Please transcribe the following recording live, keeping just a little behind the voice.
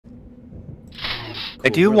I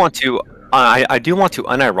do want to. I do want to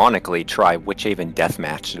unironically try Witchhaven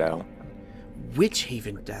Deathmatch though.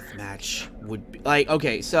 Witchhaven Deathmatch would be like,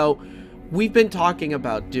 okay, so we've been talking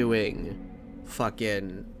about doing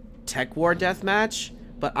fucking Tech War Deathmatch,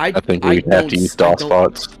 but I think we'd have to use DOS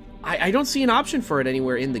bots. I don't see an option for it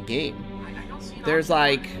anywhere in the game. There's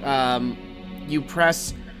like, you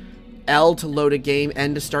press L to load a game,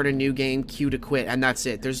 N to start a new game, Q to quit, and that's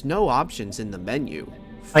it. There's no options in the menu.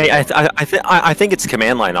 I think it's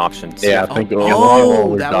command line options. Yeah, I think that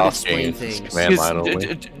would explain things. Command line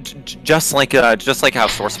only. Just like how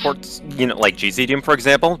source ports, like GZDM for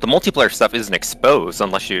example, the multiplayer stuff isn't exposed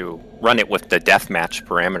unless you run it with the deathmatch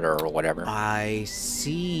parameter or whatever. I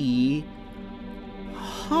see.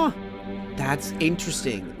 Huh. That's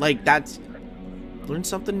interesting. Like, learn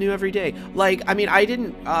something new every day. Like, I mean, I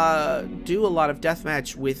didn't do a lot of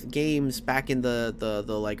deathmatch with games back in the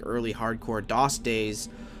like early hardcore DOS days.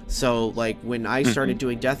 So like when I started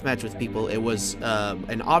doing deathmatch with people, it was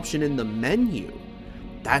an option in the menu.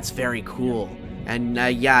 That's very cool. And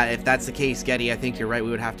yeah, if that's the case, Getty, I think you're right.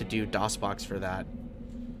 We would have to do DOSBox for that.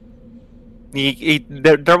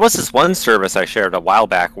 There was this one service I shared a while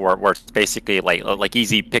back where it's basically like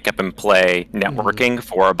easy pick up and play networking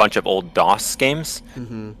for a bunch of old DOS games.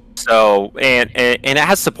 So and it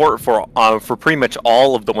has support for pretty much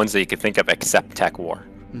all of the ones that you could think of except Tech War.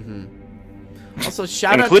 Also,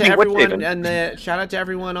 shout out to everyone and shout out to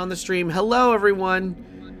everyone on the stream. Hello, everyone.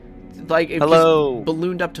 Like, it just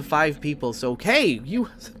ballooned up to 5 people. So hey, you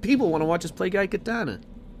people want to watch us play Guy Katana?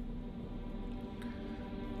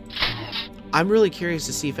 I'm really curious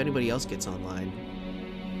to see if anybody else gets online.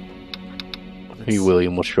 Maybe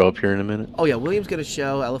William will show up here in a minute. Oh yeah, William's gonna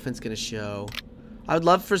show. Elephant's gonna show. I would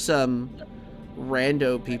love for some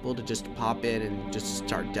rando people to just pop in and just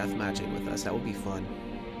start deathmatching with us. That would be fun.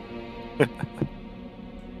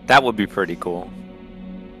 That would be pretty cool.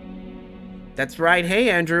 That's right.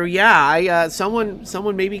 Hey Andrew, yeah, someone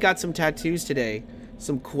maybe got some tattoos today.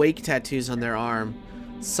 Some Quake tattoos on their arm.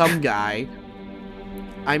 Some guy.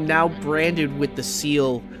 I'm now branded with the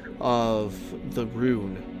seal of the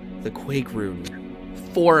rune. The Quake rune.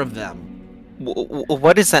 4 of them.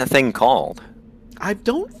 What is that thing called? I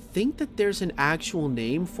don't think that there's an actual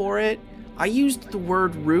name for it. I used the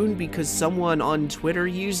word rune because someone on Twitter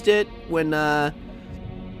used it when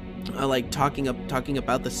like talking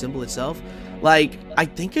about the symbol itself. Like, I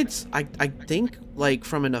think like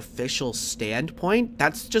from an official standpoint,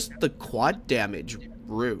 that's just the quad damage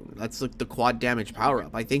rune. That's like the quad damage power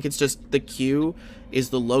up. I think it's just the Q is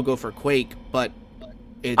the logo for Quake, but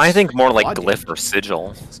it's I think more like glyph or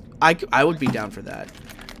sigil. I would be down for that.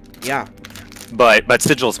 Yeah. But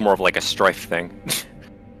sigil is more of like a strife thing.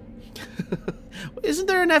 Isn't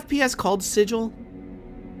there an FPS called Sigil?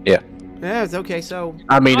 Yeah. Yeah, it's okay, so...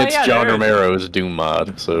 I mean, it's John Romero's Doom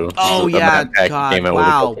mod, so... Oh, yeah, God,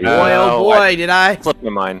 wow. Boy, oh boy, did I... Slipped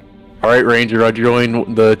my mind. Alright, Ranger, I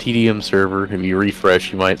joined the TDM server. If you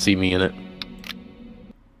refresh, you might see me in it.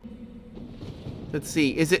 Let's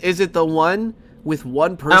see, is it the one with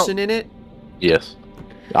one person in it? Yes.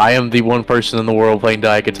 I am the one person in the world playing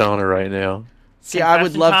Daikatana right now. See, I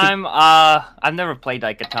would love to... I've never played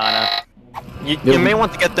Daikatana. You may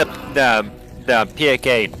want to get the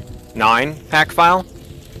PAK 9 pack file.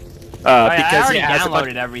 Because I already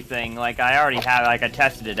downloaded everything. Like, I already have, like, I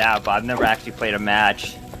tested it out, but I've never actually played a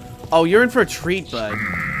match. Oh, you're in for a treat, bud.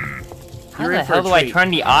 How the hell do I turn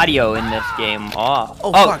the audio in this game off?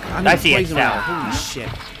 Oh fuck, I see it now. Holy shit.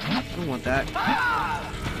 I don't want that.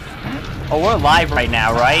 Oh, we're live right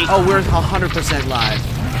now, right? Oh, we're 100% live.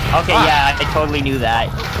 Okay, yeah, I totally knew that.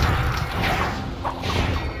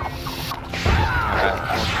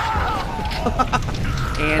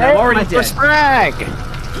 And I'm already dead. Frag.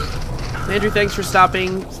 Andrew, thanks for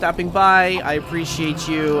stopping by. I appreciate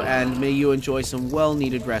you, and may you enjoy some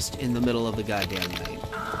well-needed rest in the middle of the goddamn night.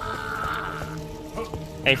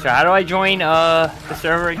 Hey, so how do I join the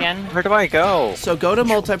server again? Where do I go? So go to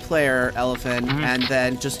multiplayer, Elephant, and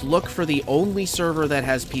then just look for the only server that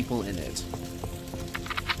has people in it.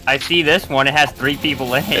 I see this one. It has 3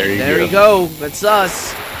 people in it. There you go. That's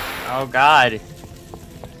us. Oh God.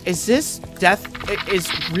 Is this death?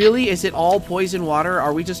 Is it all poison water?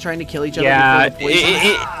 Are we just trying to kill each other? Yeah,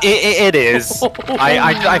 it is.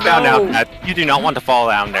 I found out that you do not want to fall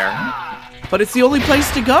down there. But it's the only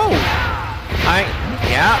place to go.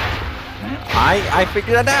 I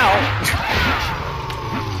figured it out.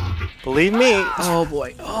 Believe me. Oh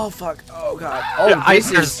boy. Oh fuck. Oh god. Oh,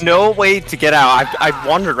 there's no way to get out. I've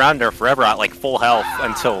wandered around there forever at like full health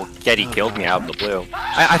until Getty killed me out of the blue.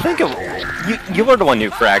 I think you were the one who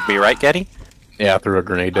fragged me, right, Getty? Yeah, I threw a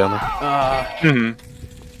grenade down there.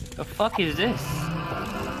 The fuck is this?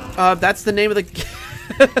 That's the name of the...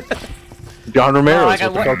 John Romero, Oh, what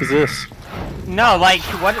the fuck is this? No, like,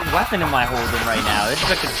 what weapon am I holding right now? This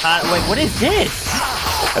is a katana. Wait, what is this?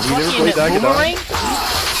 Have you never played boomerang?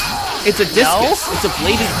 It's a discus. No? It's a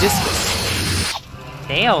bladed discus.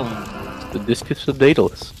 Damn. The Discus of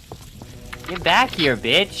Daedalus. Get back here,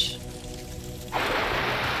 bitch.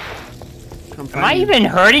 Am I even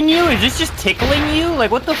hurting you? Is this just tickling you?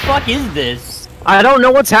 Like, what the fuck is this? I don't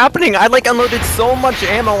know what's happening. I like unloaded so much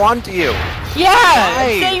ammo onto you. Yeah,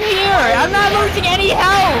 Why? same here. I'm not losing any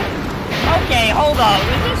health. Okay, hold up. Is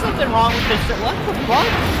there something wrong with this? What the fuck?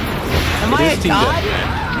 Am I a god?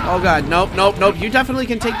 Oh god, nope. You definitely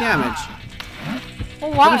can take damage.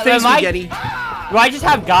 Well, why? Let me face Am you, I- Getty. Do I just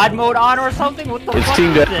have God mode on or something? What the It's fuck Team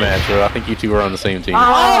is this? Deathmatch, so I think you two are on the same team.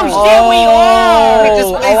 Oh, shit, we are!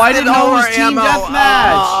 Oh, I didn't know it was Team ammo.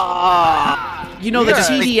 Deathmatch. You know the Yeah.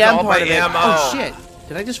 TDM All part my of it. ammo. Oh shit!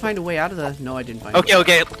 Did I just find a way out of the? No, I didn't find.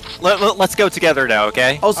 Okay. Let's go together now.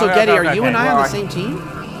 Okay. Oh, so Okay, Getty, okay, are you okay. and I Where on the are same team?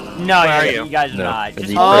 No, Where are you you? guys are No, not. it'd Just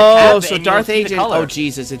be hold Oh, tab so and you'll Darth see the Agent. color. Oh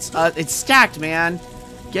Jesus, it's stacked, man.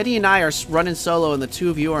 Getty and I are running solo, and the two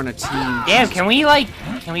of you are on a team. Damn, can I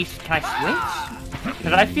switch?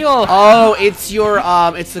 Because I feel... Oh, it's your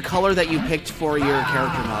it's the color that you picked for your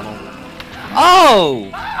character model. Oh!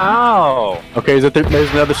 Oh. Okay, there's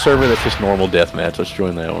another server that's just normal deathmatch. Let's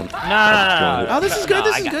join that one. No. Oh, this is good.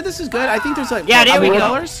 No, This is good. I think there's like Yeah, there we four go.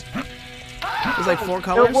 colors. There's like 4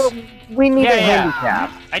 colors. We need Yeah, a yeah.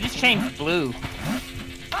 handicap. I just changed blue.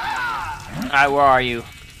 Alright, where are you?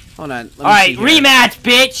 Hold on. Let me Alright, see here. rematch,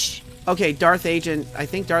 bitch! Okay, Darth Agent. I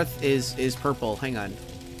think Darth is purple. Hang on.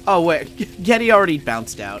 Oh wait, Getty already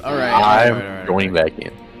bounced out. All right. I'm joining back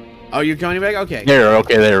in. Oh, you're going back? Okay. There,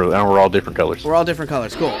 okay, there. Now we're all different colors. We're all different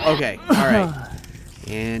colors. Cool. Okay. All right.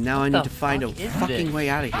 And now I need the to find a fuck is fucking this? way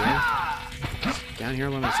out of here. Down here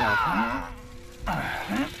by myself.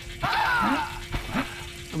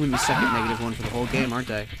 I'm gonna be second -1 for the whole game, aren't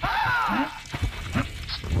I?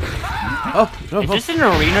 Oh, no. Is this an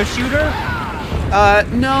arena shooter?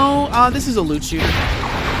 No. This is a loot shooter.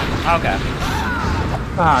 Okay.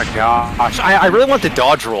 Oh gosh, I really want the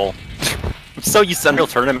dodge roll. I'm so used to Unreal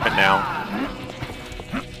Tournament now.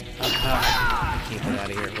 Can't get out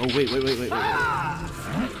of here. Oh wait.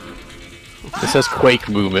 It says Quake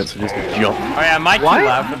movement, so just jump. Alright, am I too What?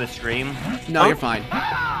 loud for the stream? No, you're fine.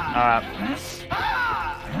 Alright.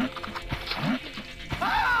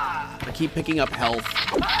 I keep picking up health.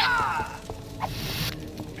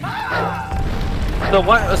 So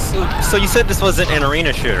what? So you said this wasn't an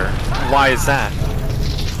arena shooter. Why is that?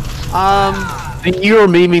 You're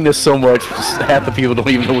memeing this so much, just half the people don't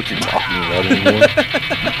even know what you're talking about anymore.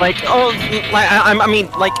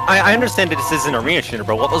 I understand that this is an arena shooter,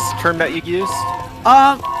 but what was the term that you used?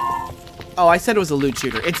 Oh, I said it was a loot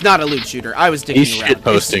shooter. It's not a loot shooter. I was digging He's around. shit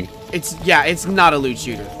posting. It's not a loot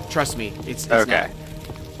shooter. Trust me. It's Okay.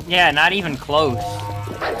 Yeah, not even close.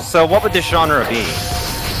 So what would this genre be?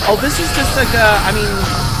 Not. Oh, this is just like at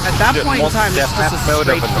that Just point in time, it's just a deathmatch mode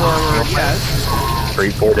of an straightforward. arena.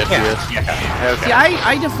 Straightforward FPS. Okay. See,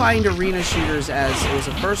 I defined arena shooters as it was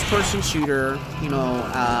a first-person shooter, you know,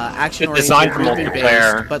 action-oriented, Designed for movement-based,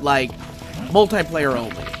 multiplayer. but like multiplayer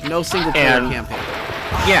only, no single-player And- campaign.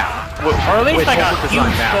 Yeah. Or at least With like a focus huge on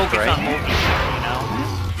maps, focus right? on multiplayer, you know?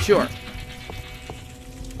 Sure.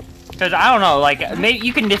 Because I don't know, like, maybe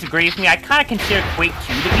you can disagree with me. I kind of consider Quake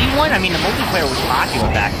 2 to be one. I mean, the multiplayer was popular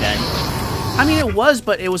back then. I mean, it was,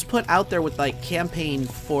 but it was put out there with like campaign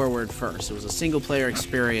forward first. It was a single-player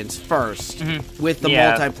experience first, with the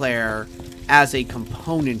Yeah. multiplayer as a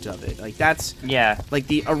component of it. Like that's Yeah. like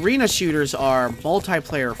the arena shooters are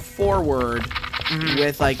multiplayer forward.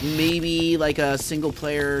 With like maybe like a single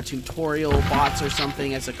player tutorial bots or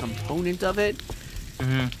something as a component of it.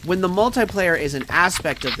 When the multiplayer is an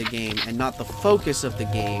aspect of the game and not the focus of the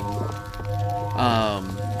game,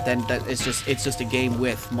 then it's just a game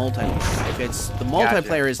with multiplayer. If it's the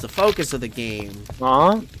multiplayer is the focus of the game,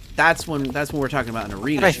 that's when we're talking about an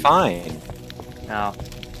arena. What did I shooter. find? No.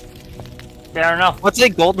 I don't know. What's a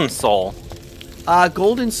golden soul?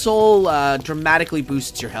 Golden Soul dramatically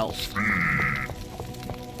boosts your health.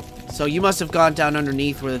 So you must have gone down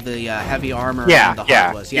underneath where the heavy armor and the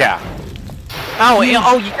heart was. Yeah. Oh,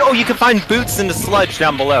 you can find boots in the sludge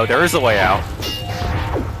down below. There is a way out.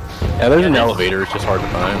 Yeah, there's an elevator, it's just hard to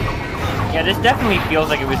find. Yeah, this definitely feels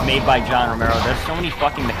like it was made by John Romero. There's so many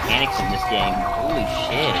fucking mechanics in this game. Holy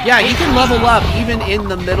shit. Yeah, you can level up even in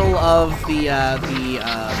the middle of the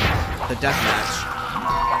deathmatch.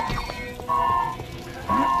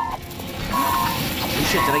 Oh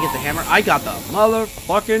shit, did I get the hammer? I got the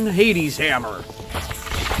motherfucking Hades hammer.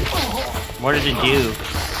 What does it do?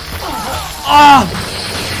 Ah!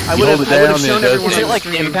 I would have shown everyone Is on it the like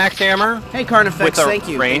the stream. impact hammer? Hey, Carnifex, With a thank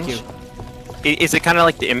you. range? Thank you. Is it kind of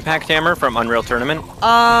like the impact hammer from Unreal Tournament?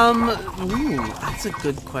 Ooh, that's a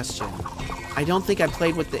good question. I don't think I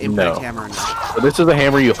played with the impact hammer enough. So this is a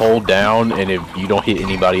hammer you hold down, and if you don't hit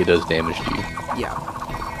anybody, it does damage to you. Yeah.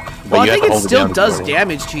 But Well, I you have think to it hold still down does to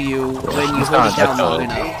damage to you when you It's hold not it down that long low.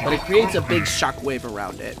 enough, but it creates a big shockwave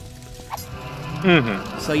around it.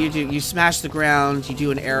 So you smash the ground, you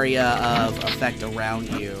do an area of effect around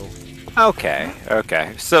you. Okay.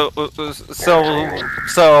 So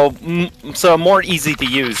more easy to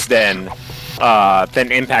use than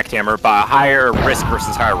impact hammer, but higher risk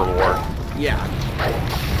versus higher reward. Yeah.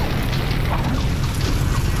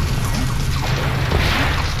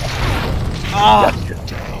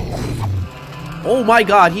 Oh my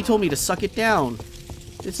god, he told me to suck it down.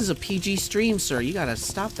 This is a PG stream, sir. You gotta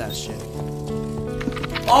stop that shit.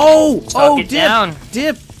 Oh!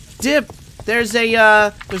 Dip! There's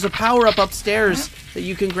a power-up upstairs that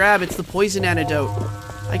you can grab. It's the poison antidote.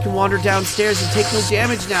 I can wander downstairs and take no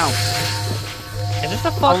damage now. Is this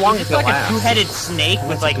a two-headed snake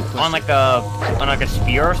with on a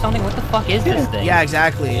spear or something? What the fuck is this thing? Yeah,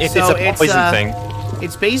 exactly. It's a poison thing.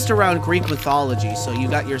 It's based around Greek mythology, so you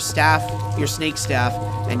got your staff, your snake staff,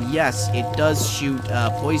 and yes, it does shoot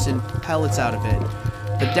poison pellets out of it.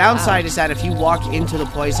 The downside is that if you walk into the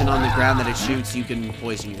poison on the ground that it shoots, you can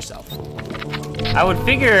poison yourself. I would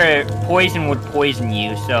figure poison would poison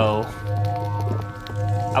you, so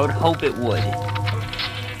I would hope it would.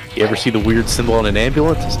 You ever see the weird symbol on an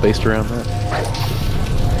ambulance? It's based around that.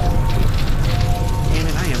 Damn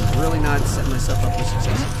it, I am really not setting myself up for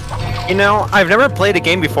success. You know, I've never played a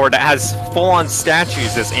game before that has full-on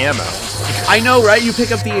statues as ammo. I know, right? You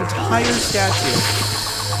pick up the entire statue.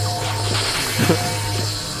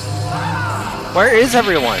 Where is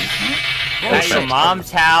everyone? At your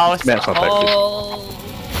mom's house. Matt's not back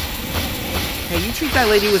Hey, you treat that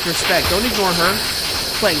lady with respect. Don't ignore her.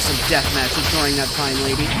 Playing some deathmatch, ignoring that fine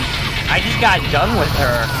lady. I just got done with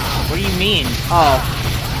her. What do you mean? Oh.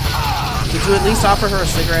 Did you at least offer her a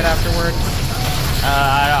cigarette afterward?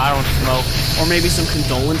 I don't smoke. Or maybe some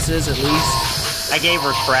condolences, at least? I gave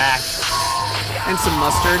her trash. And some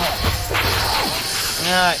mustard?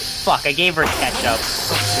 Fuck, I gave her ketchup.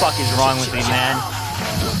 What the fuck is wrong with me, man?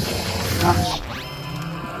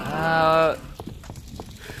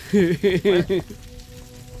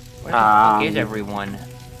 Where the fuck is everyone?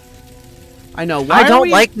 I know. I don't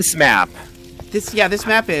like this map. This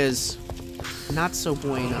map is not so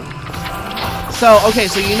bueno. So, okay,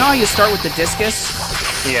 so you know how you start with the discus?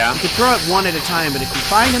 Yeah. You can throw it one at a time, but if you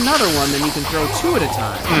find another one, then you can throw two at a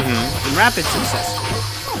time. In rapid succession.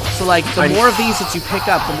 So, like, the more of these that you pick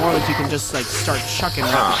up, the more that you can just, like, start chucking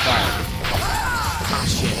rapid fire. Oh,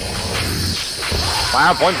 shit.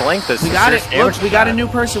 Wow, point blank this. We got it. Look, we got a new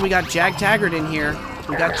person. We got Jag Taggart in here.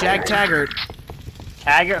 We got Jag Taggart.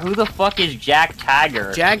 Taggart? Who the fuck is Jack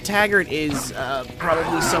Taggart? Jag Taggart is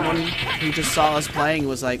probably someone who just saw us playing and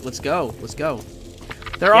was like, let's go, let's go.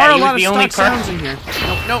 There are a lot of stock sounds in here.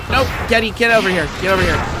 Nope. Get over here. Get over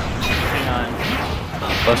here. Hang on.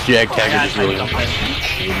 Plus Jag Taggart is really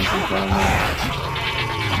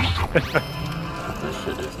This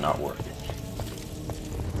shit is not working.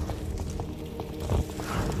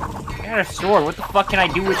 I got a sword. What the fuck can I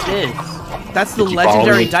do with this? That's the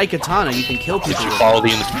legendary Daikatana. You can kill people Did you with follow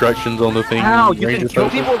the instructions on the thing? Wow, you can kill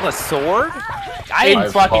people with a sword? I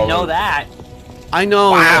didn't fucking know that. I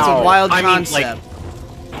know, that's a wild concept.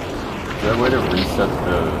 Is there a way to reset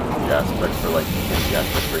the aspect for, like, change the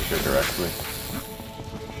aspect ratio directly?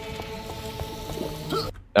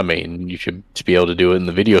 I mean, you should be able to do it in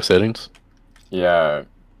the video settings. Yeah.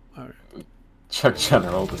 Check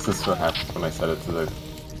general. This is what happens when I set it to the...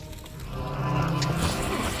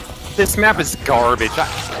 This map is garbage.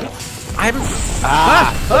 I'm...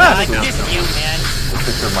 I kissed you, man.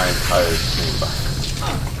 Picture my entire screen.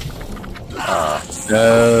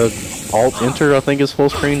 Alt-Enter, I think, is full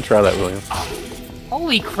screen. Try that, William.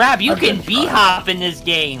 Holy crap, you can b-hop in this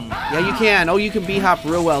game. Yeah, you can. Oh, you can b-hop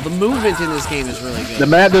real well. The movement in this game is really good. The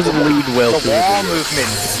map doesn't lead well to the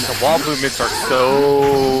wall movements are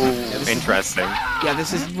so interesting. Yeah,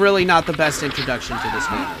 this is really not the best introduction to this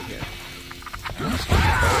game right here.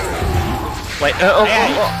 Like,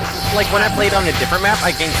 like when I played on a different map,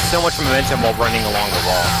 I gained so much momentum while running along the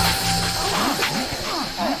wall.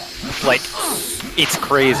 Like, it's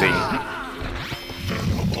crazy.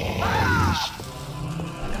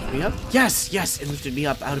 Me up? Yes, it lifted me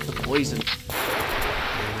up out of the poison.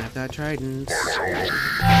 And I've got tridents.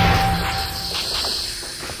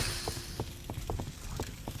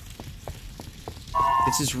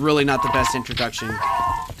 This is really not the best introduction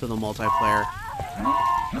to the multiplayer.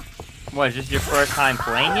 What, is this your first time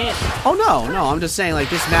playing it? Oh no, I'm just saying like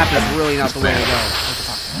this map is really not the way to go.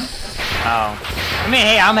 Oh. I mean,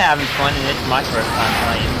 hey, I'm having fun and it's my first time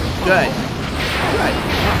playing. Good.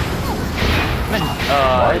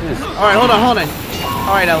 Alright, hold on.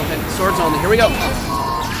 Alright, Elephant. Swords only. Here we go.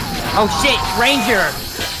 Oh shit, Ranger!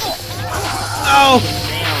 Oh!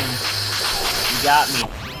 Damn. You got me.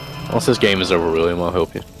 Once this game is over, William, I'll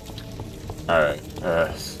help you. Alright,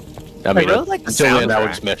 I mean, really like the until then, I would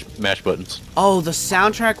soundtrack. just mash buttons. Oh, the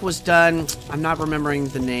soundtrack was done. I'm not remembering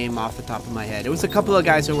the name off the top of my head. It was a couple of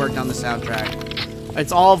guys who worked on the soundtrack.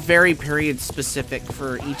 It's all very period specific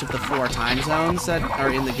for each of the 4 time zones that are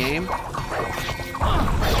in the game.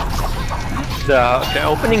 The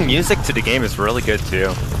opening music to the game is really good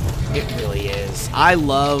too. It really is. I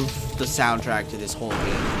love the soundtrack to this whole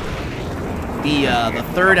game. The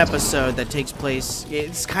 3rd episode that takes place,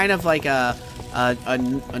 it's kind of like a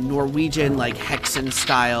Norwegian like Hexen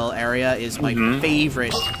style area is my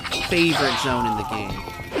favorite zone in the game.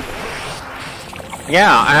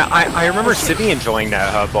 Yeah, I remember Sibby enjoying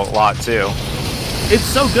that a lot too. It's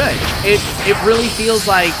so good. It really feels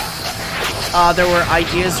like there were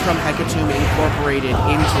ideas from Hecatomb incorporated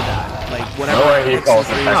into that. Like whatever. No way he calls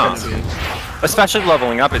it Hecatomb. Hecatomb. Especially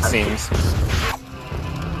leveling up, it seems.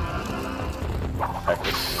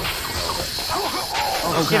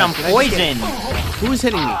 Oh shit, God, I'm did I just poisoned! Who is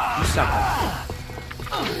hitting me? You suck.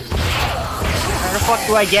 How the fuck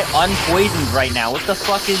do I get unpoisoned right now? What the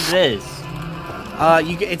fuck is this?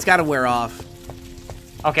 It's gotta wear off.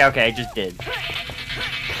 Okay, I just did. God,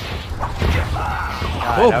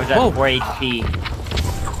 Whoa, I was at whoa. 4 HP.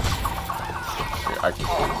 I can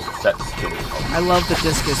set skin. I love the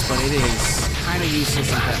discus, but it is kind of useless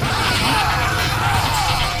in that.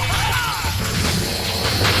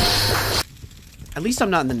 At least I'm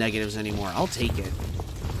not in the negatives anymore. I'll take it.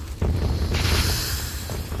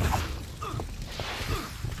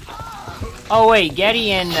 Oh wait,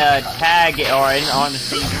 Getty and Tag are on the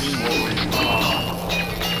same team.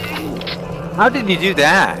 How did you do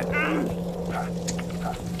that?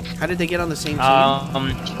 How did they get on the same team?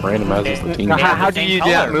 Randomizes the team. Now, They have how the do same you do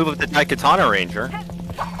that color. move with the Daikatana Ranger?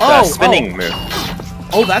 Oh, The spinning move.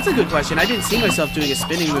 Oh, that's a good question. I didn't see myself doing a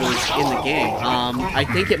spinning move in the game. I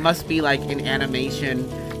think it must be like an animation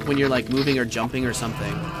when you're like moving or jumping or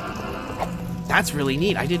something. That's really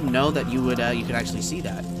neat. I didn't know that you would you could actually see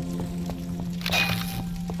that.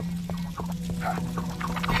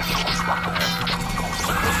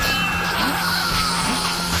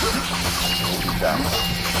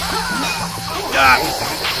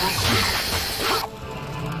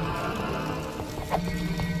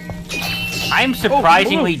 I'm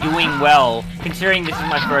surprisingly doing well, considering this is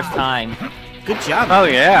my first time. Good job. Oh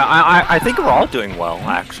yeah, I think we're all doing well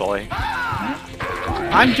actually.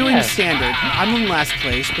 I'm doing standard. I'm in last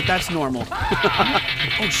place, but that's normal.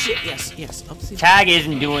 Oh shit! Yes. Oopsie. Tag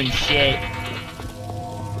isn't doing shit.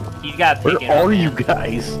 He's got to Where pick it up. are you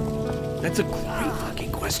guys? That's a great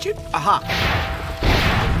fucking question. Aha!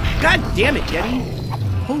 God damn it, Getty!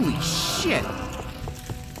 Holy shit!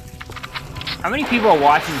 How many people are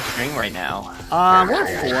watching the stream right now? We're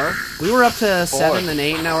at 4. We were up to 7 and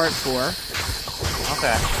 8, now we're at 4.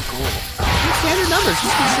 Okay, cool. Standard numbers,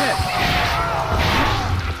 just good shit.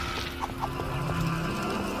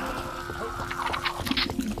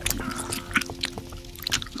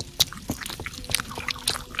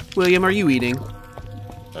 William, are you eating?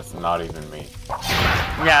 That's not even me.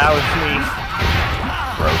 Yeah, that was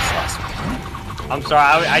Gross sauce. me. I'm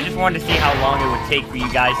sorry, I just wanted to see how long it would take for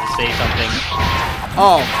you guys to say something.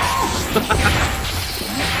 Oh.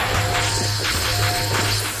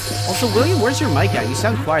 Also, William, where's your mic at? You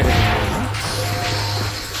sound quieter than normal.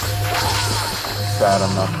 Sad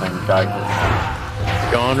I'm not playing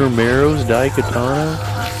Daikatana. John Romero's Daikatana?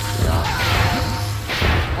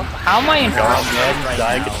 How am I in first place right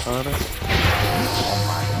now? Daikatana?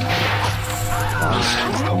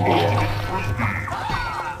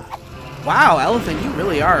 Wow, Elephant, you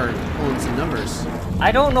really are pulling some numbers.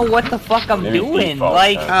 I don't know what the fuck I'm Maybe doing. default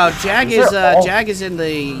Like, set. Oh, Jag These is are all- Jag is in the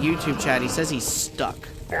YouTube chat. He says he's stuck.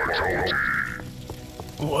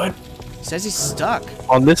 What? He says he's stuck.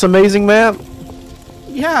 On this amazing map?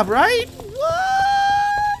 Yeah, right?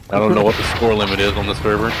 What? I don't know what the score limit is on the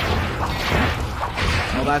server.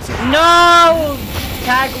 Oh, that's it. no!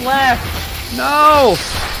 Tag left. No!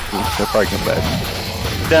 They'll probably come back.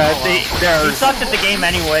 He sucked at the game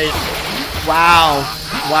anyways. Wow.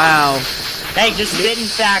 Wow. Hey, just spitting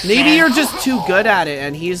facts, Maybe man. you're just too good at it,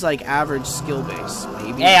 and he's like average skill base.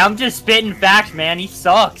 Maybe. Hey, I'm just spitting facts, man. He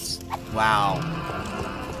sucks. Wow.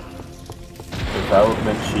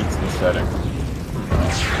 Development sheets and settings.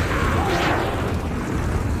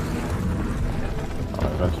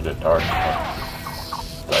 entered it dark. So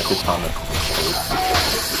I could comment.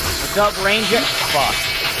 What's up, Ranger? Fuck.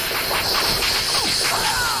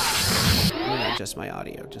 I'm gonna adjust my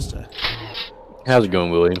audio just to... How's it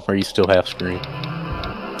going, William? Are you still half screen?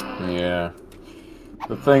 Yeah.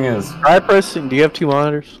 The thing is... Try pressing. Do you have 2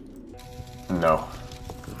 monitors? No.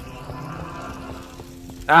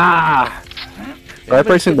 Ah! Try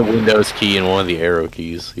pressing the Windows key and one of the arrow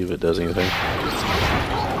keys. See if it does anything.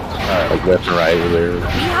 Like left and right or there. Bee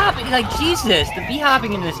hopping, like Jesus, the bee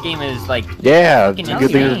hopping in this game is like Yeah, fucking it's a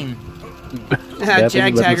good thing. insane.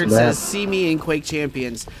 Jag Taggart says, see me in Quake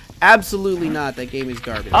Champions. Absolutely not. That game is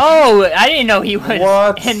garbage. Oh, I didn't know he was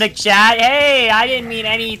What? in the chat. Hey, I didn't mean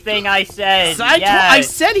anything I said. So I Yes.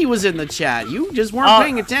 said he was in the chat. You just weren't Oh.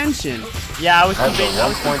 paying attention. Yeah, I was I too have busy. I a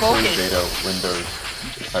was too 1.3 focused. beta Windows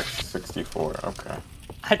X64. Okay.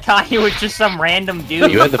 I thought he was just some random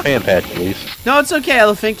dude. You had the fan patch at least. No, it's okay,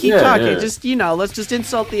 Elephant. Keep Yeah, talking. yeah. Just, you know, let's just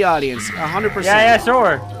insult the audience. 100%. Yeah,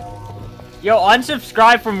 sure. Yo,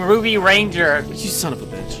 unsubscribe from Ruby Ranger. You son of a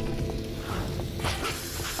bitch.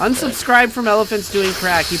 Unsubscribe from Elephant's doing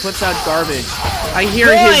crack. He puts out garbage. I hear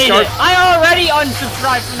his Good! dark... I already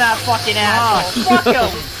unsubscribed from that fucking asshole. Fuck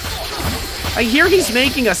him. I hear he's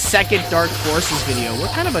making a second Dark Forces video. What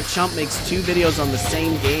kind of a chump makes 2 videos on the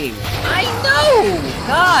same game? I know!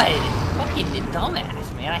 God! Fucking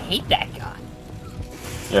dumbass, man. I hate that guy.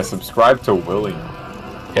 Yeah, subscribe to William.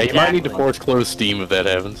 Yeah, you might need to Exactly. force close Steam if that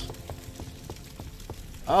happens.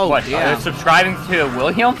 Oh, What, yeah. subscribing to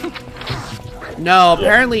William? No,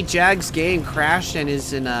 apparently Jag's game crashed and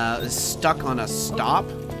is stuck on a stop.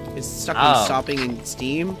 It's stuck on Oh. stopping in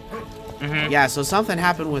Steam. Mm-hmm. Yeah, so something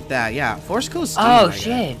happened with that. Yeah, force close Steam. Oh, my guy.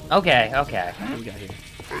 shit. Okay, okay. What do we got here?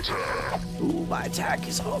 Ooh, my attack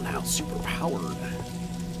is all now super powered.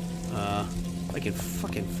 I can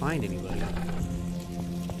fucking find anybody.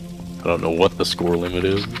 I don't know what the score limit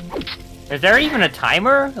is. Is there even a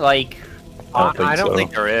timer? Like, I don't so.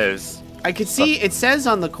 think there is. I could see it says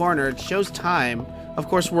on the corner. It shows time. Of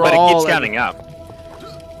course, we're But it all. keeps counting up.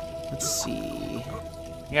 Let's see.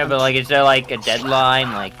 yeah, but like, is there like a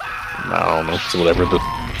deadline? Like, I don't know. It's whatever the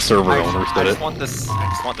server owners I did just it. want this. I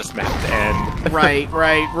just want this map to end. Right. can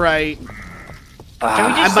we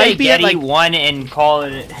I just might say be at, Getty like- 1 and call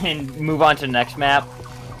it and move on to the next map?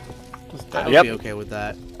 I would Yep. be okay with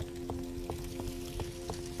that.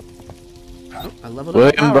 Oh, I leveled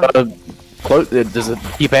up. William, Power. does it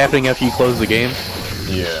keep happening after you close the game?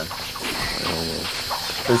 Yeah.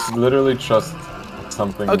 There's literally just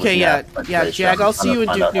something. with Okay, the yeah, aspect yeah, ratio. Jag, I'll I'm see you in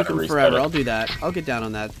trying Duke to find out how to Nukem reset Forever. it. I'll do that. I'll get down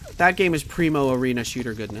on that. That game is primo arena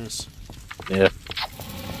shooter goodness. Yeah.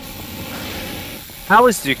 How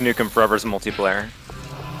is Duke Nukem Forever's multiplayer?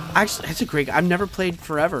 Actually, that's a great. I've never played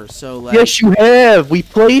Forever, so like. Yes, you have. We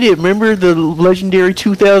played it. Remember the legendary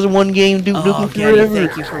 2001 game, Duke Oh, Nukem Getty, Forever?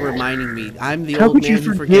 thank you for reminding me. I'm the How old could you man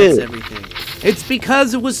who forgets forget? everything. It's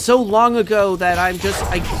because it was so long ago that I just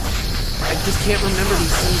can't remember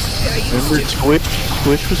these things. Yeah, I used Remember to. Twitch?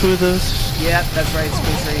 Twitch was with us. Yeah, that's right.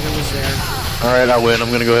 Space Ranger was there. All right, I win.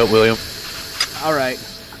 I'm gonna go help William. All right.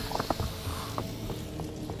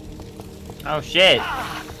 Oh shit.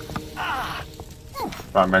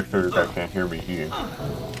 Make sure that I can't hear me eating.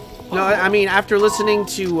 No, I mean after listening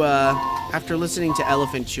to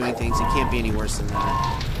Elephant chewing things, it can't be any worse than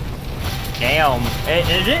that. Damn.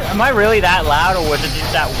 Is it? Am I really that loud, or was it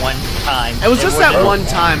just that one time? It was just that wasn't- one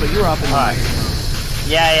time, but you were up in the Alright.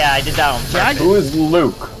 Yeah, I did that on Jag? Who is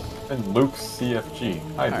Luke? And Luke CFG.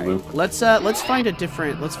 Hi, All Luke. right, let's find a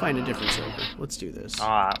different server. Let's do this.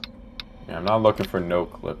 Ah, Yeah, I'm not looking for no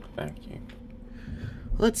clip. Thank you.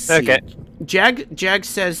 Let's see. Okay. Jag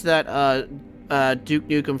says that Duke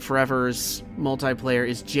Nukem Forever's multiplayer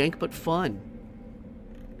is jank but fun.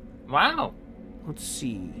 wow. Let's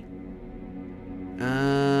see.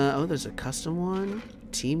 Oh, there's a custom one.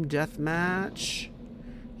 Team Deathmatch.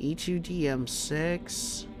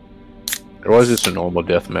 E2DM6. There was just a normal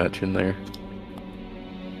deathmatch in there.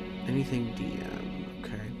 Anything DM.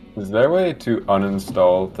 Okay. Is there a way to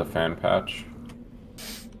uninstall the fan patch?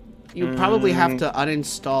 You probably have to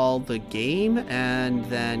uninstall the game and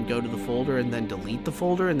then go to the folder and then delete the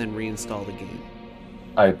folder and then reinstall the game.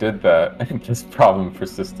 I did that, and this problem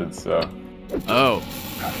persisted, so... Oh.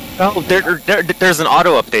 Oh, there's an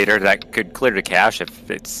auto updater that could clear the cache if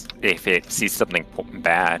it sees something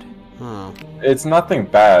bad. Oh. It's nothing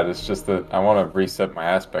bad, it's just that I want to reset my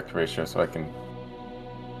aspect ratio so I can...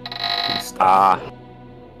 Ah.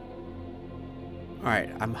 Alright,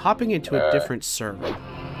 I'm hopping into a different server.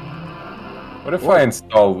 What if I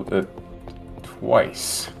install it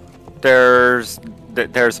twice? There's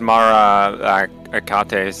Mara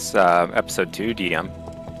Akate's episode 2 DM.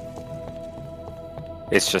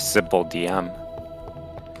 It's just simple DM.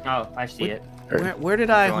 Oh, I see it. Where did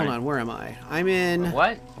I? Hold on. Where am I? I'm in.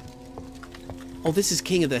 What? Oh, this is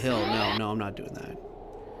King of the Hill. No, I'm not doing that.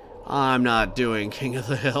 I'm not doing King of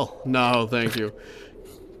the Hill. No, thank you.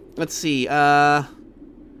 Let's see.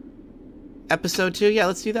 Episode 2. Yeah,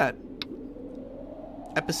 let's do that.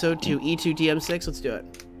 Episode 2, E2 DM6. Let's do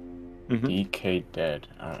it. DK dead.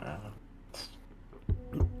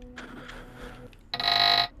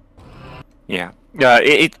 Yeah.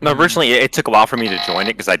 Originally it took a while for me to join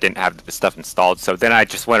it because I didn't have the stuff installed. So then I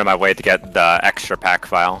just went on my way to get the extra pack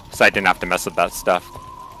file, so I didn't have to mess with that stuff.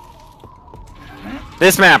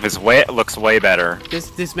 This map is looks way better.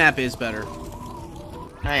 This map is better.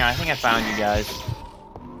 Hang on, I think I found you guys.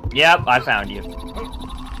 Yep, I found you.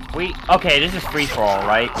 Okay, this is free for all,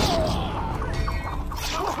 right?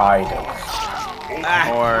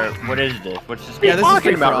 Or what is this? What's this? Yeah, this is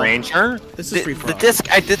free for about all. Ranger. This is free for all.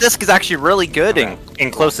 The disc is actually really good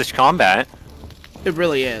in closest combat. It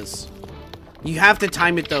really is. You have to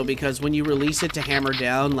time it though, because when you release it to hammer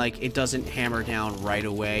down, like it doesn't hammer down right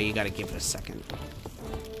away. You got to give it a second.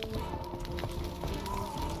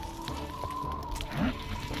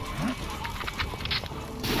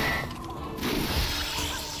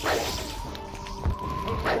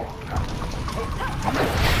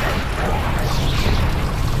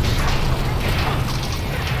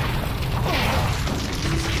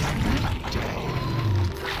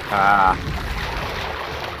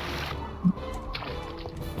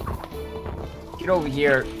 Get over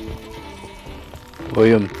here.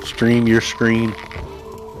 William, stream your screen.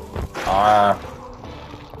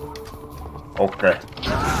 Okay.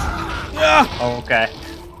 Okay.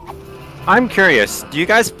 I'm curious, do you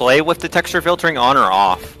guys play with the texture filtering on or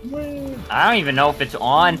off? I don't even know if it's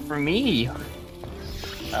on for me.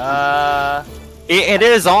 It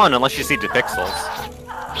is on unless you see the pixels.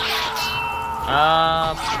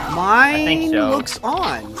 Mine I think so. looks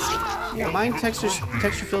on. Yeah, mine texture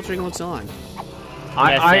filtering looks on.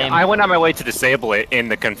 I went on my way to disable it in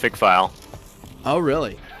the config file. Oh,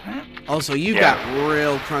 really? Oh, so you Yeah. got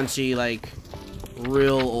real crunchy, like,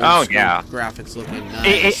 real old Oh, school yeah. graphics looking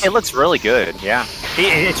nice. It looks really good, yeah.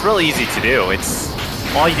 It's really easy to do. It's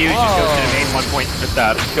all you do is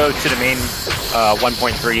just go to the main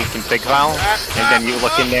 1.3 config file, and then you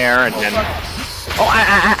look in there, and then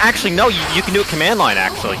actually no, you can do it command line.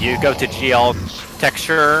 Actually, you go to GL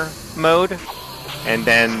texture mode, and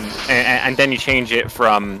then you change it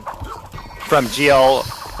from GL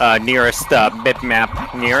nearest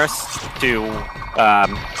bitmap nearest to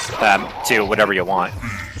whatever you want.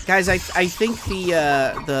 Guys, I think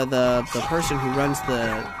the person who runs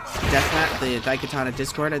the Deathmatch, the Daikatana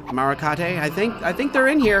Discord at Marakate, I think they're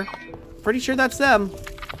in here. Pretty sure that's them.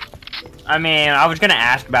 I mean, I was gonna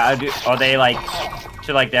ask about it. Are they like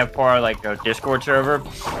to like that part like a Discord server?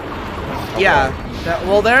 Yeah.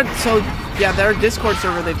 Their Discord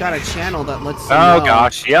server. They've got a channel that lets. Them Oh know.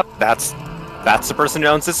 gosh, yep, that's the person who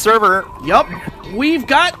owns this server. Yup. We've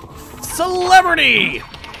got celebrity.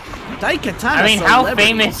 Daikatana. I mean,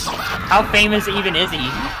 celebrity. how famous even is he?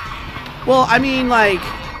 Well, I mean, like,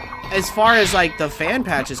 as far as like the fan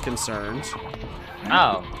patch is concerned.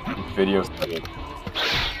 Oh. Videos are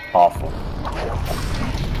awful.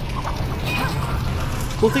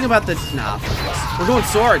 Cool thing about the we're going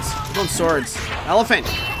swords. We're going swords. Elephant,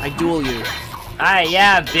 I duel you. Alright,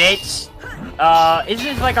 yeah, bitch. Isn't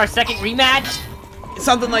this like our second rematch?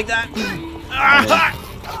 Something like that.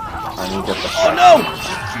 I need to get the Oh no!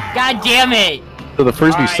 God damn it! So the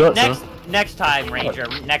frisbee Alright, sucks, huh? next time, Ranger.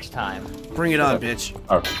 Next time. Bring it on, bitch.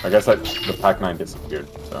 Okay, I guess the Pac-9 disappeared,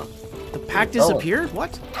 so. The pack disappeared?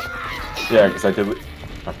 What? Yeah, because I did.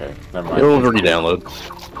 Okay, never mind. It'll re-download.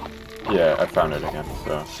 Yeah, I found it again,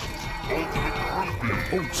 so.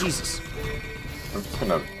 Oh, Jesus. I'm just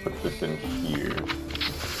gonna put this in here.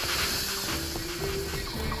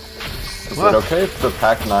 Is it okay if the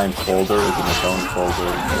Pac-9 folder is in its own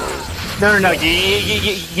folder? Or... No.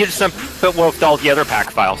 You just put with all the other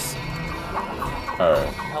pack files.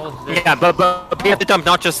 Alright. Yeah, but you have to dump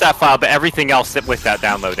not just that file, but everything else with that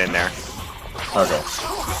download in there. Okay.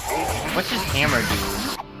 What's his hammer do?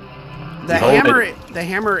 The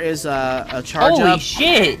hammer is a charge Holy up.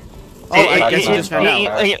 shit! Oh, I guess you just found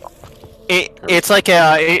out. It's like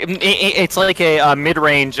a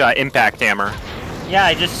mid-range impact hammer. Yeah,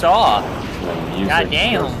 I just saw. And then music. God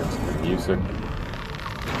damn. The music.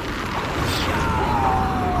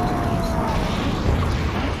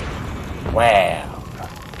 Wow.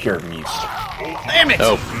 Pure music. Damn it!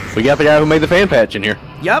 Oh, we got the guy who made the fan patch in here.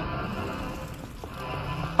 Yup.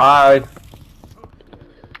 Hi.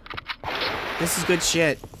 This is good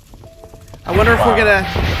shit. I wonder if we're gonna...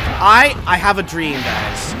 I have a dream,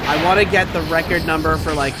 guys. I want to get the record number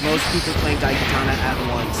for, like, most people playing Daikatana at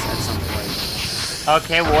once at some point.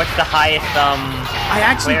 Okay, well, what's the highest, I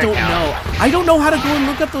actually don't know. I don't know how to go and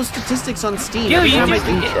look up those statistics on Steam. Dude, Every you time I just,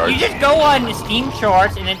 do- you just go on the Steam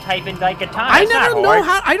charts and then type in Daikatana. I It's never not know hard.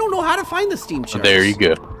 how... I don't know how to find the Steam charts. There you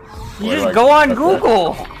go. You just go on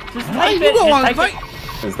Google. Just Why type you it. go just on... type Fight? it.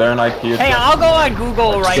 Is there an IP address? Hey, I'll go on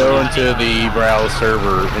Google right Go now. into the browse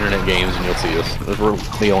server internet games and you'll see us. We're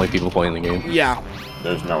the only people playing the game. Yeah.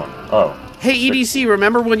 There's no one. Oh. Hey, EDC,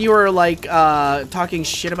 remember when you were, like, talking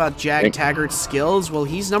shit about Jag Taggart's skills? Well,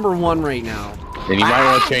 he's #1 right now. And you might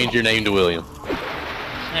want to change your name to William.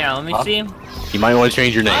 Hang on, let me see. You might want to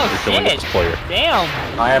change your name Oh, to someone shit. else's player.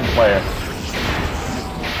 Damn. I am player.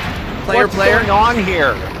 What's going on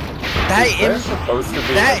here? Is there supposed to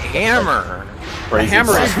be That hammer. crazy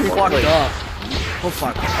Hammer is stuff? fucked up. Oh,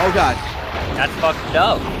 fuck. Oh, God. That's fucked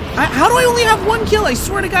up. How do I only have 1 kill? I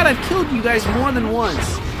swear to God, I've killed you guys more than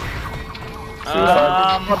once.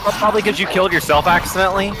 Probably because you killed yourself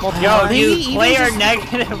accidentally. Yo, Maybe dude, even player just-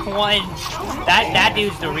 -1. That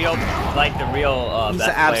dude's the real, like the real. He's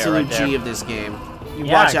best the absolute player right G there. of this game. You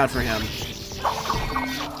Yeah. watch out for him.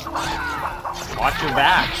 Watch your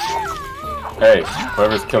back. Hey,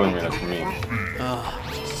 whoever's killing me, that's me. Oh,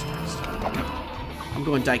 Jesus Christ. I'm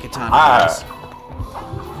going Daikatana. Ah. guys.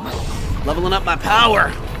 Leveling up my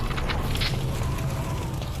power.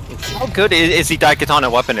 How good is the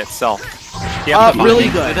Daikatana weapon itself? Do you have to Really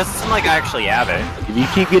find it? good. It doesn't seem like I actually have it. If you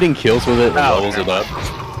keep getting kills with it, it Oh, levels okay. it up.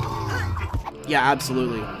 Yeah,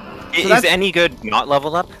 absolutely. Is that's- any good not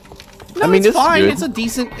level up? No, I mean, it's it's fine. good.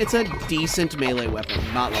 It's a decent melee weapon,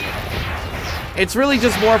 not level up. It's really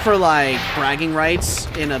just more for like bragging rights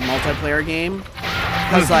in a multiplayer game,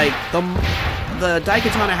 because like the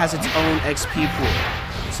Daikatana has its own XP pool.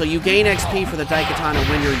 So you gain XP for the Daikatana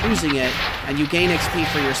when you're using it, and you gain XP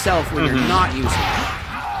for yourself when you're not using it.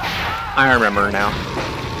 I remember now.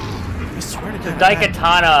 I swear to God.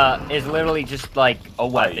 Daikatana is literally just like a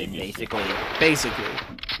weapon, basically. Basically.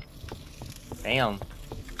 Damn.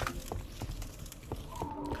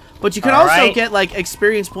 But you can also Alright. get like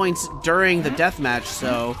experience points during the deathmatch,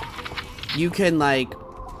 so you can like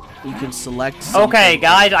select something. Okay,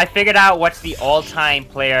 guys, I figured out what's the all-time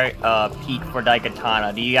player peak for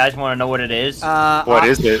Daikatana. Do you guys want to know what it is? What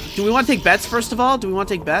is it? Do we want to take bets first of all? Do we want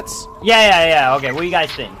to take bets? Yeah. Okay, what do you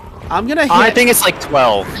guys think? I'm gonna hit. I think it's like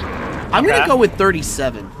 12. I'm gonna Okay. go with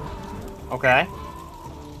 37. Okay.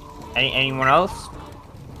 Anyone else?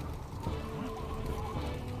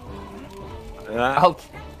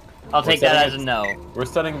 I'll take that as a no. We're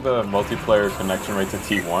setting the multiplayer connection rate to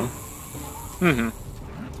T1. Mm-hmm.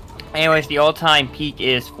 Anyways, the all-time peak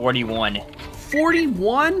is 41.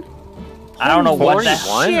 41? I don't know what the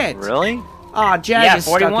 41? shit. Really? Ah, Jag Yeah, is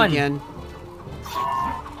stuck 41. again.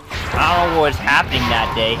 I don't know what was happening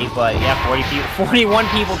that day, but yeah, 41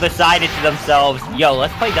 people decided to themselves, yo,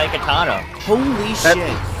 let's play Daikatana. Holy shit.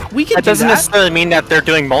 We can That do doesn't that. necessarily mean that they're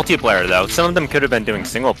doing multiplayer, though. Some of them could have been doing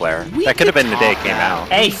single player. We That could have could been the day it talk came that. out.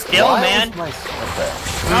 Hey, still, man. Okay.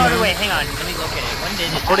 Oh, wait, hang on. Let me look at it. When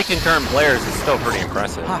did it 40 concurrent players is still pretty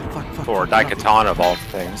impressive Ah, fuck, for fuck. Daikatana of all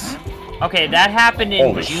things. Okay, that happened in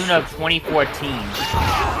Holy June shit. of 2014.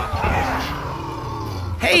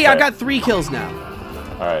 Hey, Okay. I got 3 kills now.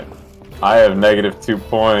 Alright. I have -2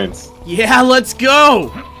 points. Yeah, let's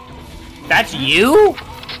go! That's you?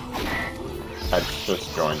 I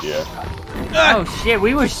just joined you. Oh shit,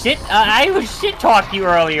 we were shit. I was shit talking you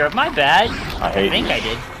earlier. My bad. I hate think you. I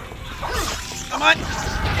did. Come on!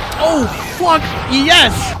 Oh, fuck!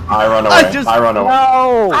 Yes! I run away. just- I run away.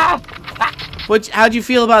 No. How'd you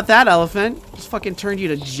feel about that, Elephant? Just fucking turned you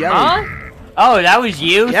to jelly. Huh? Oh, that was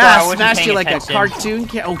you. Yeah, Sorry, I wasn't smashed you paying like attention. a cartoon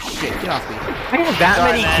cat. Oh shit, get off me. I have that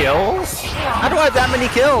Sorry, many man. kills? How do I have that many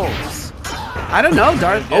kills? I don't know,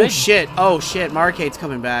 Darth. Oh Good. shit, Marcade's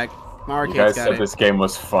coming back. You Marcade's guys got said it. this game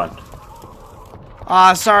was fun.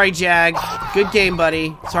 Aw, sorry, Jag. Good game,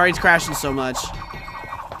 buddy. Sorry it's crashing so much.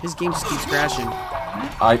 His game just keeps crashing.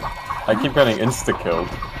 I keep getting insta-killed.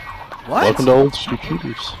 What? Welcome to old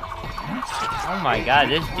shooters. Oh my god,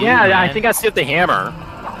 this dude. Yeah, I man. think I see with the hammer.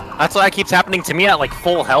 That's why it keeps happening to me at like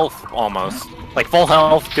full health, almost. Like full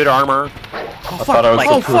health, good armor. Oh I fuck! thought I was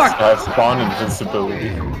Oh supposed fuck! to have spawn invincibility.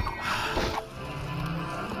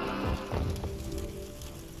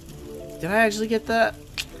 Did I actually get that?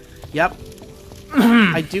 Yep.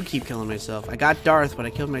 I do keep killing myself. I got Darth, but I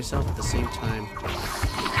killed myself at the same time.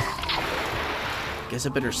 Guess I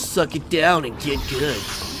better suck it down and get good.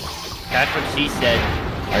 That's what she said.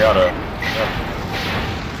 I got a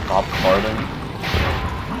top pardon.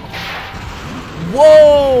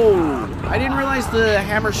 Whoa! I didn't realize the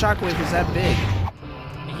hammer shockwave was that big.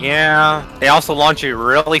 Yeah, they also launch you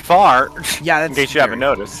really far. Yeah, that's in case you haven't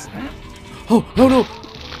noticed. Oh, no, no!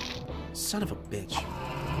 Son of a bitch.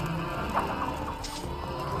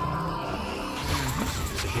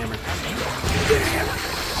 There's a hammer. There's a hammer.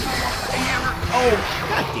 Oh,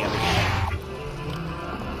 god damn it.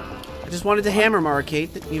 I just wanted to hammer Marcate,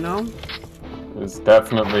 you know? It's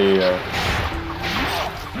definitely,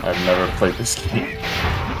 I've never played this game.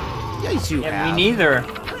 Yes, you have. Me neither.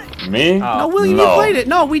 Me? No, William, you played it.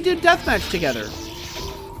 No, we did Deathmatch together.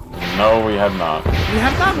 No, we have not. You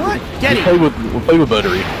have not what? Get it. We'll play with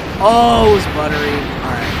Buttery. Oh, it was Buttery.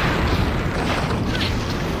 Alright.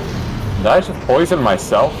 Did I just poison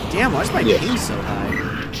myself? Damn, why is my ping so high?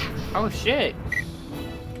 Oh shit.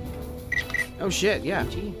 Oh shit, yeah.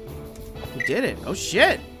 Gee. We did it. Oh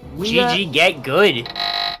shit. GG, get good.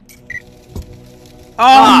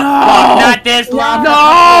 Oh, no! Not this lava.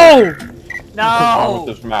 No! No!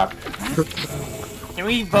 With this map. Can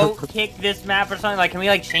we vote kick this map or something? Like, can we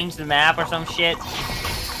like change the map or some shit?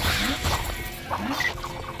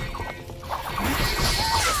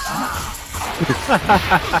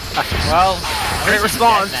 Well, Great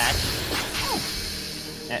response.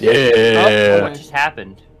 Yeah. Oh, what just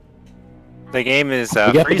happened? The game is We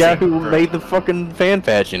got the freezing. guy who made the fucking fan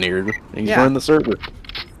patch in here. He's Yeah. running the server.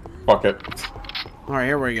 Fuck it. Alright,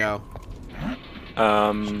 here we go.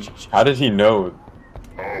 How did he know?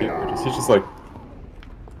 Does he just like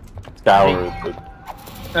scour the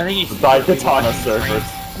I think he's Daikatana servers?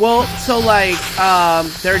 Well, so like,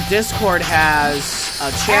 their Discord has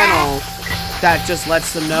a channel that just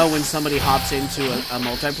lets them know when somebody hops into a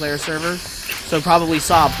multiplayer server. So probably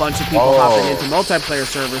saw a bunch of people hopping into multiplayer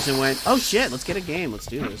servers and went, oh shit, let's get a game, let's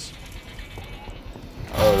do this.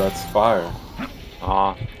 Oh, that's fire.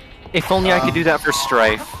 Aw. If only I could do that for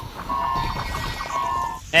Strife.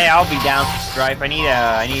 Hey, I'll be down for Stripe. I need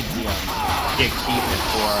the achievement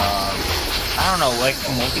for I don't know, like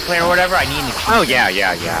multiplayer or whatever. I need an achievement. Oh yeah.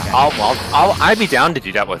 I'd be down to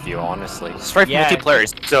do that with you, honestly. Strife Yeah. multiplayer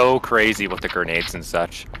is so crazy with the grenades and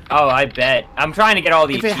such. Oh, I bet. I'm trying to get all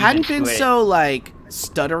the If it hadn't been achievements to it. so like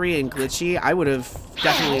stuttery and glitchy, I would have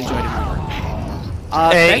definitely enjoyed it more.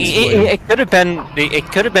 It could have been. It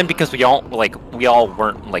could have been because we all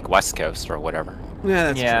weren't like West Coast or whatever. Yeah,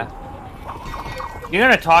 that's Yeah. true. You're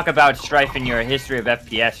gonna talk about Strife in your history of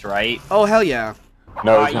FPS, right? Oh hell yeah.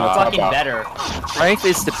 No, Oh, he's you gonna talk fucking about. better. Strife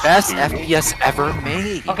is the best FPS ever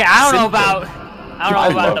made. Okay, I don't know Simple. about I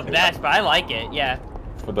love the it. best, but I like it. Yeah.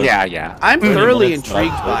 For the Yeah. I'm 30 thoroughly minutes that I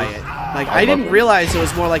intrigued by played it. it. Like I I didn't love it. realize it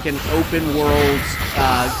was more like an open world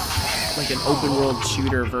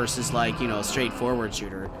shooter versus like, you know, a straightforward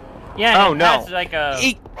shooter. Yeah. Oh, no. That's like a.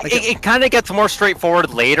 It kind of gets more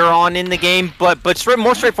straightforward later on in the game, but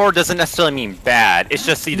more straightforward doesn't necessarily mean bad. It's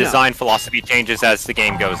just the No. design philosophy changes as the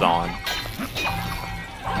game goes on.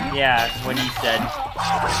 Yeah, what he said.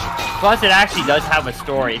 Plus, it actually does have a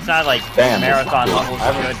story. It's not like Damn, this is marathon cool. levels I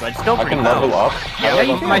haven't- good, but it's still I pretty can cool. level up.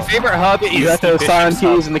 Yeah, my favorite hub is You got those the sign Bishop's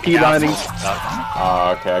keys and the key hub. bindings. Okay, I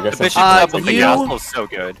guess The that's Bishop's hub with the you- Yaslo is so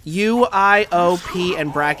good. U, I, O, P,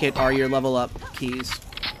 and bracket are your level up keys.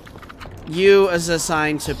 U is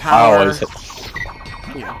assigned to I power. always,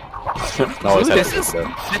 Yeah. I always had This to is do that.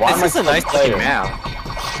 Why am I this is a nice still playing? looking map.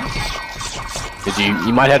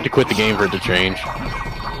 You might have to quit the game for it to change.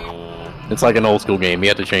 It's like an old school game. You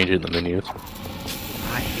have to change it in the menus. I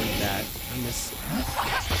hate that.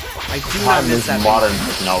 I do not time miss is that. modern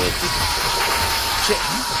technology. Shit.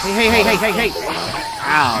 Hey.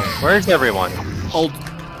 Ow. Where's everyone?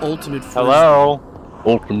 Ultimate Frisbee. Hello.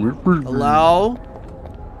 Hello?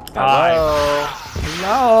 Hi.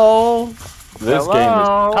 Hello? This Hello? game is.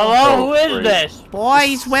 Hello, so who is great. this?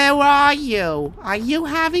 Boys, where are you? Are you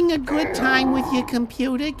having a good time with your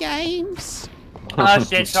computer games? Oh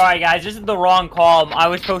shit, sorry guys, this is the wrong call. I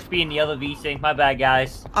was supposed to be in the other VSync. My bad,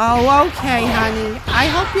 guys. Oh, okay, honey. I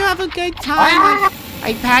hope you have a good time.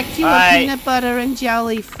 I packed you a Alright. peanut butter and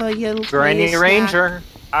jelly for your Granny snack. Ranger.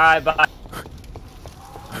 Alright, bye.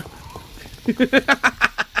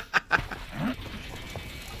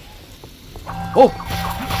 Oh,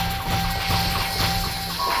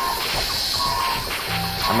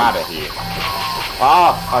 I'm out of here.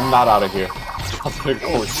 Ah, I'm not out of here. I'm gonna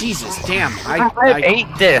go oh, Jesus, damn. I have 8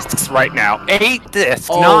 discs right now. 8 discs.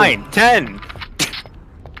 Oh. 9, 10.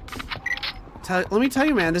 Let me tell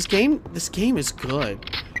you, man, this game is good.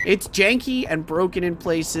 It's janky and broken in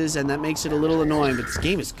places, and that makes it a little annoying, but this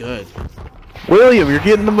game is good. William, you're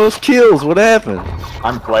getting the most kills. What happened?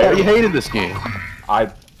 I'm Oh, playing. you hated this game. I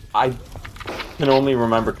can only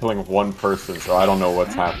remember killing one person, so I don't know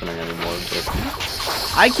what's happening anymore. But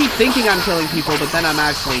I keep thinking I'm killing people, but then I'm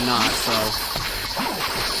actually not, so...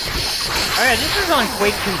 Alright, this is on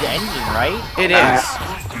Quake 2's engine, right? It is.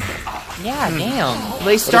 Yeah, damn.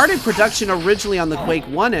 They started production originally on the Quake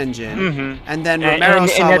 1 engine, and then Romero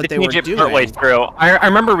saw and what they were doing. Partway through. I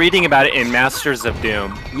remember reading about it in Masters of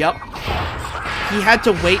Doom. Yep. He had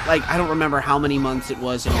to wait, like, I don't remember how many months it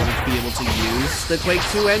was in order to be able to use the Quake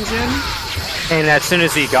 2 engine. And as soon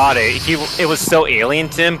as he got it, it was so alien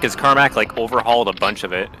to him because Carmack like overhauled a bunch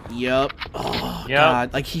of it. Yep. Oh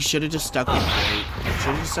God! Like he should have just stuck with Quake.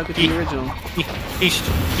 Should have just stuck with the original.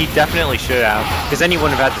 He definitely should have, because then he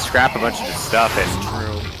wouldn't have had to scrap a bunch of his stuff. That's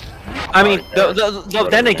true. I mean,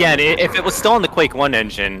 then again, if it was still on the Quake 1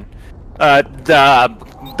 engine, the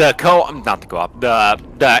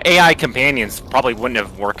AI companions probably wouldn't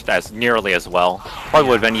have worked as nearly as well. Probably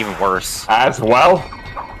would have been even worse. As well?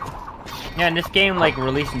 Yeah, and this game like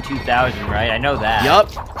released in 2000, right? I know that.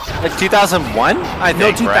 Yup. Like 2001, I think. No,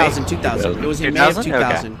 2000, right? 2000. It was in May of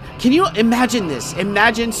 2000. Okay. Can you imagine this?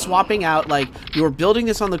 Imagine swapping out, like, you were building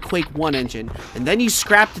this on the Quake 1 engine, and then you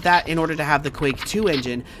scrapped that in order to have the Quake 2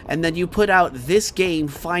 engine, and then you put out this game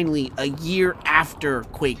finally a year after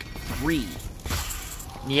Quake 3.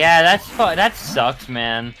 Yeah, that sucks,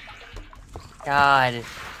 man. God.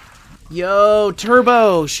 Yo,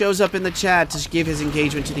 Turbo shows up in the chat to give his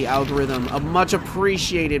engagement to the algorithm. Much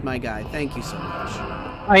appreciated, my guy. Thank you so much.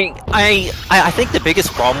 I think the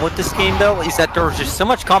biggest problem with this game, though, is that there's just so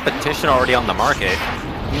much competition already on the market.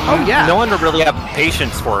 Oh, yeah. No one would really have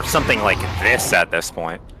patience for something like this at this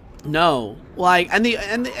point. No. Like, and the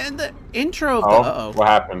intro of the... Uh-oh. What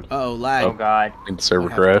happened? Uh-oh, lag. Oh, God. And server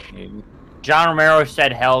crash. John Romero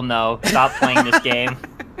said, hell no. Stop playing this game.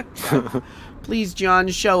 Please, John,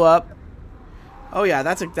 show up. Oh yeah,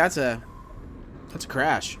 that's a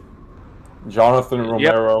crash. Jonathan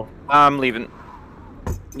Romero. Yep. I'm leaving.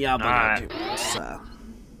 Yeah, but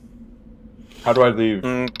how do I leave?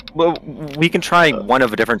 Well, we can try one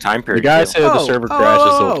of a different time period. The guy said the server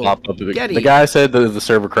crashes will pop up. The guy said the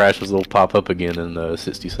server crashes will pop up again in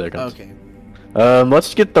 60 seconds. Okay.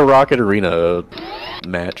 Let's get the Rocket Arena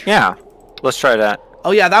match. Yeah, let's try that.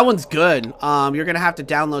 Oh yeah, that one's good. You're gonna have to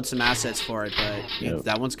download some assets for it, but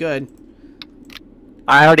that one's good.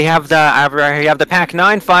 I already have the Pack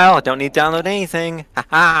 9 file. I don't need to download anything.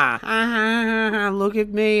 Look at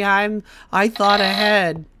me. I thought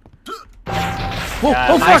ahead.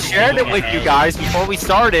 I shared it with you guys before we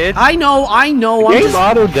started. I know. I'm Game just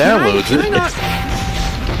auto downloads. Can I not?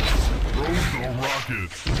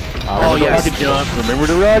 Oh yes. Rocket jump. Remember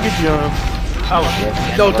the rocket jump. Oh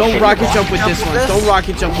no! Don't rocket jump with this one. Don't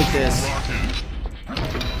rocket jump with this.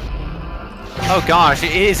 Oh gosh,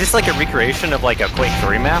 is this like a recreation of like a Quake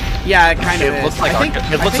 3 map? Yeah, it kind of is. Looks like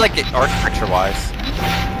it looks like it architecture-wise.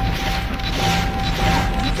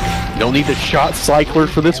 Don't need the shot cycler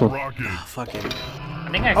for this one. Oh, fuck it.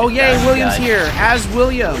 Oh yay, William's here as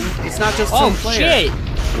William. It's not just some player. Shit!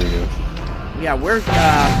 Yeah, we're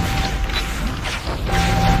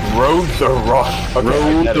Road the Rock. Okay,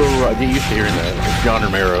 Road the Rock. Get used to hearing that. It's John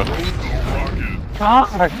Romero.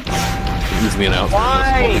 God. He's the announcer.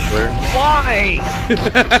 Why?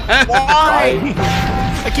 Why?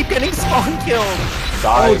 I keep getting spawn killed.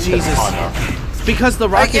 Oh Jesus! It's because the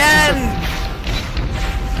rockets. Again!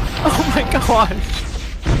 Oh my gosh!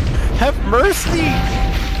 Have mercy!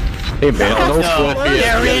 Hey man, I don't sweat.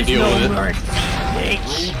 There is no mercy.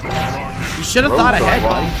 You should have thought ahead,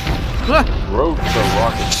 buddy. Road the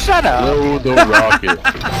Rocket. Shut up! Roll the rocket.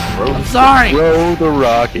 I'm sorry. Roll the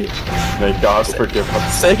rocket. May God forgive us. The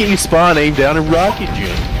second you spawn, aim down and rocket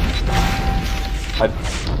jump. I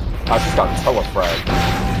just got telefragged.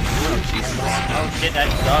 Oh shit, that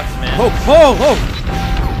sucks, man. Oh!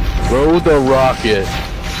 Roll the rocket.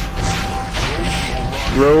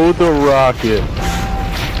 Roll the rocket.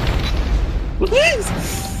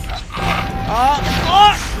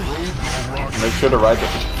 Make sure to ride the...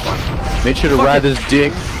 Make sure to ride this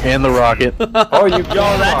dick and the rocket. Oh, you Yo,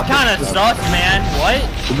 that kind of sucks, man. What?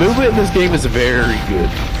 The movement in this game is very good.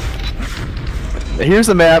 Here's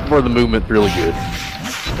the map where the movement's really good.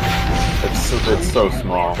 It's so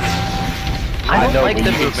small. I don't like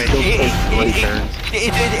the movement.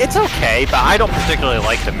 It's okay, but I don't particularly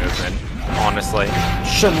like the movement, honestly.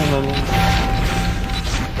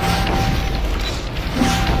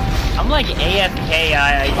 I'm like AFK.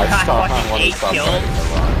 I got fucking 8 kills.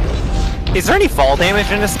 Is there any fall damage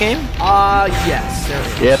in this game? Yes, there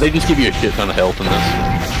is. Yeah, they just give you a shit ton of health in this.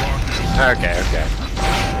 Okay.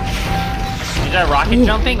 Is that rocket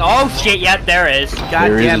jumping? Oh shit, yep, there is. God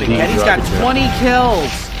damn it, Getty's got 20 kills.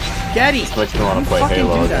 Getty! Just makes me want to play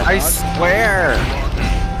Halo again. I swear.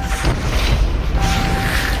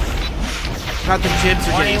 God, the jibs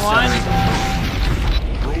are getting 21.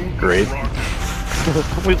 stuck. Great.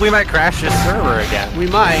 We might crash this server again. We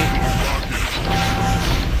might.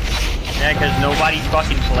 Yeah, because nobody's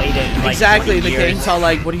fucking played it in like Exactly, 20 the years. game's all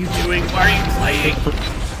like, what are you doing? Why are you playing?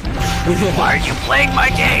 Why are you playing my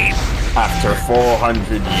game? After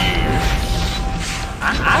 400 years.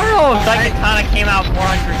 I don't know if like it kind of came out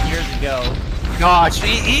 400 years ago. Gosh,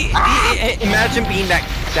 imagine being that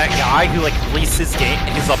guy who like released his game,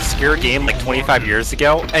 his obscure game like 25 years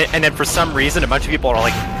ago, and then for some reason a bunch of people are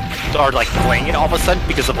like playing it all of a sudden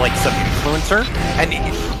because of like some influencer,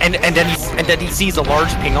 and then he sees a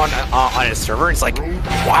large ping on his server, and it's like,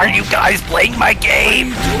 why are you guys playing my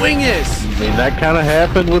game? Doing this. I mean, that kind of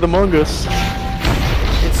happened with Among Us.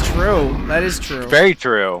 It's true. That is true. Very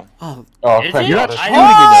true. Oh, Oh, Is thank it? God.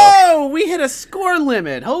 I didn't we hit a score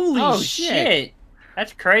limit. Holy Oh shit. shit!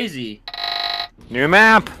 That's crazy. New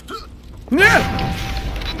map.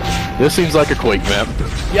 Yeah. This seems like a Quake map.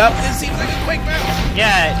 Yep, this seems like a quick map.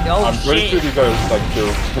 Yeah. Oh I'm pretty sure shit. these are like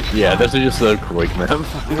the Yeah, this is just a Quake map.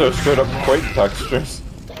 these are straight up Quake textures.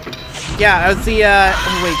 Yeah, it's the,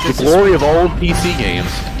 oh wait, The this is... glory of old PC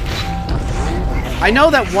games. I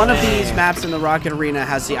know that one of these maps in the Rocket Arena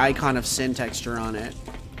has the icon of Sin texture on it.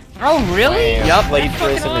 Oh really? Yup.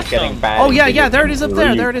 Plagiarism is getting bad. Oh yeah, there it is up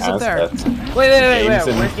there. There it is up there. Assets. Wait. Games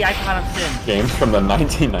in- Where's the icon of sin? Games from the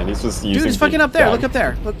 1990s was using. Dude, it's fucking up there. the- Look up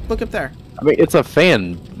there. Look up there. I mean, it's a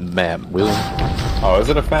fan map, William. Oh, is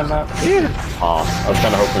it a fan map? Yeah. Oh, I was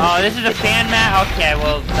kind of hoping. Oh, this is a fan mat? Okay,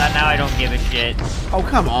 well, now I don't give a shit. Oh,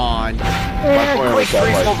 come on. My point was Quake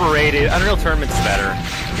 3's that, like, overrated. Unreal Tournament's better.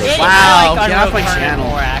 Wow, I like get off my Unreal Tournament channel.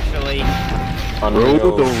 more, actually.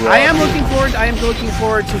 Unreal. I am looking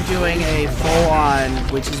forward to doing a full-on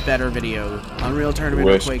which is better video. Unreal Tournament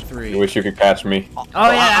or Quake 3. Wish you could catch me. Oh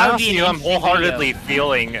yeah, that would Honestly, be an I'm interesting wholeheartedly video.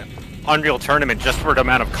 feeling Unreal Tournament just for the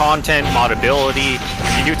amount of content, modability,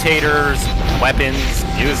 mutators, weapons,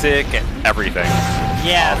 music, everything.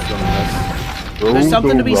 Yeah. Awesomeness. There's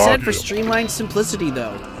something to be said Rocket. for streamlined simplicity,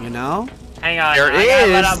 though. You know? Hang on, There I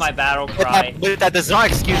gotta let is. out my battle But cry. that does not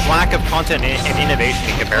excuse lack of content and innovation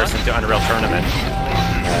in comparison to Unreal Tournament.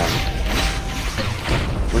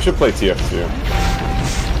 We should play TF2.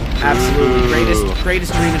 Absolutely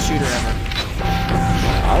greatest arena shooter ever.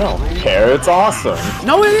 I don't care. It's awesome.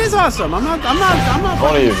 No, it is awesome. I'm not.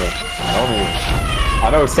 Don't even. I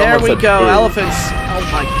know There someone we said go. boo. Elephants. Oh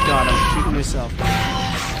my god, I'm shooting myself.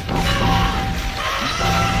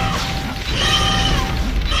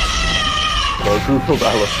 Go Google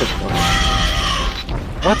elephant.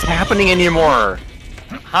 What's happening anymore?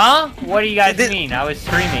 Huh? What do you guys mean? I was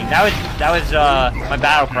screaming. That was my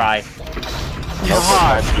battle cry.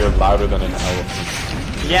 Elephant, you're louder than an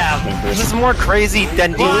elephant. Yeah. This is more crazy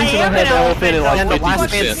than Well, I the am an elephant, than the though. last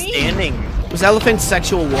What do man you mean? standing. It was elephant's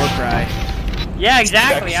sexual war cry. Yeah,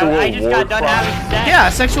 exactly. I just Sexual got done war cry. having sex. Yeah,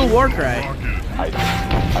 sexual war cry.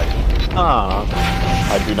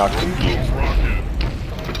 I do not compute.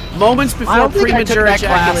 Moments I before don't think I took premature that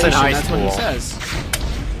class in ejaculation. high That's what he school. says.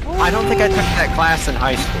 I don't think I took that class in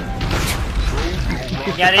high school.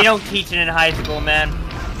 Yeah, they don't teach it in high school, man.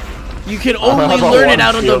 You can have only a learn it one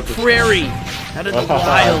out on the field- prairie, out in the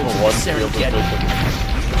wilds of One the field Serengeti. vision.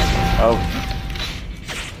 Oh,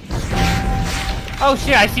 Oh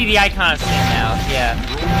shit, I see the icon of sin now. Yeah.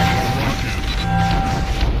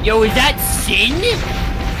 Yo, is that sin?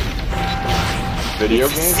 video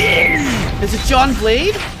game? Is it John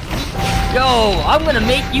Blade? Yo, I'm gonna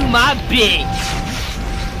make you my bitch.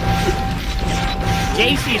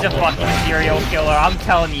 JC's a fucking serial killer. I'm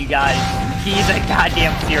telling you guys, he's a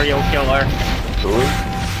goddamn serial killer. Who?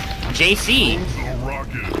 JC.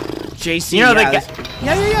 JC. You know the yeah,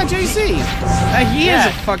 guy- yeah, JC. He is Yeah.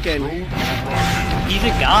 a fucking. He's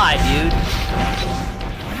a god, dude.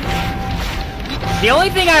 The only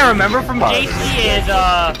thing I remember from JC is,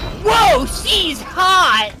 whoa, she's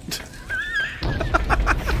hot!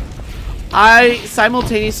 I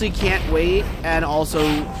simultaneously can't wait and also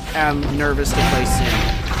am nervous to play Sin.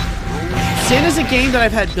 Sin is a game that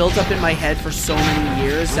I've had built up in my head for so many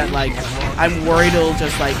years that, like, I'm worried it'll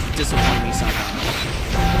just, like, disappoint me somehow.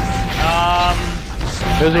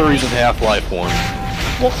 There's a reason Half-Life won.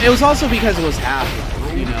 Well, it was also because it was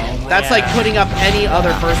Half-Life, you know? That's like Yeah. putting up any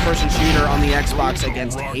other first-person shooter on the Xbox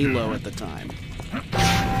against Halo at the time. Oh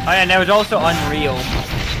yeah, and there was also Unreal.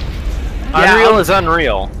 Yeah, Unreal is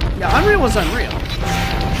unreal. Yeah, Unreal was unreal.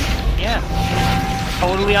 Yeah.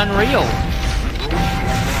 Totally unreal.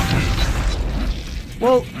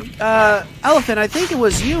 Well, Elephant, I think it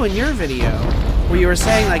was you in your video where you were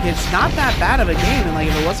saying, like, it's not that bad of a game, and, like,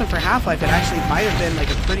 if it wasn't for Half-Life, it actually might have been, like,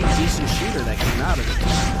 a pretty decent shooter that came out of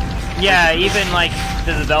it. Yeah, even like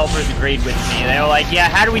the developers agreed with me. They were like, yeah,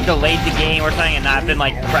 had we delayed the game or something and not been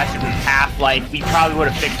like fresh with Half-Life, we probably would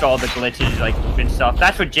have fixed all the glitches like and stuff.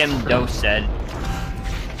 That's what Jim Dose said.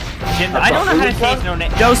 I don't know how to say his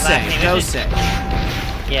name. Dose.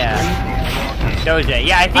 Yeah. Doze.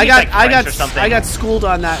 Yeah, I think I it's like French or something. I got schooled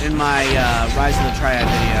on that in my Rise of the Triad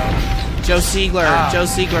video. Joe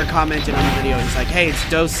Siegler commented on the video. He's like, "Hey, it's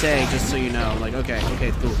Dose, just so you know." I'm like, okay,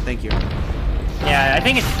 cool, thank you. Yeah, I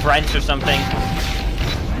think it's French or something.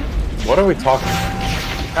 What are we talking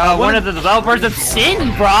about? One of the developers of Sin,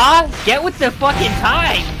 brah! Get with the fucking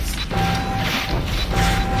times!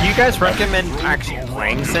 Do you guys recommend actually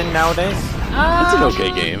playing Sin nowadays? It's an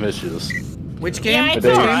okay game. It's just Which game? Yeah, it's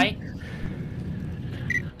alright.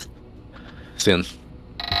 Sin.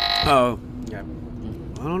 Oh, yeah. I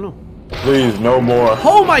don't know. Please, no more.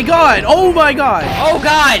 Oh my god! Oh my god! Oh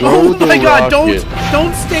god! Oh the my god! rocket.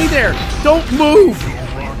 Don't stay there! Don't move!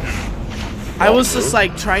 I was just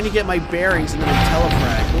like trying to get my bearings and then I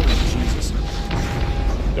telefrag. Oh Jesus!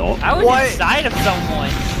 Don't. I was inside of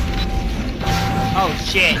someone. Oh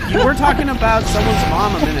shit! You were talking about someone's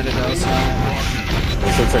mom a minute ago, so.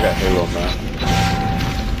 This looks like a Halo map.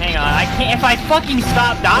 Hang on, I can't. If I fucking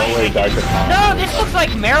stop dying. No way, No, this looks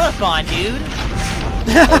like Marathon, dude.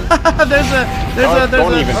 there's a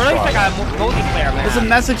don't even Or at least try. I got a multiplayer map. there's a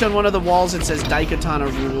message on one of the walls that says Daikatana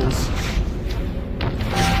rules.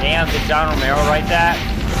 Damn, did John Romero write that?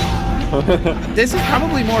 This is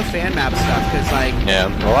probably more fan map stuff, because like... Yeah,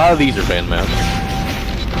 a lot of these are fan maps.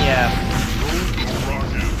 Yeah.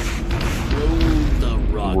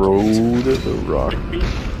 Road the rock.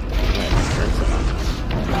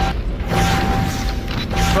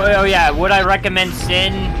 Oh yeah, would I recommend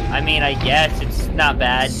Sin? I mean, I guess it's not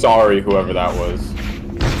bad. Sorry, whoever that was.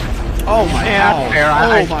 Oh my god. fair.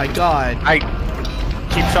 Oh my god. I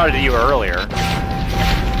cheap shotted at you earlier.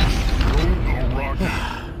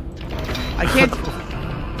 I can't...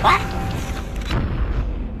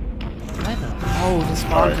 Oh, the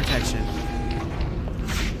spawn Alright. protection.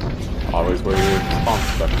 Always wear your spawn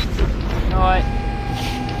protection. You know what?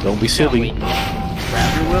 Don't be silly.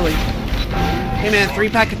 Grab your willy. Hey man,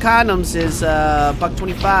 3-pack of condoms is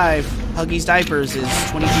 $1.25. Huggies diapers is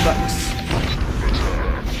 $22.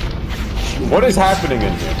 What is happening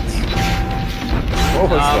in here? What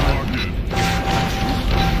was that?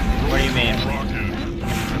 What do you mean?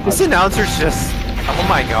 This announcer's just, oh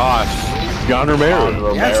my gosh. John Romero.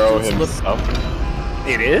 Romero Yes, it's himself.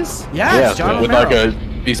 It is? Yeah, it's John with Romero. like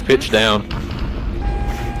he's pitched down.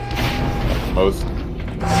 Most.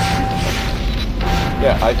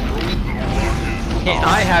 Yeah, Can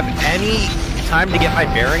I have any time to get my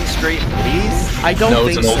bearings straight, please? I don't No,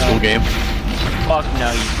 think it's an old so. school game. Fuck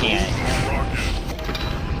no, you can't.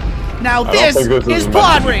 Now I don't this think this is meant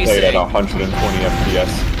pod to be played at racing. 120 FPS.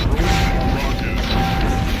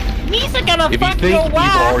 Misa gonna If you fuck think your you've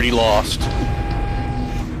wife! already lost,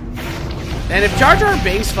 And if Jar Jar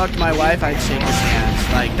Binks fucked my wife, I'd shake his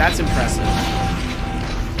hands. Like, that's impressive.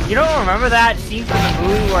 You don't remember that scene from the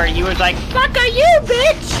movie where he was like, fuck are you,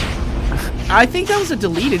 bitch? I think that was a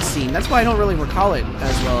deleted scene. That's why I don't really recall it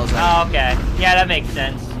as well as I... Oh, okay. Yeah, that makes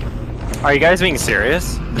sense. Are you guys being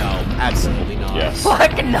serious? No, absolutely not. Yes.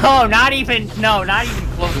 Fuck no, not even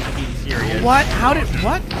close to being serious. What? How did...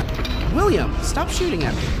 What? William, stop shooting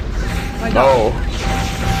at me. My No. dog.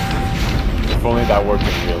 If only that worked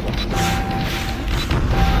in real life.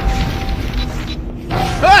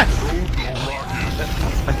 Ah!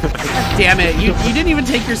 God damn it, you didn't even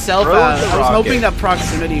take yourself Throw out. the I was rocket. hoping that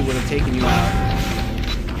proximity would have taken you out.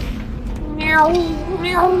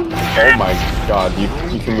 Oh my god, you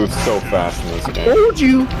can move so fast in this game. told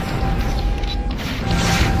you.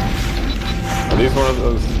 Are these one of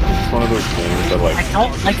those games that like I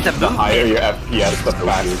don't like the the higher your FPS, the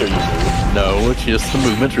faster you move? No, it's just the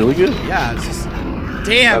movement's really good. Yeah, it's just...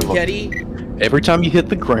 Damn, I love- Getty. Every time you hit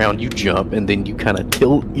the ground, you jump, and then you kind of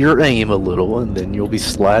tilt your aim a little, and then you'll be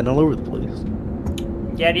sliding all over the place.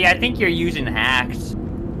 Getty, I think you're using hacks.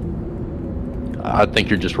 I think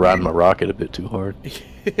you're just riding my rocket a bit too hard.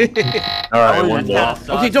 Alright, one more. That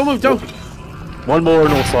kinda Okay, don't move, don't... One more,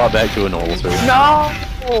 and we'll slide back to a normal service. No!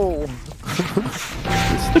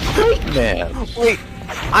 It's the great man. Wait,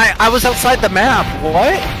 I was outside the map.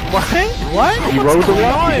 What? What? You rode the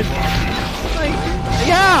rocket.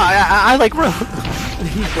 Yeah, I like rode.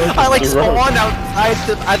 I like spawned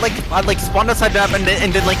outside. I like spawned outside the map and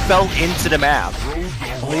then like fell into the map.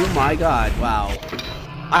 Oh my god, wow.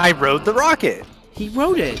 I rode the rocket. He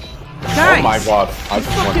wrote it. Guys. Oh my god, I just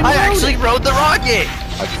want fucking- I actually rode the rocket.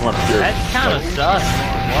 I just want pure. That's kind of sus.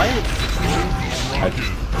 What?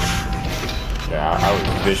 Yeah, I was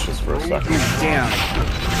vicious for a second. Damn.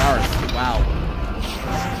 Darth. Wow.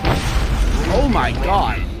 Oh my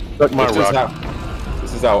god. Suck my rock.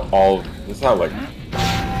 This is how like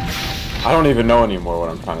I don't even know anymore what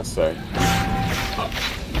I'm trying to say.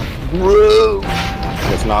 Bro.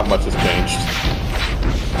 Because not much has changed.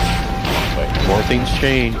 More things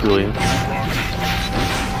change, William.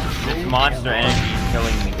 This monster energy is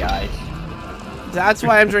killing me, guys. That's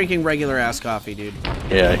why I'm drinking regular ass coffee, dude.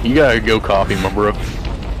 Yeah, you gotta go coffee, my bro.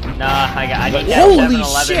 Nah, I need that Holy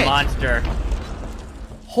 7-Eleven shit. monster.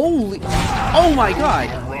 Holy. Oh my god.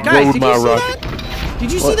 Guys, Road did my you see rocket. that?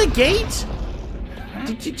 Did you see the gate?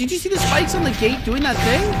 Did you see the spikes on the gate doing that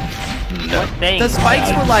thing? What thing? The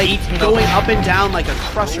spikes were like Detail. going up and down like a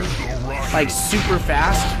crusher. Like super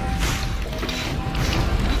fast.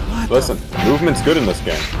 Listen, movement's good in this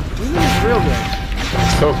game. Movement is real good.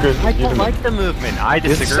 It's so good. I don't like the movement. I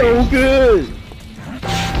disagree. It's so good.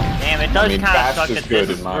 Damn, it does I mean, kind of fast suck is that good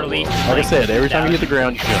this in my release. world. Like I said, every time you hit the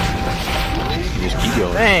ground, you jump. You just keep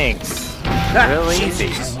going. Thanks. Really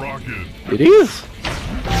easy. It is.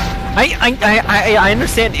 I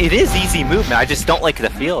understand it is easy movement. I just don't like the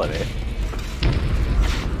feel of it.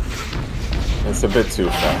 It's a bit too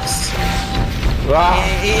fast. Ah.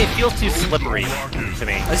 It feels too slippery to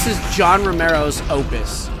me. This is John Romero's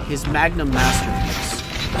opus, his magnum masterpiece.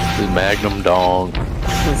 The Magnum Dong.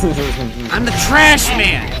 I'm the trash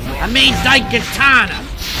man. I made Daikatana.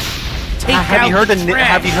 Take Have out you heard the the trash.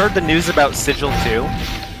 Have you heard the news about Sigil 2?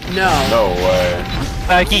 No. No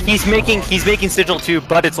way. He's making Sigil 2,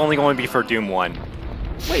 but it's only going to be for Doom 1.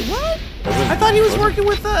 Wait, what? I thought he was working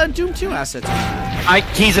with Doom 2 assets on that.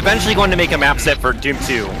 He's eventually going to make a map set for Doom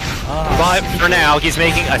 2, but for now he's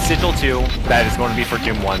making a Sigil 2 that is going to be for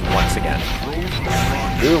Doom 1 once again.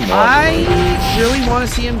 Doom 1. I really want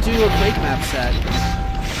to see him do a Quake map set.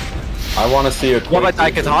 I want to see a What about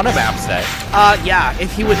Daikatana map set? Yeah,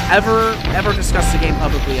 if he would ever discuss the game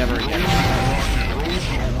publicly ever again.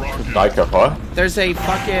 Daika, what? There's a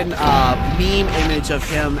fucking meme image of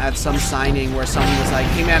him at some signing where someone was like,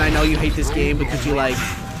 "Hey man, I know you hate this game, but could you like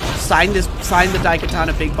sign the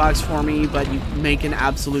Daikatana big box for me, but you make an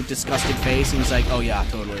absolute disgusted face?" And he's like, "Oh yeah,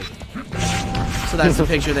 totally." So that's the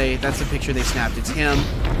picture they snapped. It's him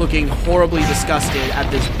looking horribly disgusted at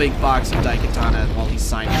this big box of Daikatana while he's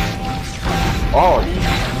signing it. Oh,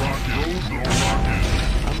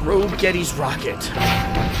 Rogue Getty's rocket.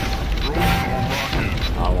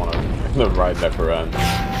 I want to. The ride never ends.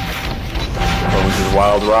 Oh, this is a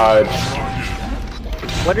wild ride.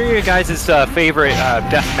 What are your guys' favorite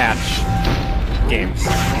deathmatch games?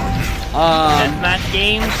 Deathmatch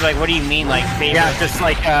games? Like, what do you mean, like favorite? Yeah, just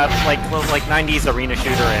like 90s arena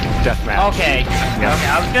shooter and deathmatch. Okay. Okay.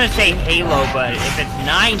 I was gonna say Halo, but if it's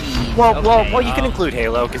 90s. Well, okay, you can include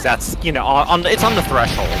Halo because that's it's on the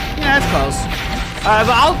threshold. Yeah, that's close. But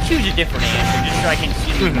I'll choose a different answer just so I can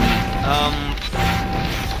see.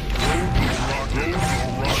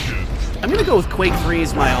 I'm gonna go with Quake 3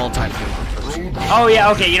 as my all-time favorite. Oh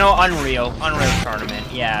yeah, okay. You know, Unreal Tournament.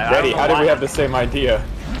 Yeah. Ready? How did we have the same idea?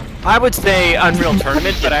 I would say Unreal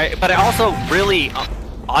Tournament, but I also really,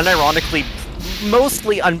 unironically,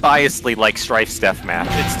 mostly unbiasedly like Strife's Deathmatch.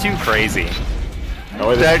 It's too crazy.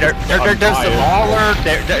 No, There's the baller,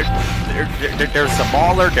 there's the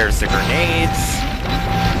baller, there's the grenades,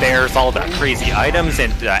 there's all the crazy items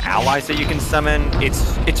and allies that you can summon.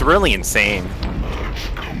 It's really insane.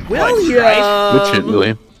 William! Good shit,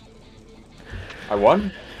 William. I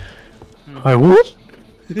won? I would?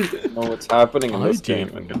 know what's happening in this game.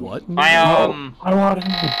 What? I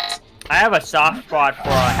I have a soft spot for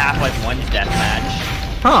Half-Life 1's Deathmatch.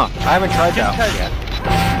 Huh, I haven't tried that yet.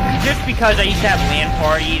 Just because I used to have LAN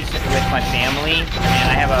parties with my family, and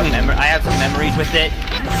I have some memories with it.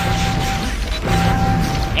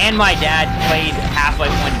 And my dad played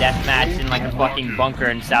Half-Life 1 Deathmatch in like a fucking bunker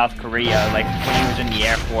in South Korea, like when he was in the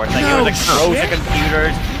Air Force. Like it was like rows of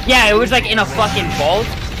computers. Yeah, it was like in a fucking vault.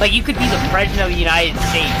 Like you could be the president of the United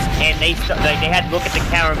States, and they had to look at the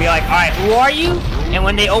camera and be like, "All right, who are you?" And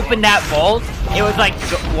when they opened that vault, it was like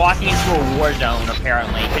walking into a war zone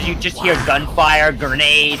apparently, because you just hear gunfire,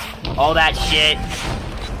 grenades, all that shit.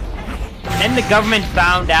 Then the government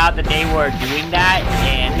found out that they were doing that,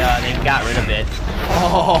 and they got rid of it.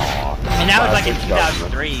 Oh. And that was like in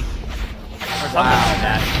 2003 or something like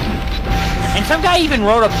that. And some guy even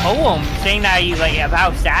wrote a poem saying that he like about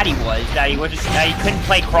how sad he was that he couldn't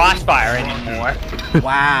play Crossfire anymore.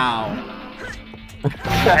 Wow.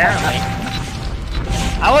 Apparently,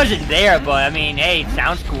 I wasn't there, but I mean, hey, it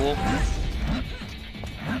sounds cool.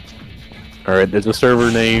 Alright, there's a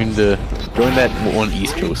server named, join that one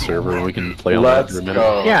East Coast server and we can play on that for a minute.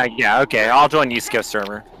 Go. Yeah, okay, I'll join East Coast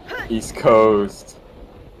server. East Coast.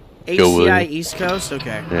 HCI East Coast?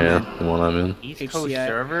 Okay. Yeah, the one I'm in. East Coast HCI.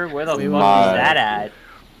 server? Where the fuck is my- that at?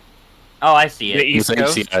 Oh, I see The it. East It's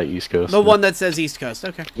Coast. HCI East Coast. The one that says East Coast.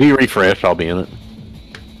 Okay. If you refresh, I'll be in it.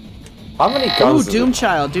 How many Ooh, guns? is it?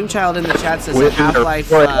 Doomchild. Doomchild in the chat says With- Half-Life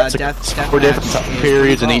Deathmatch for different time is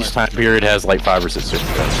periods, and pretty each solid. time period has like 5 or 6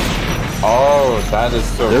 different guns. Oh, that is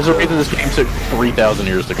so. There's a cool. reason this game took 3,000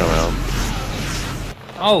 years to come out.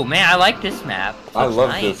 Oh man, I like this map. I Looks love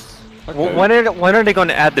nice. this. Okay. Well, when are they going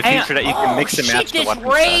to add the Hang on. feature that you can mix and match the Shit, weapon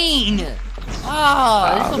this rain!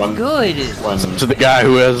 Oh, this looks when- good. When So the guy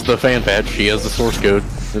who has the fan patch, he has the source code.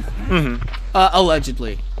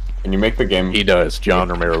 Allegedly. can you make the game? He does. John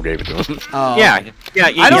Romero gave it to him. Oh. Yeah, yeah.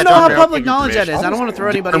 I don't know how public knowledge that is. is. I don't want to throw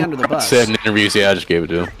anybody under the bus. Said in interviews, yeah, I just gave it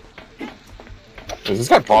to him. Is this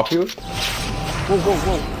guy popular? Whoa, whoa,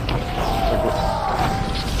 whoa.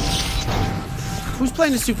 Who's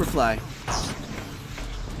playing the Superfly?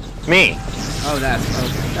 Me. Oh, that's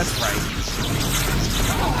right.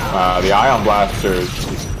 The Ion Blaster is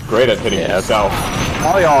great at hitting Yeah. himself.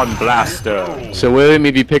 Ion Blaster. So with him,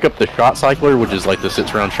 if you pick up the shot cycler, which is like the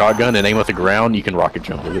sits-round shotgun, and aim at the ground, you can rocket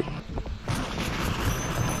jump with it.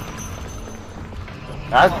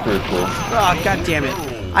 That's pretty cool. Oh, god damn it.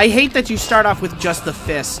 I hate that you start off with just the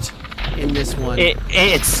fist in this one.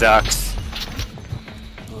 It sucks.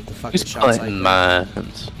 Oh, the fucking He's shot playing cycler.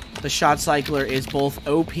 mines. The shot cycler is both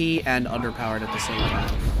OP and underpowered at the same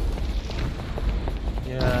time.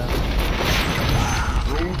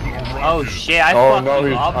 Oh shit, I Oh fucked no,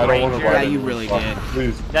 you up, I don't want to Ranger. Yeah, you really did.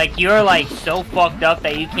 Please. Like, you're like so fucked up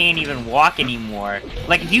that you can't even walk anymore.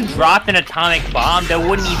 Like, if you dropped an atomic bomb, there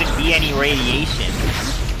wouldn't even be any radiation.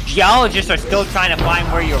 Geologists are still trying to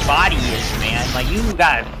find where your body is, man. Like, you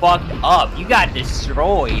got fucked up. You got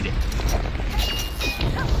destroyed.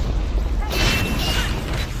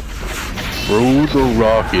 Throw the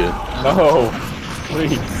rocket. No,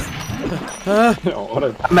 please. I don't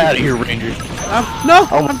want to. I'm out of here, Ranger. No!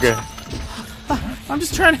 Oh my god. I'm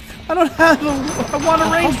just trying to... I don't have a... I want a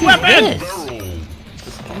ranged weapon! This.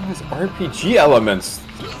 This game has RPG elements.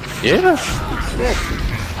 Yeah. Shit.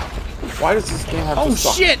 Why does this game have Oh to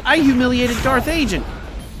suck? shit! I humiliated Darth Agent!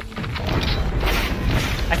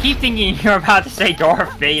 I keep thinking you're about to say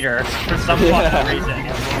Darth Vader for some fucking reason.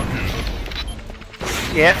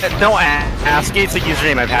 Yeah, no, Askate's a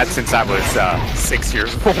username I've had since I was 6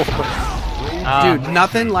 years old. Dude,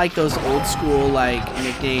 nothing like those old school, like,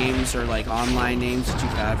 nicknames or, like, online names that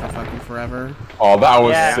you've had for fucking forever. Oh, that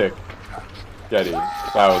was Yeah. sick. Getty.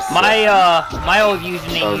 That was sick. My old That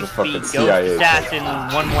username was a used to be fucking Ghost CIA Assassin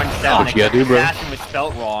 117. What you gotta do, bro? Assassin was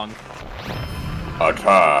spelt wrong.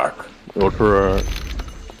 Attack. Ultra.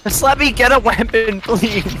 Just let me get a weapon,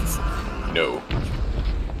 please. No.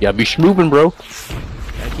 Yeah, be schmoovin', bro.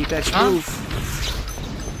 Gotta keep that smooth.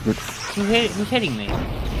 Who's hitting me?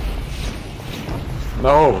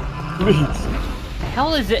 No. Please.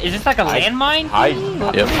 Hell is it? Is this like a landmine? I.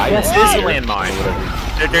 Yep. This is a landmine.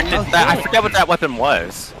 I forget what that weapon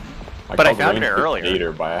was. But I found it earlier.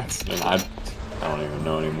 Gator by accident. I don't even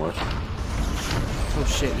know anymore. Oh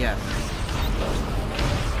shit, yeah.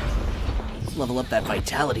 Let's level up that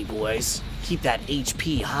vitality, boys. Keep that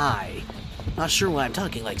HP high. Not sure why I'm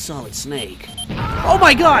talking like Solid Snake. Oh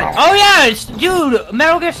my god! Oh yeah, dude!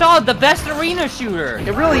 Metal Gear Solid, the best arena shooter.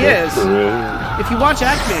 It really is. If you watch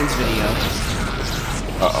Ackman's video,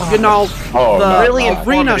 you know, Oh, the no. Really arena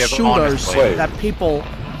informative, shooters honestly. that people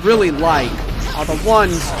really like are the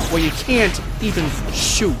ones where you can't even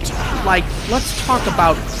shoot. Like, let's talk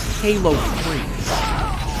about Halo 3.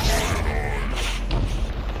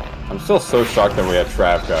 I'm still so shocked that we had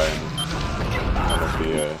Trav guy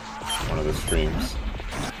in one of the streams.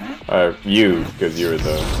 You, because you were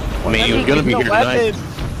the. I mean, he was gonna be here tonight.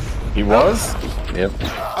 He was? Yep.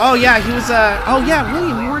 Oh yeah, he was. Oh yeah,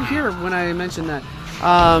 William, you weren't here when I mentioned that.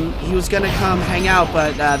 He was gonna come hang out,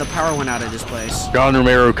 but the power went out at his place. John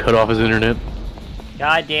Romero cut off his internet.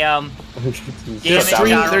 Goddamn. Damn it, Stream,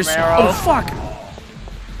 John there's. Romero. Oh fuck!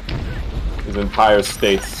 His entire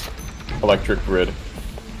state's electric grid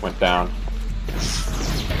went down.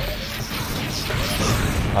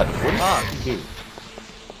 What did he do?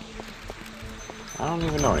 I don't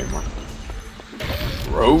even know anymore.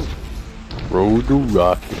 Road Road to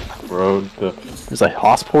rocket. to. There's a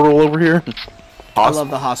hospital over here. I love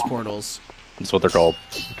the Haas portals. That's what they're called.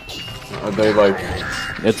 Are they like?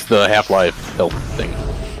 It's the Half-Life health thing.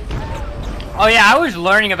 Oh yeah, I was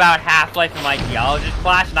learning about Half-Life in my geologist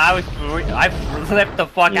class, and I flipped the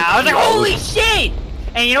fuck out. I was like, holy shit!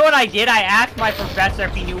 And you know what I did? I asked my professor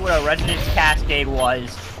if he knew what a resonance cascade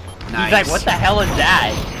was. Nice. He's like, what the hell is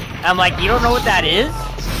that? And I'm like, you don't know what that is?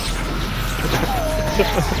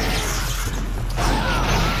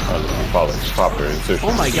 Call it proper insertion.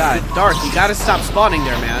 Oh my god, Dark, you gotta stop spawning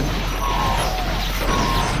there, man.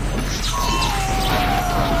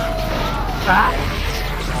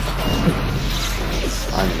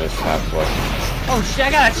 I missed halfway. Oh shit,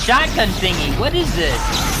 I got a shotgun thingy. What is this?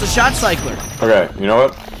 It's a shot cycler. Okay, you know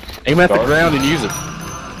what? Aim at the Dark. ground and use it.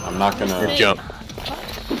 I'm not gonna Jump.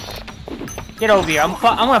 Get over here. I'm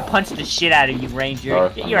gonna punch the shit out of you, Ranger.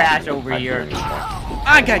 Dark, Get I'm your not ass gonna over attack you here. anymore.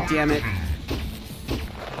 Ah, god damn it.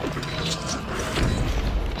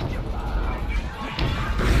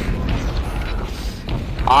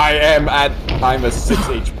 I'm a 6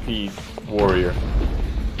 HP warrior.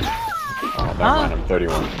 Oh, never mind, I'm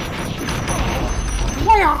 31.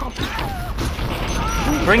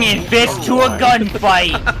 Bringing fist to a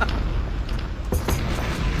gunfight.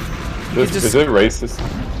 Is it racist?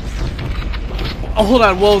 Oh, hold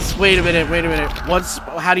on, Wolves. Wait a minute.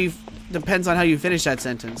 How do you... Depends on how you finish that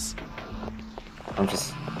sentence. I'm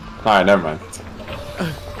just... Alright, never mind.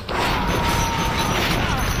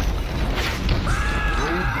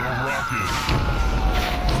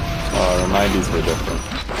 The 90s were different.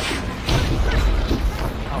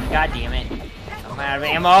 Oh god damn it. I'm out of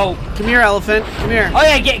ammo. Come here, elephant. Come here. Oh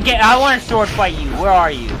yeah, get I want to sword fight you. Where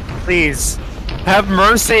are you? Please, have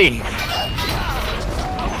mercy.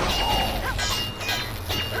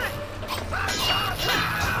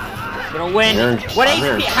 Gonna win. I'm What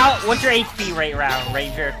here. HP? What's your HP rate round,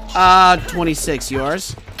 Ranger? 26.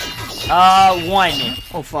 Yours? 1.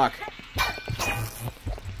 Oh, fuck.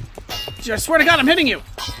 I swear to God, I'm hitting you.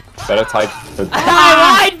 Better type the...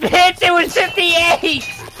 I lied, bitch! It was 58!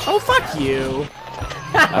 Oh, fuck you.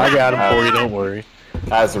 I got him for you, don't worry.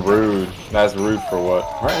 That's rude. That's rude for what?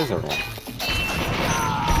 Where is everyone?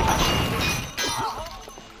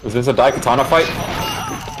 Is this a Daikatana fight?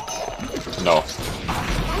 No.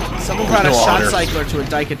 Someone brought a No shot honor. cycler to a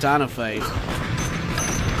Daikatana fight.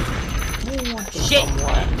 Shit!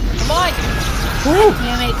 Come on!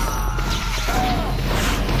 Damn it!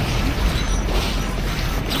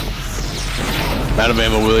 Out of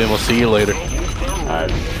ammo, William. We'll see you later.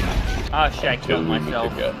 Alright. Oh shit, I killed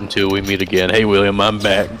myself. Until we meet again. Hey, William, I'm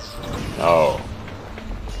back. Oh.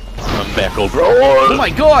 I'm back over. Oh my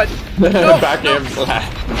God! Back in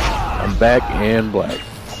black. I'm back and black.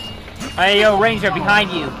 Hey, yo, Ranger,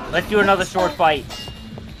 behind you. Let's do another sword fight.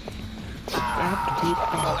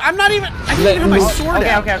 I'm not even... I didn't even have my sword Okay,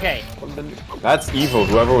 out. okay. That's evil.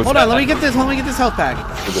 Whoever was... Hold on, let me get this health pack.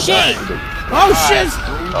 Shit! Oh, shit!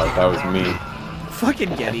 Oh, that was me.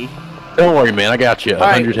 Fucking Getty. Don't worry, man. I got you.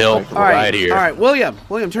 100 health All right, right here. All right, William,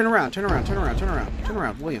 turn around,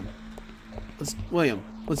 William. William,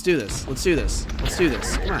 let's do this.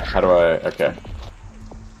 Come on. How do I... Okay.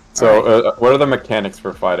 So, what are the mechanics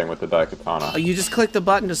for fighting with the Daikatana? You just click the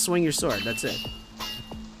button to swing your sword. That's it.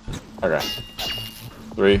 Okay.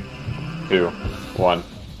 3, 2, 1.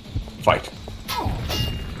 Fight.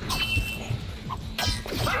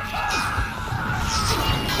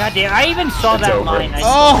 God damn, I even saw It's that over. line.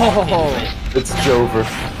 It's Jover.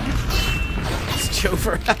 It's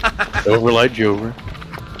Jover. Over like Jover.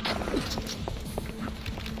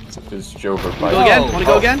 It's Jover Go fighting. again? Want to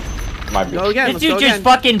go again? Might be. Go again. This Let's go dude just again.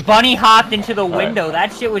 fucking bunny hopped into the window.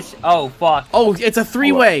 That shit was... Oh, fuck. Oh, it's a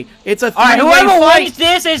three-way. It's a Alright, three-way whoever fight. wins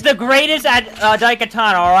this is the greatest at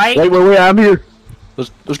Daikatana, alright? Wait, I'm here. Let's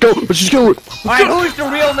go. Let's just go. Alright, who's the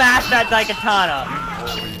real master at Daikatana?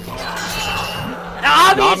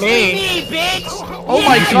 Obviously me, bitch! Oh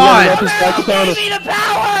my God. Give me the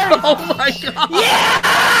power! Oh my God.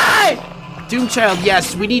 Yeah! Doomchild,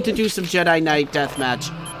 yes, we need to do some Jedi Knight deathmatch.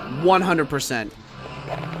 100%.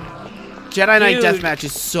 Jedi Knight Dude. deathmatch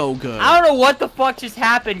is so good. I don't know what the fuck just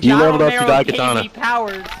happened. You John leveled up Romero your gave Daikatana. me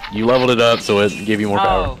powers. You leveled it up so it gave you more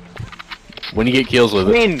power. Oh. When you get kills with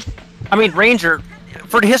it. I mean, Ranger,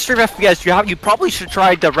 for the history of FPS, you probably should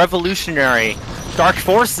try the revolutionary Dark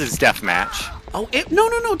Forces deathmatch. Oh,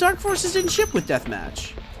 no. Dark Forces didn't ship with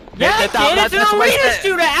deathmatch. Yeah, That- that- it's that's an what I arena said.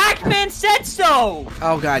 shooter. Ackman said so.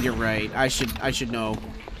 Oh God, you're right. I should know.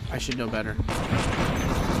 I should know better.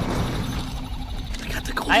 I got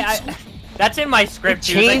the golden sword. That's in my script,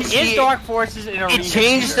 dude. Like, is Dark Forces an arena It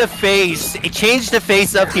changed shooter? the face. It changed the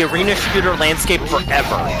face of the arena shooter landscape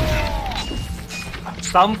forever.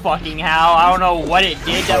 Some fucking how. I don't know what it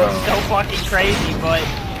did that was so fucking crazy, but...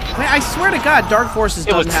 Man, I swear to God, Dark Forces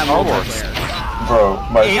It was doesn't have Star Wars. multiplayer. Bro,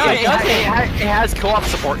 my It, it does. it has co-op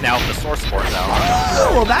support now with the source support now. Oh,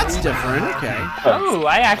 well, that's different. Okay. Oh,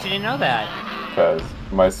 I actually didn't know that. Because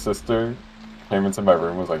my sister came into my room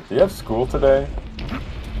and was like, do you have school today?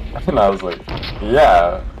 And I was like,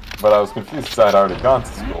 yeah, but I was confused because I had already gone to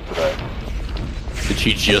school today. Did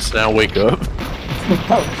she just now wake up?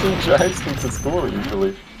 how she drives him to school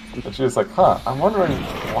usually. And she was like, huh, I'm wondering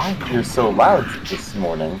why you're so loud this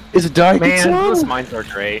morning. Is it dark? Man, those mines are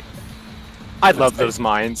great. I love those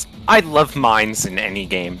mines. I love mines in any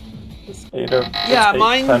game. Yeah,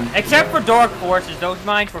 mine. Except for Dark Forces, those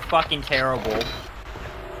mines were fucking terrible.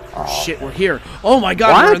 Oh. Shit, we're here. Oh my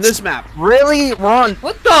god, What? we're on this map. Really? We're on.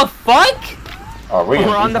 What the fuck? Oh,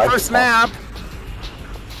 We're on the first map.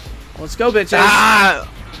 Let's go, bitches. Ah!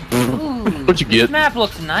 What'd you This get? map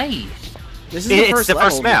looks nice. This is It's the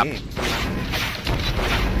first level of map. the game.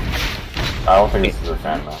 I don't think this is a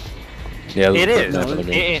fan map. Yeah, It is.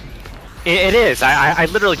 It is. I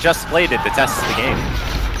literally just played it to test the game.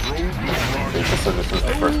 They just said this was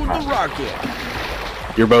the first map.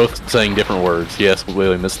 Rocket. You're both saying different words. Yes,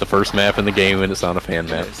 we missed the first map in the game, and it's on a fan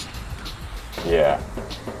map. Yeah.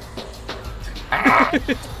 I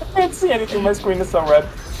can't see anything. My screen is so red.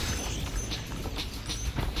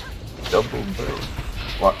 Double barrel.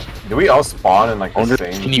 What? Do we all spawn in like the Wonder,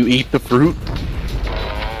 same? can you eat the fruit?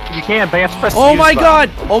 You can, but you have to press the Oh use my button.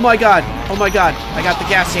 god! Oh my god! Oh my god! I got the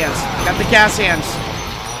gas hands. I got the gas hands.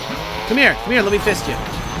 Come here, let me fist you.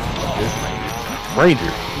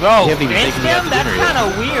 Ranger. Bro, You haven't even fist taken me out him? to That's dinner yet. kind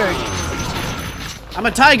of weird. I'm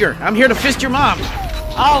a tiger. I'm here to fist your mom.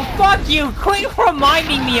 Oh, fuck you! Quit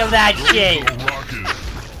reminding me of that shit!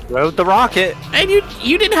 Rode the rocket. And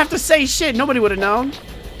you didn't have to say shit. Nobody would have known.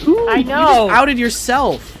 I You just know, outed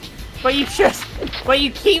yourself. but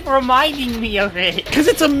you keep reminding me of it. Cause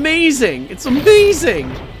it's amazing. It's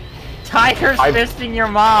amazing. Tiger's fisting your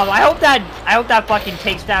mom. I hope that fucking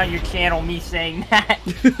takes down your channel, me saying that.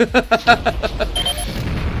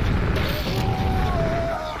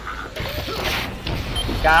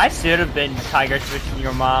 God, I should have been Tiger fisting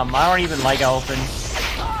your mom. I don't even like elephants.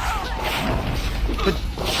 But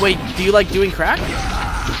wait, do you like doing crack?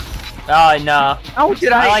 Oh, no. How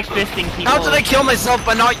did I like fisting people. How did I kill myself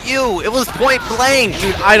but not you? It was point blank.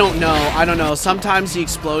 Dude, I don't know. I don't know. Sometimes the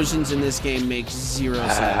explosions in this game make zero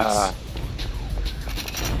sense.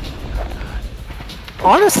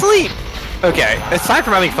 Honestly, okay. Aside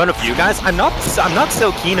from having fun with you guys, I'm not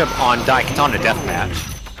so keen on Daikatana Deathmatch.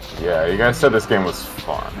 Yeah, you guys said this game was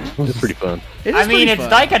fun. It's pretty fun. It is I mean, pretty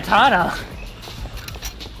it's fun. Daikatana.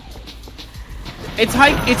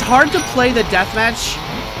 It's hard to play the deathmatch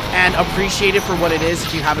and appreciate it for what it is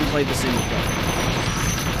if you haven't played the single player.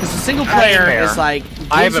 Because the single player fair. is like I gives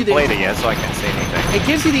you haven't the- played it yet, so I can't say anything. It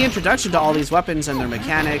gives you the introduction to all these weapons and their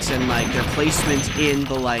mechanics and like their placement in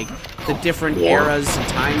the different eras and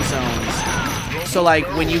time zones. So like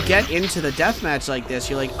when you get into the deathmatch like this,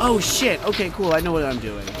 you're like, oh shit, okay, cool, I know what I'm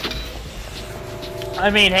doing. I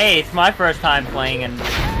mean, hey, it's my first time playing and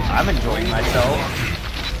I'm enjoying myself.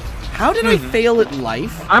 How did I fail at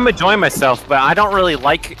life? I'm enjoying myself, but I don't really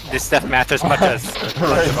like this deathmatch as much as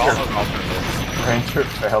Ranger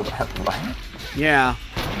failed at life. Yeah.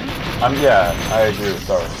 Yeah, I agree with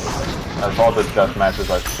Darth. Of all the death matches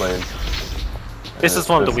I've played, This is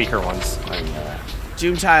one of the weaker ones.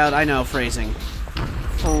 Doom Child, I know, phrasing.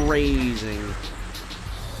 Phrasing.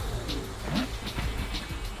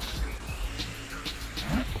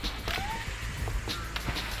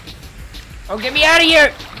 Oh, get me out of here!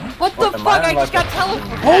 What the What, am fuck? I I just like got a-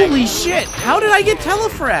 teleported. Holy shit! How did I get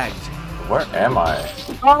telefragged? Where am I?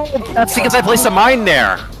 Oh, that's because I placed a mine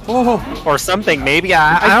there. Oh, Or something, maybe.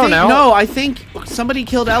 I think, don't know. No, I think somebody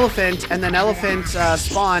killed Elephant, and then Elephant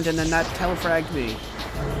spawned, and then that telefragged me.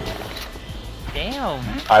 Damn.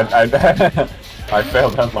 I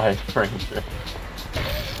failed at life, Ranger.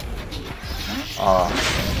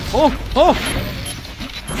 Oh!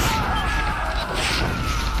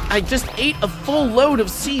 I just ate a full load of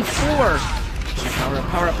C4. Power up,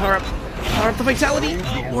 power up, power up. Power up the vitality.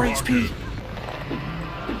 More HP.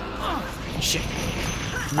 Shit.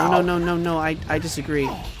 No, I disagree.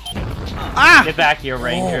 Ah! Get back here,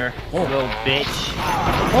 Ranger. Oh. Little bitch.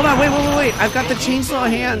 Hold on, wait. I've got the chainsaw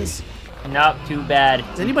hands. Nope, too bad.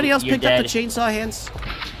 Has anybody else You're picked up the dead. chainsaw hands?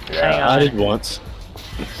 Hang Yeah, on. I did once.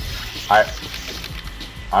 I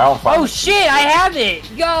don't find Oh shit, I have it!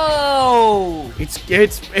 Go!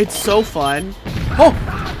 It's so fun. Oh!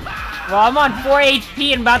 Well, I'm on 4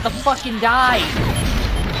 HP and about to fucking die.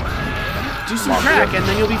 Do some crack and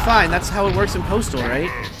then you'll be fine. That's how it works in Postal, right?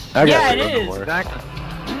 I Yeah, got it is.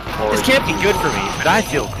 This can't be good for me, but I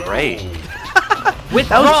feel great. With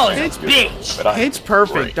That was Rose, pitch- bitch! But I- Pitch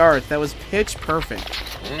perfect, Great. Darth. That was pitch perfect.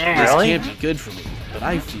 This Really? can't be good for me, but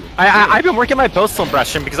I feel. I've been working my Postal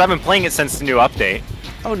impression because I've been playing it since the new update.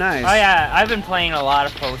 Oh, nice. Oh yeah, I've been playing a lot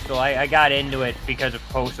of Postal. I got into it because of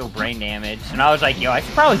Postal brain damage, and I was like, yo, I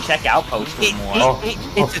should probably check out Postal more.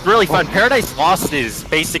 It's really fun. Paradise Lost is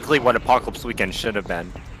basically what Apocalypse Weekend should have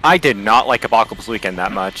been. I did not like Apocalypse Weekend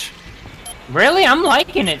that much. Really? I'm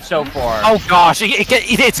liking it so far. Oh gosh,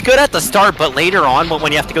 it's good at the start, but later on,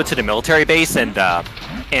 when you have to go to the military base and Oh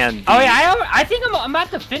yeah, I think I'm about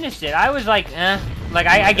to finish it. I was like, like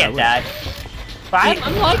I get that, but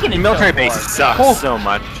I'm liking it. The military so base far. sucks so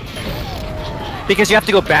much because you have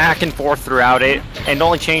to go back and forth throughout it, and the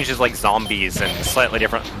only change is like zombies and a slightly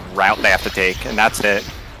different route they have to take, and that's it.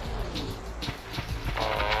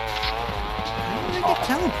 How did I get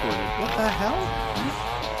teleported? What the hell?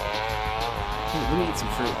 Hey, let me eat some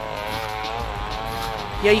fruit.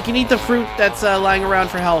 Yeah, you can eat the fruit that's lying around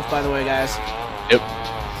for health, by the way, guys. Yep.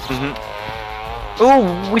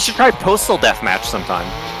 Ooh, we should try Postal Deathmatch sometime.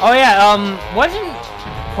 Oh yeah, wasn't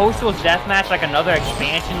Postal's Deathmatch like another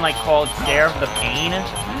expansion like called Share of the Pain?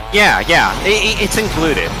 Yeah, it's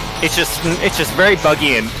included. It's just very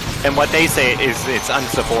buggy, and what they say is it's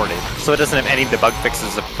unsupported, so it doesn't have any of the bug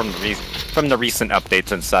fixes from the recent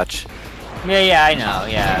updates and such. Yeah, I know.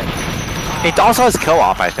 Yeah. It also has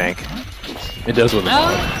co-op, I think. It does with the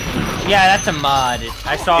mod. Yeah, that's a mod.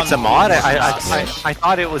 I saw. It's a mod. I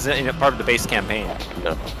thought it was in a part of the base campaign.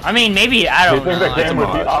 No. I mean, maybe I Do don't you think know. the game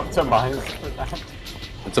would be optimized for that?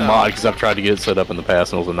 It's a mod because I've tried to get it set up in the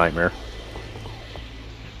past and it was a nightmare.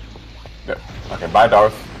 Yeah. Okay, bye,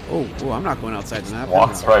 Darth. Oh, I'm not going outside the map.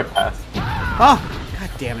 Walks right past. Oh, god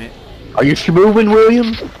damn it. Are you schmoovin',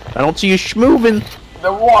 William? I don't see you schmoovin'.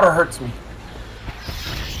 The water hurts me.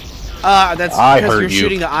 That's I because heard you're you.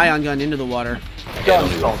 shooting the ion gun into the water.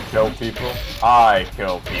 Guns don't kill people. I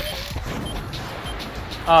kill people.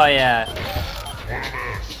 Oh yeah.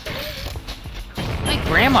 My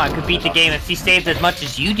grandma could beat the game if she saved as much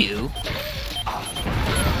as you do.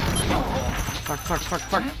 Fuck.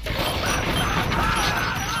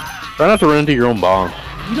 Try not to run into your own bomb.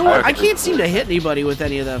 You know what? I can't seem to hit anybody with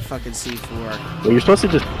any of the fucking C4. Well, you're supposed to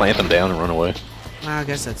just plant them down and run away. I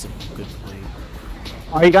guess that's a good point.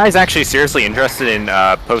 Are you guys actually seriously interested in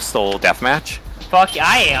Postal Deathmatch? Fuck,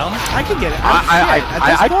 I am. I could get it.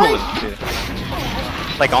 I totally.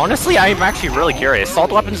 Like honestly, I'm actually really curious.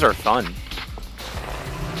 Assault weapons are fun.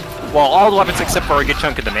 Well, all the weapons except for a good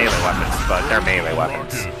chunk of the melee weapons, but they're melee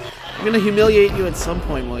weapons. I'm gonna humiliate you at some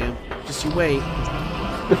point, William. Just you wait.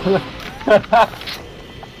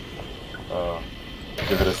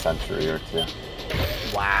 Give it a century or two.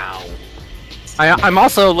 Wow. I'm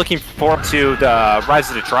also looking forward to the Rise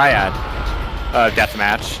of the Triad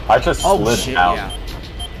deathmatch. I just slid shit, down. yeah.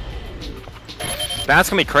 That's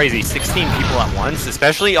gonna be crazy. 16 people at once,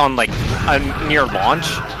 especially on like a near launch.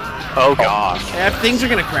 Oh gosh. Yeah, things are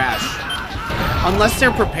gonna crash. Unless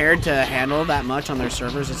they're prepared to handle that much on their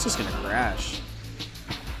servers, it's just gonna crash.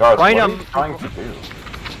 Darth, Right, what are you trying to do?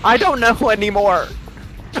 I don't know anymore.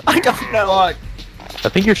 I don't know. I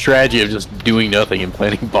think your strategy of just doing nothing and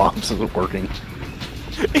planting bombs isn't working.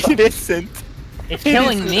 It isn't. It's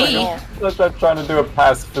killing me. I'm trying to do a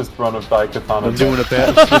pacifist run of Daikatana. I'm doing a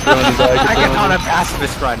pacifist run in I get on Daikatana. a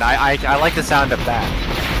pacifist run. I like the sound of that.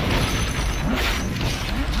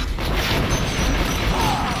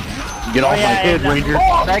 Get off my head, Ranger.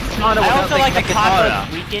 I also like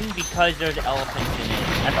Apocalypse Weekend because there's elephants in it.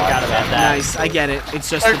 I forgot about that. Nice, I get it. It's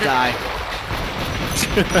just a die.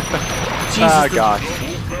 Oh Jesus. gosh.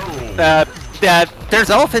 There's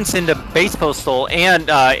elephants in the base postal and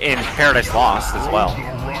in Paradise Lost as well.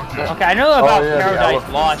 Okay, I know about yeah, the Paradise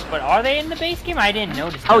elephants. Lost, but are they in the base game? I didn't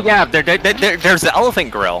notice. Oh them. yeah, there's the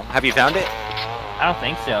elephant grill. Have you found it? I don't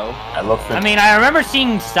think so. Elephant. I mean, I remember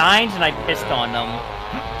seeing signs and I pissed on them.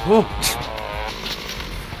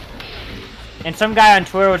 And some guy on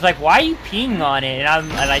Twitter was like, "Why are you peeing on it?"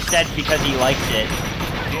 And I said because he likes it.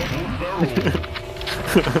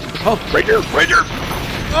 Oh, Ranger!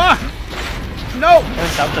 Ah! No! It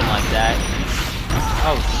was something like that.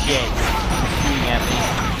 Oh shit! Shooting at me.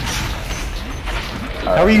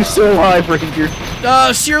 How are you so high, Ranger?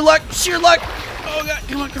 Sheer luck! Sheer luck! Oh god,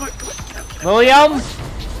 come on. William.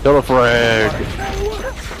 Kill a frag.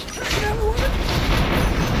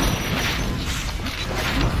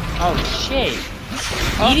 Oh shit!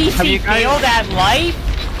 have you EDC guys- failed at life?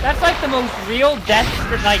 That's like the most real death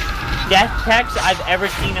text I've ever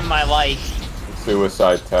seen in my life.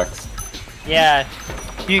 Suicide text. Yeah.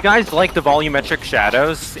 Do you guys like the volumetric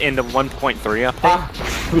shadows in the 1.3 update?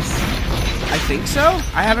 I think so.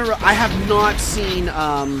 I have not seen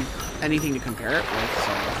anything to compare it with.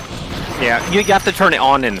 So. Yeah, you have to turn it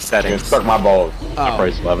on in the You settings. stuck my balls. Oh.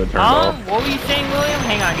 Price 11 turned off. What were you saying, William?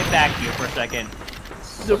 Hang on, get back to you for a second.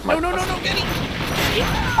 No, Getty!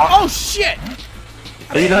 Oh shit!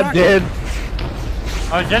 Are you not dead?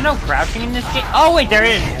 Oh, is there no crouching in this game? Oh wait, there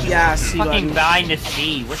is. Yeah, see Fucking button. behind the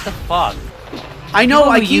sea. What the fuck? I know.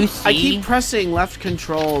 I You keep pressing left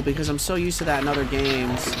control because I'm so used to that in other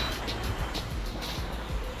games.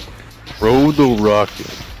 Roll the rocket.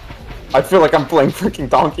 I feel like I'm playing freaking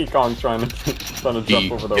Donkey Kong trying to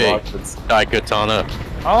jump over the rockets. Daikatana.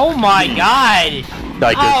 Oh my god!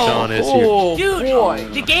 Daikatana is here. Oh, Dude, boy.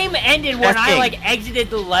 the game ended when I like exited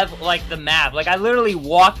the level, like the map. Like I literally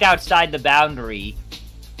walked outside the boundary.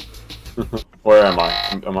 Where am I?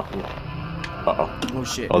 Uh-oh. Oh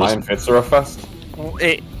shit. Am I in Fitzera Fest?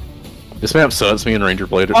 This map sucks. Me and Ranger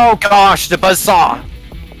played it. Oh gosh, the buzzsaw!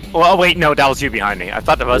 Well, wait, no, that was you behind me. I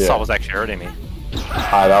thought the buzzsaw was actually hurting me.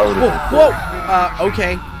 Hi, that would Whoa!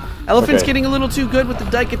 Okay. Elephant's getting a little too good with the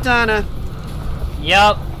Daikatana.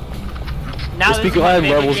 Yup. Now Just be glad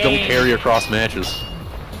levels don't carry across matches.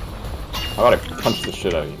 I gotta punch the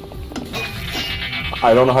shit out of you.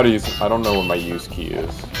 I don't know how to use. I don't know what my use key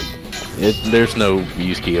is. There's no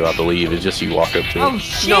use key, I believe. It's just you walk up to it. Oh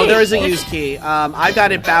shit! No, there is a use key. I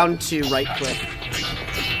got it bound to right click.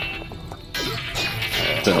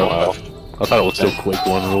 I thought it was still quick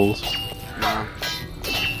one rules.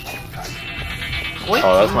 Quick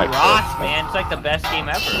that's my Ross, man. It's like the best game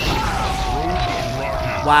ever.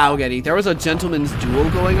 Wow, Getty, there was a gentleman's duel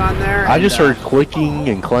going on there. I just heard clicking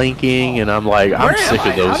and clanking, and I'm like, I'm sick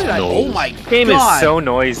of those Oh noises. my This game is so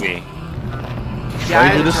noisy.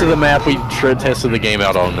 Yeah, This is the map we tested the game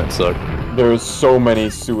out on that sucked. There's so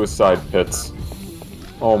many suicide pits.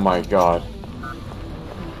 Oh my god.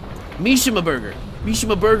 Mishima Burger.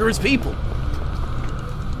 Mishima Burger is people.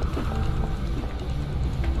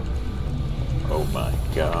 Oh my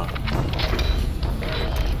god.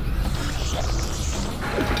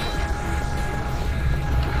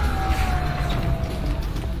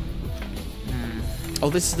 Oh,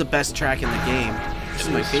 this is the best track in the game. This is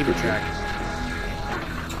my favorite track.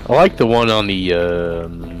 I like the one on the,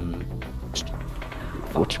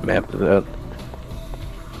 which map is that?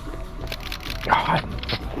 God.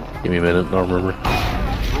 Give me a minute, I don't remember.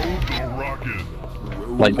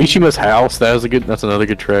 Like Mishima's house, that's another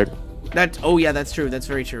good track. Oh yeah, that's true. That's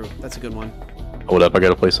very true. That's a good one. Hold up, I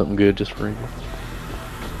gotta play something good just for you.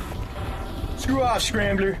 Screw off,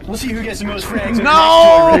 Scrambler. We'll see who gets the most frags.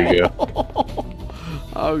 No! There you go.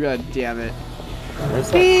 Oh god damn it.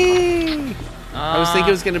 Where's that? I was thinking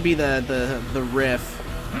it was gonna be the riff.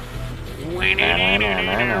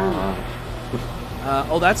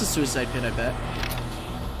 Oh, that's a suicide pit, I bet.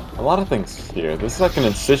 A lot of things here. This is like an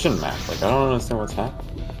incision map. Like I don't understand what's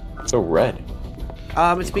happening. It's so red.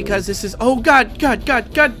 It's because this is. Oh god.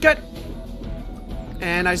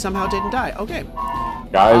 And I somehow didn't die. Okay.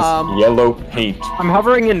 Guys, yellow paint. I'm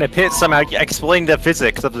hovering in the pit somehow, explaining the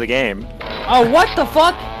physics of the game. Oh, what the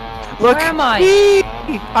fuck? Look, Where am I?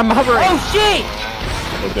 I'm hovering. Oh shit!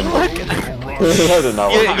 It didn't work. That did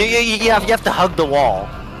not work. You have to hug the wall.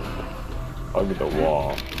 Hug the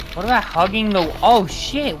wall. What about hugging the? Oh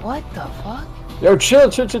shit! What the fuck? Yo, chill.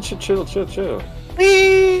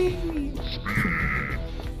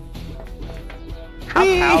 How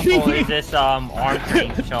powerful is this arm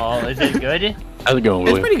thing, Shaw? Is it good? How's it going,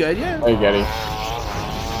 It's William? pretty good, yeah. Hey, Getty.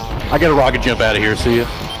 I got a rocket jump out of here, see ya.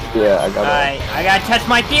 Yeah, I got Alright, I gotta test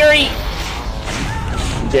my theory!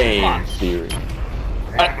 game theory.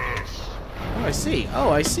 Oh, I see. Oh,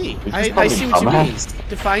 I see. Did you I call see me what you mean. dumbass?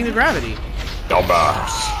 Defying the gravity.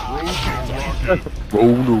 Dumbass.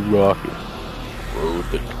 Roll the rocket. Roll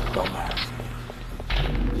the dumbass.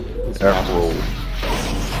 This map roll.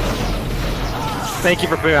 Thank you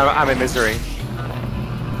for putting I'm in misery.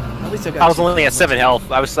 At least I got. I was only at 7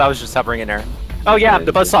 health. I was just hovering in there. Oh yeah,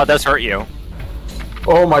 the buzzsaw does hurt you.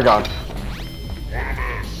 Oh my god.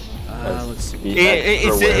 Let's see.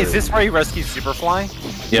 Is this where you rescue Superfly?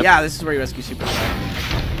 Yep. Yeah, this is where you rescue Superfly.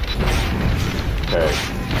 Okay.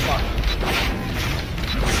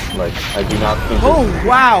 Like, I do not think. Oh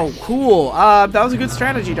wow, cool. That was a good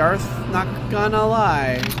strategy, Darth. Not gonna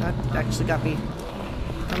lie. That actually got me.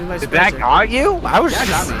 By Did that got you? I was Yeah,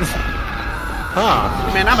 just... got me.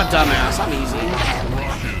 Huh. Man, I'm a dumbass. I'm easy.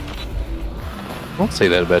 Don't say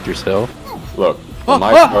that about yourself. Look, for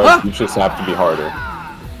my part, you just have to be harder.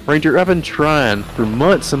 Ranger, I've been trying for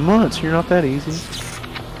months and months. You're not that easy.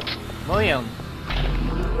 William.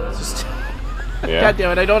 Just... Yeah. God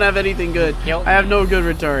damn it, I don't have anything good. Yep. I have no good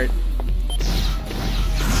retard.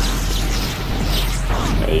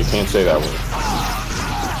 Hey, you can't say that word.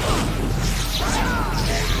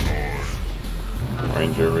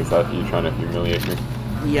 Ranger, is that you trying to humiliate me?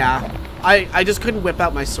 Yeah. I just couldn't whip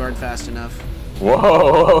out my sword fast enough.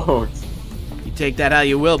 Whoa! You take that how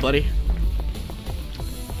you will, buddy.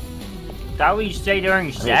 Is that what you say during I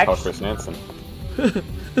need to sex? call Chris Nansen.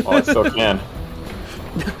 Oh, I still can.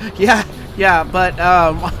 Yeah, Yeah, but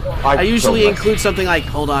I usually killed include something like,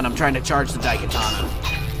 hold on, I'm trying to charge the Daikatana.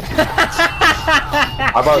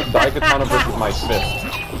 How about Daikatana versus my fist?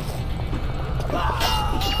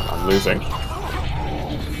 I'm losing.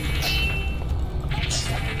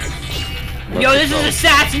 Yo, this is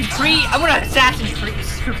Assassin's Creed. I'm gonna Assassin's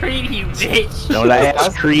Creed you, bitch. No,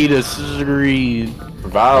 that's Creed is Creed.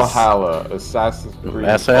 Valhalla, Assassin's Creed.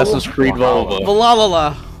 Assassin's Creed Volva.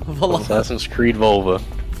 Valalala. Assassin's Creed Volva.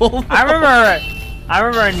 I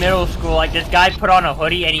remember in middle school, like, this guy put on a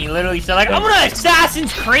hoodie and he literally said, like, I'm gonna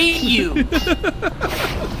Assassin's Creed you!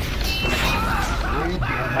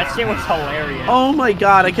 That shit was hilarious. Oh my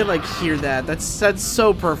god, I could like hear that. That's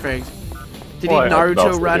so perfect. Did he Boy, Naruto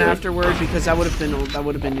that's run weird. afterward? Because that would have been even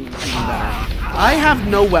better. I have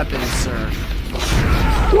no weapons, sir.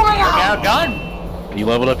 Now gun. You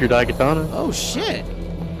leveled up your Daikatana? Oh shit.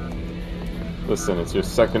 Listen, it's your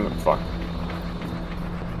second. Fuck.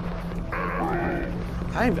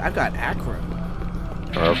 I've got acro.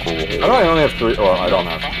 Oh, cool. I only have 3. Well, I don't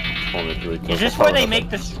have only 3. Is this where they make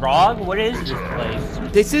the strong? What is this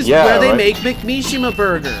place? This is Yeah, where they right. make McMishima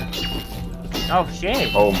Burger. Oh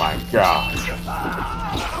shit. Oh my god.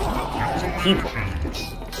 People.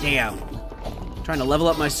 Damn. Trying to level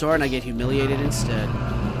up my sword and I get humiliated instead.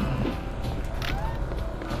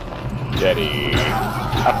 Jetty.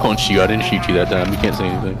 I punched you. I didn't shoot you that time. You can't say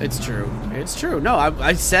anything. It's true. It's true. No,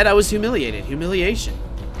 I said I was humiliated. Humiliation.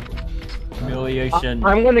 Humiliation.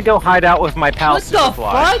 I'm gonna go hide out with my pal What the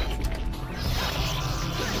Superfly. fuck?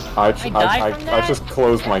 I just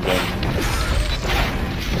closed my game.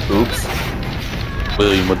 Oops.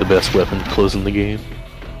 William with the best weapon, closing the game.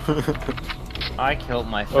 I killed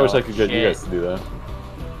myself. I wish I could get you Shit. guys to do that.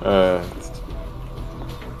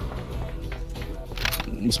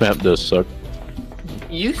 This map does suck.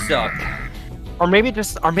 You suck. Or maybe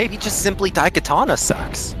just simply Daikatana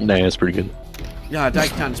sucks. Nah, it's pretty good. Yeah,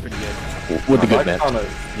 Daikatana's pretty good. With the good map.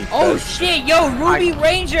 Oh shit, yo, Ruby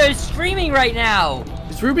Ranger is streaming right now.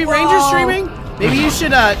 Is Ruby Ranger streaming? Maybe you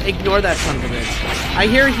should ignore that son of a bitch. I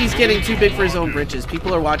hear he's getting too big for his own britches.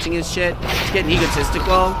 People are watching his shit. He's getting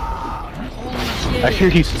egotistical. Holy shit. I hear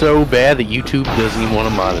he's so bad that YouTube doesn't even want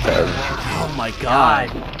to monetize him. Oh my god.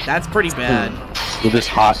 That's pretty bad. With his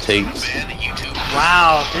hot takes.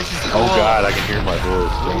 Wow, this is cool. Oh god, I can hear my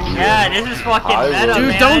voice. Don't do Yeah, that. this is fucking I meta, will- Dude,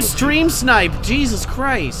 man. don't stream snipe. Jesus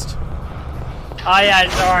Christ. Oh yeah,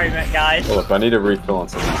 sorry, guys. Well, if I need a refill on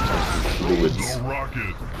some fluids,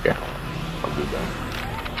 Yeah. I'll do that.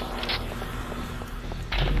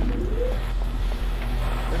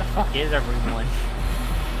 Where the fuck is everyone?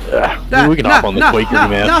 We can hop on the Quake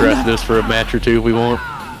remaster no. after this for a match or two if we want.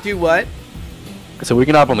 Do what? So we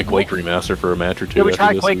can hop on the Quake remaster for a match or two. Did we after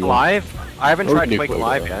try this Quake if we want. Live? I haven't Or we tried can do Quake Quake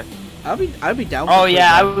Live Live. yet. I'd be down. Oh for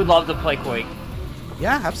yeah, I Quake. would love to play Quake.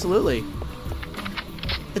 Yeah, absolutely.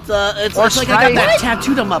 It's Or like I got Strike. that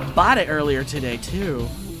tattooed on my body earlier today too.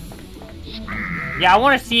 Yeah, I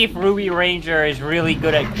want to see if Ruby Ranger is really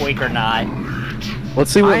good at Quake or not.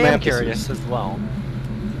 Let's see what I am map this curious is. as well.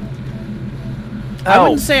 I Oh.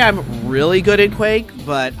 wouldn't say I'm really good at Quake,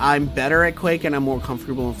 but I'm better at Quake and I'm more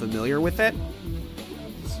comfortable and familiar with it.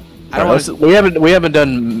 I don't want to. We haven't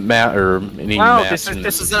done map or any Wow, maps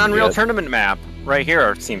this is in- an Unreal yet. Tournament map right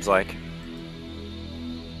here. It seems like.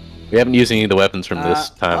 We haven't used any of the weapons from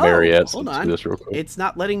this time era yet. So Hold let's on. do this real quick. It's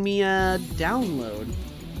not letting me download.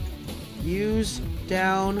 Use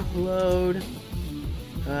download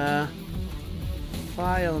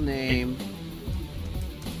file name.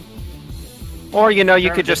 Or you know, you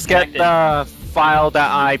Terms could just get disconnected. the file that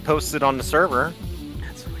I posted on the server.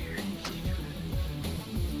 That's weird.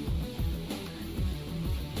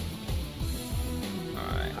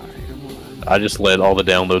 Alright, hold on. I just let all the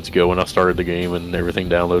downloads go when I started the game and everything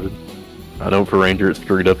downloaded. I know for Ranger it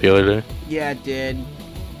screwed up the other day. Yeah, it did.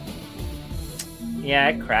 Yeah,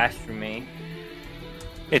 it crashed for me.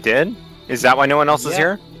 It did? Is that why no one else is Yeah.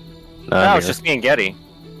 here? Nah, No, I'm it's here. just me and Getty.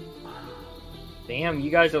 Damn, you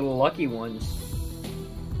guys are the lucky ones.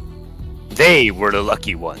 They were the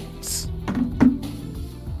lucky ones.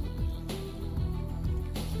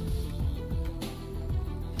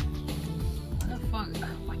 What the fuck?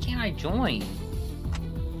 Why can't I join?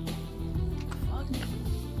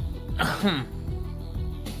 Fuck.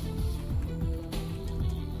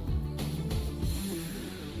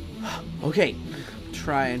 Okay,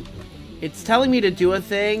 trying. It's telling me to do a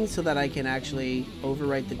thing so that I can actually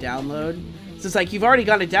overwrite the download. So it's like, you've already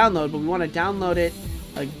got a download, but we want to download it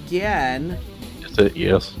again. That's it,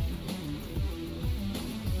 yes.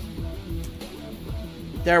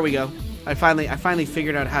 There we go. I finally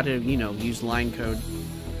figured out how to, you know, use line code.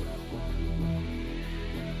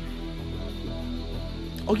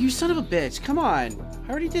 Oh, you son of a bitch. Come on. I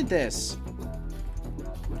already did this.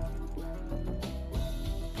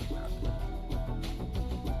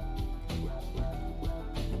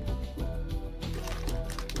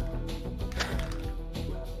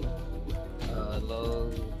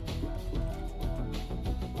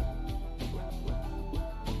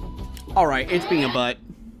 Alright, it's being a butt.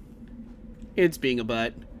 It's being a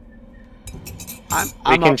butt.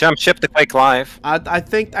 We can jump ship to Quake Live. I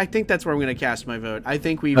think that's where I'm gonna cast my vote. I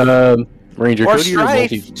think we've Ranger, Or go to your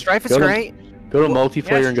Strife. Strife is great. Go to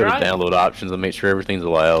multiplayer and go to Strife. download options and make sure everything's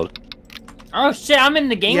allowed. Oh shit, I'm in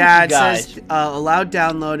the game yeah, with it you guys. says allow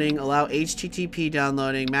downloading, allow HTTP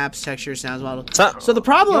downloading, maps, texture, sounds model. So, So the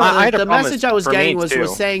problem, I had a the problem message I was for me, getting was too.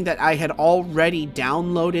 saying that I had already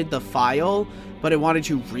downloaded the file, but I wanted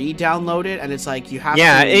to re-download it, and it's like you have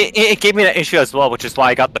yeah, to. it gave me that issue as well, which is why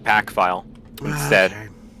I got the pack file instead. Okay.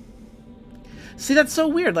 See, that's so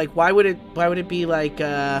weird. Like, why would it be like,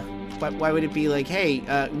 why would it be like,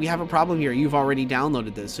 hey, we have a problem here. You've already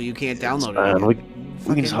downloaded this, so you can't download it.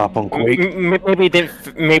 We can just hop on Quake. Maybe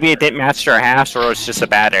it didn't match our hash, or it's just a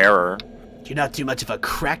bad error. You're not too much of a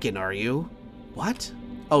kraken, are you? What?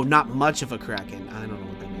 Oh, not much of a kraken. I don't know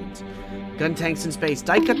what that means. Gun tanks in space.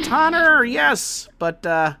 Daikatana, yes, but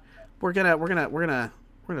we're gonna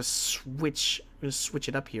switch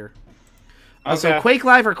it up here. So Okay. Quake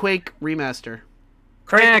Live or Quake Remaster?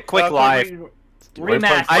 Quake Live.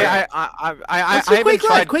 Remaster. Let's do Quake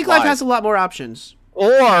Live. Quake Live has a lot more options.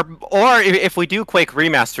 Or if we do Quake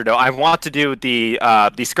Remaster, though, I want to do the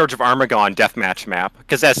Scourge of Armagon deathmatch map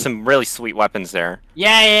because that's some really sweet weapons there.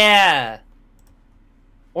 Yeah.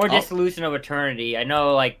 Or Dissolution of Eternity. I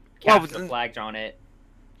know, like, capture the flags on it.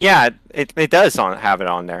 Yeah, it does have it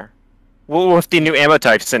on there. With the new ammo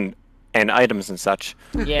types and items and such.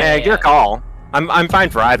 Yeah. Your call. I'm fine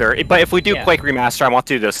for either. But if we do Yeah. Quake Remaster, I want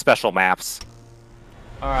to do those special maps.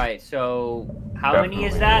 Alright, so how many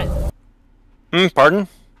is that? Pardon?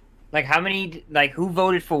 Like how many? Like who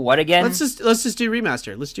voted for what again? Let's just do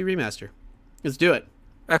Remaster. Let's do Remaster. Let's do it.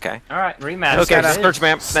 Okay. All right, remaster. Okay, it is. Scourge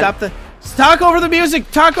map. Talk over the music.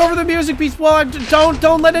 Talk over the music, piece. Well,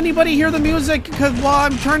 don't let anybody hear the music because while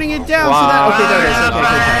I'm turning it down. So that okay, there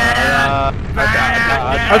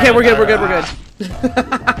it is. Okay, we're good.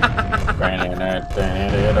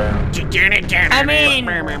 I mean,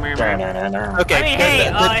 Okay, hey,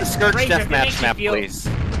 the Scourge Ranger, if it makes deathmatch you map, feel- please.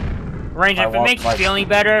 Ranger, if it makes you feel any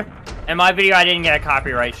better, in my video I didn't get a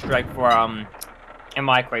copyright strike for in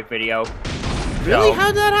my Quake video. Really? So-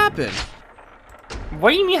 How'd that happen?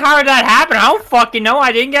 What do you mean? How did that happen? I don't fucking know.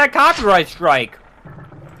 I didn't get a copyright strike.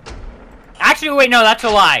 Actually, wait, no, that's a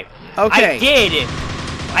lie. Okay.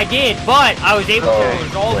 I did, but I was able to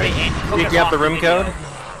resolve it and took Did it you have off the room video. code?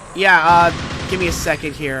 Yeah. Give me a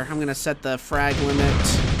second here. I'm gonna set the frag limit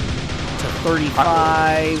to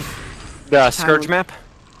 35. The Scourge map?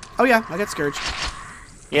 Oh yeah, I got Scourge.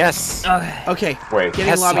 Yes. Okay. Wait. Getting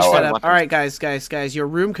Yes, lobby how set I up. want All right, guys. Your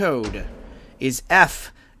room code is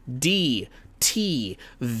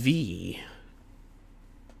FDTV.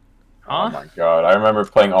 Oh my god, I remember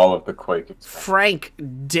playing all of the Quake. Frank,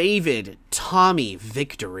 David, Tommy,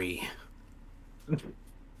 Victory.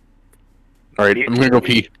 Alright, I'm gonna go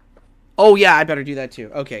pee. Oh yeah, I better do that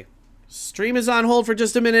too. Okay. Stream is on hold for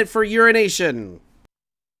just a minute for urination.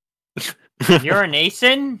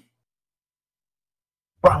 Urination?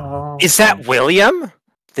 Is that William?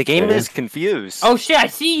 The game It is is. confused. Oh shit, I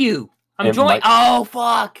see you. I'm It joining. might- Oh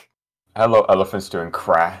fuck. Hello, elephants doing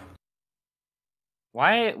cry.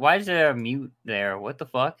 Why is there a mute there? What the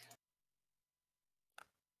fuck?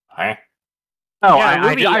 Huh? Oh, Yeah,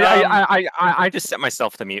 Ruby, I just set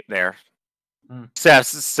myself to mute there. Hmm. So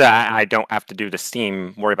I don't have to do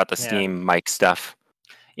the worry about the Yeah. Steam mic stuff.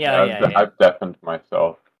 Yeah. I've deafened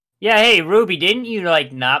myself. Yeah, hey, Ruby, didn't you,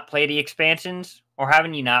 like, not play the expansions? Or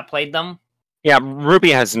haven't you not played them? Yeah,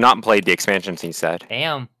 Ruby has not played the expansions, he said.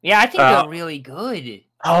 Damn. Yeah, I think they're really good.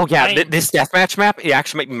 Oh, yeah, Right. this deathmatch map, it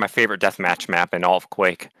actually might be my favorite deathmatch map in all of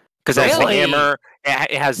Quake. Because it has the Really? hammer,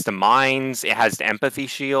 it has the mines, it has the empathy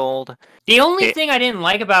shield. The only thing I didn't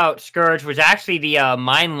like about Scourge was actually the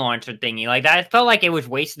mine launcher thingy. Like, that, I felt like it was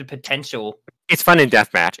wasted potential. It's fun in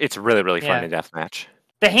deathmatch. It's really, really fun Yeah. in deathmatch.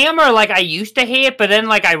 The hammer, like, I used to hate it, but then,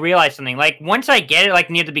 like, I realized something. Like, once I get it,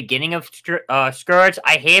 like, near the beginning of Scourge,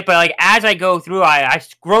 I hate it, but, like, as I go through, I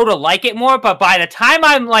grow to like it more, but by the time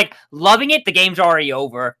I'm, like, loving it, the game's already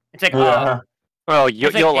over. It's like, Well, It's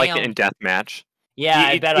like, you'll like it damn. in deathmatch. yeah,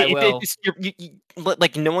 I bet I will.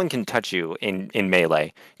 Like, no one can touch you in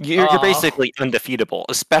melee. You're Oh. basically undefeatable,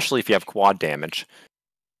 especially if you have quad damage.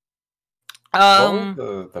 What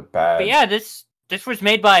was the bad? But yeah, this this was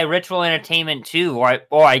made by Ritual Entertainment too,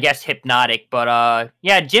 or I guess Hypnotic. But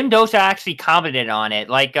yeah, Jim Dosa actually commented on it,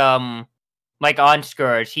 like on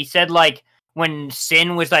Scourge. He said like when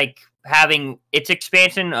Sin was like having its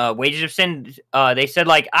expansion, Wages of Sin, they said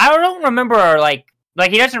like I don't remember like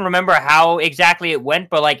he doesn't remember how exactly it went,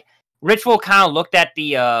 but like Ritual kind of looked at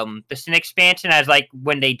the Sin expansion as like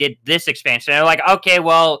when they did this expansion. They're like, okay,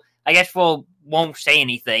 well, I guess won't say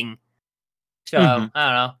anything. So I don't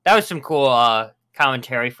know. That was some cool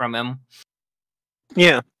commentary from him.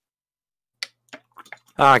 Yeah.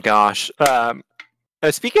 Oh gosh.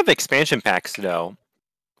 Speaking of expansion packs, though,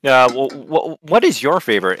 what is your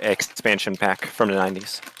favorite expansion pack from the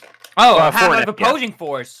 90s? Oh, like Opposing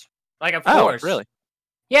Force. Like of course. Oh, really?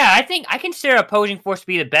 Yeah, I consider Opposing Force to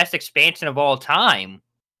be the best expansion of all time.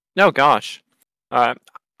 Oh gosh. I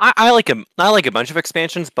like a bunch of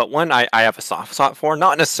expansions, but one I have a soft spot for,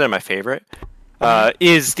 not necessarily my favorite,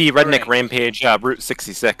 is the Redneck Rampage Route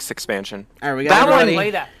 66 expansion. All right, we got everybody.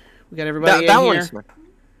 We got everybody in here.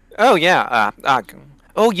 Oh yeah.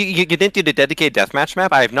 You didn't do the dedicated deathmatch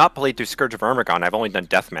map? I have not played through Scourge of Armagon. I've only done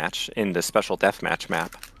deathmatch in the special deathmatch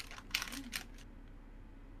map.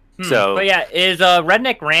 So, but yeah, is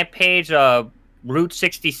Redneck Rampage Route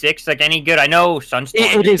 66 like any good? I know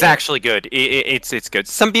Sunstorm. It is actually good. It's good.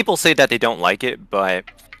 Some people say that they don't like it, but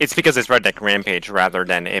it's because it's Redneck Rampage rather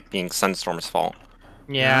than it being Sunstorm's fault.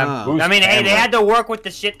 Yeah, I mean, hey, they had to work with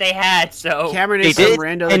the shit they had, so Cameron is some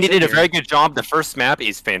rando, and they did a very good job. The first map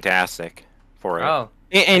is fantastic for it. Oh,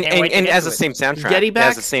 and has the same soundtrack. Getty back?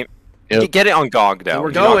 Has the same. Yep. You get it on GOG though.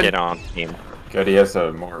 We're going. Get it on Steam. Getty has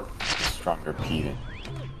a more stronger P.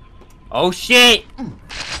 Oh shit!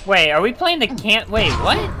 Wait, are we playing the Wait,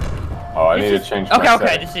 what? Oh, I need to change my Okay,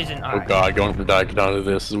 setting. this isn't. Oh god, going from Daikon to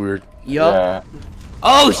this is weird. Yup. Yeah.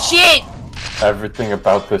 Oh shit! Everything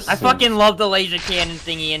about this. I fucking love the laser cannon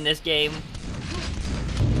thingy in this game.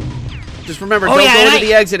 Just remember, don't go to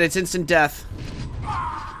the exit. It's instant death.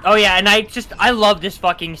 Oh yeah, and I love this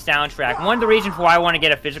fucking soundtrack. One of the reasons why I want to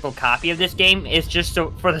get a physical copy of this game is just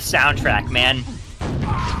for the soundtrack, man.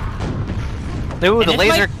 Ooh, the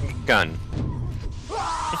laser gun.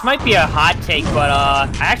 This might be a hot take, but I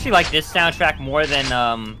actually like this soundtrack more than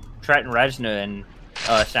Trent Reznor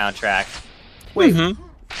soundtrack. Wait.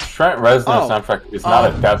 Trent Reznor soundtrack is not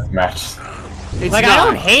a deathmatch. Like I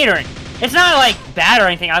don't hate her. It's not like bad or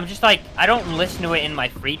anything. I'm just like I don't listen to it in my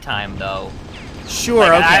free time though. Sure,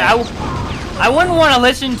 like, okay. I wouldn't want to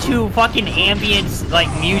listen to fucking ambient like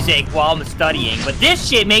music while I'm studying, but this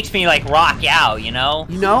shit makes me like rock out, you know?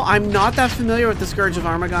 You know, I'm not that familiar with the Scourge of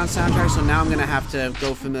Armagon soundtrack, so now I'm gonna have to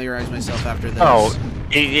go familiarize myself after this. Oh,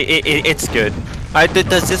 it's good.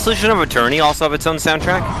 Does Dissolution of Eternity also have its own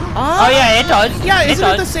soundtrack? Oh yeah, it does. Yeah, isn't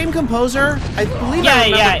it the same composer? I believe I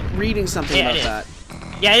remember reading something about that.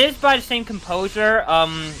 Yeah, it is by the same composer.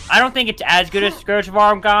 I don't think it's as good as Scourge of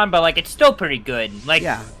Armagon, but like it's still pretty good. Like,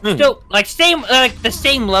 still like the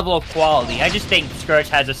same level of quality. I just think Scourge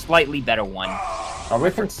has a slightly better one. Are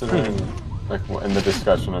we considering, like, in the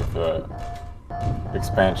discussion of the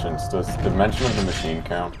expansions, does Dimension of the Machine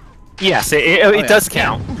count? Yes, it does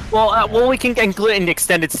count. Well, we can include in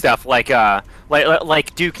extended stuff like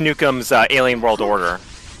Duke Nukem's Alien World Order,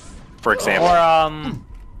 for example.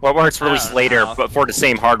 Or where it's released later, but for the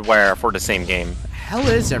same hardware, for the same game. Hell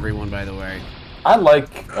is everyone, by the way? I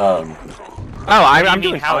like, I'm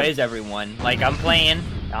doing how is everyone? Like, I'm playing,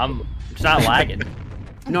 it's not lagging.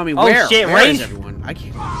 No, I mean, where is everyone? I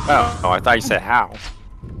can't. Oh, I thought you said how.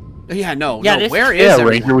 Yeah, no, where is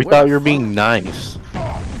everyone? Ranger, we thought you were being nice.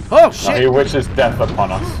 Oh, shit! He wishes death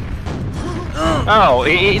upon us. Oh,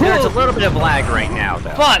 there's a little bit of lag right now, though.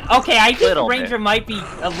 Fuck, okay, I think Ranger might be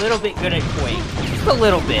a little bit good at Quake. Just a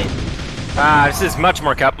little bit. This is much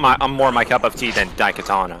more more my cup of tea than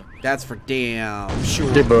Daikatana. That's for damn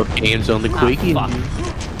sure. They're both games on the Quake.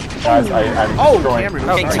 Guys, I'm Cameron,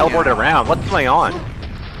 getting teleported around. What's going on?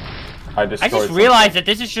 I just realized that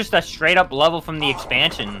this is just a straight up level from the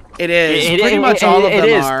expansion. It is. Pretty much all of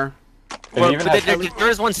them are. Well, there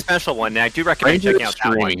is one special one, and I do recommend checking out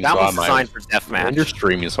that one. That one's designed for deathmatch. You're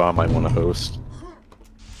streaming, so I might want to host.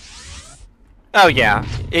 Oh yeah,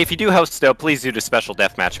 if you do host though, please do the special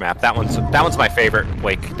deathmatch map. That one's my favorite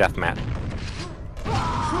Quake deathmatch.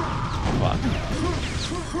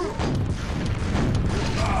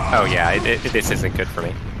 Oh yeah, this isn't good for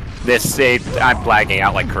me. I'm lagging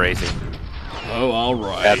out like crazy. Oh, all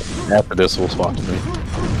right. After this, we'll swap to me.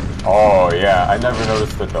 Oh yeah, I never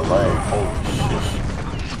noticed the delay. Holy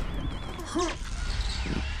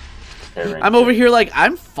shit. I'm over here like,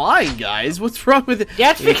 I'm fine, guys. What's wrong with it?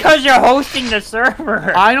 That's because you're hosting the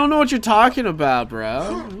server. I don't know what you're talking about,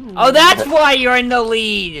 bro. Oh, that's why you're in the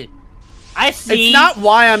lead. I see. It's not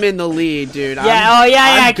why I'm in the lead, dude. Yeah,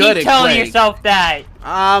 I'm good keep at telling Quake. yourself that.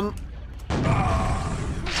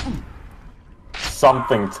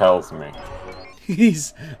 Something tells me.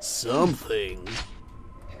 He's something.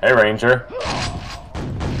 Hey, Ranger.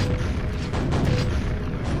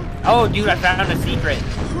 Oh, dude, I found a secret.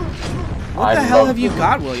 What the hell have you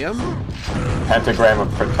got, William? Pentagram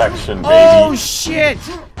of protection, baby. Oh, shit!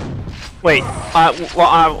 Wait,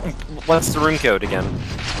 what's the room code again?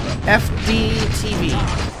 FDTV.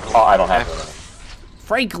 Oh, I don't have it.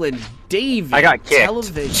 Franklin David. I got kicked.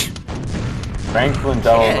 Television. Franklin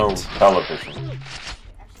Delano Television.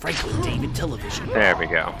 Franklin David Television. There we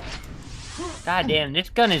go. God damn, this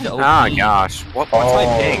gun is OP. Ah, gosh. What's my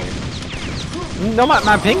ping? No,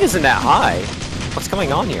 my ping isn't that high. What's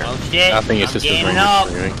going on here? Oh shit. I think it's just his Gaining Ranger up.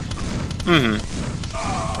 streaming.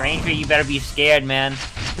 Mm-hmm. Ranger, you better be scared, man.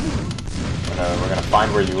 We're gonna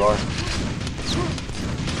find where you are.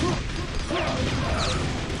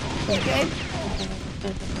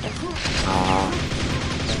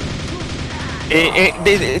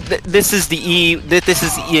 This is the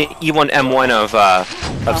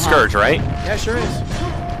E1M1 of Scourge, right? Yeah, sure is.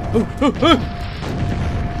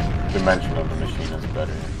 Dimension of the machine is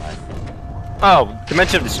better in my opinion. Oh,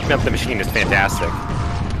 Dimension of the Machine is fantastic.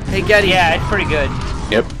 Hey, Getty. Yeah, it's pretty good.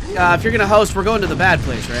 Yep. If you're gonna host, we're going to the bad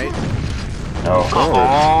place, right? No.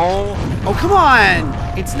 Oh. Oh, come on!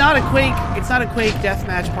 It's not a Quake. It's not a Quake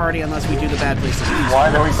deathmatch party unless we do the bad place.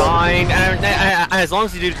 Why do we go? Fine, as long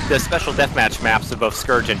as you do the special deathmatch maps of both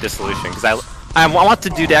Scourge and Dissolution, because I want to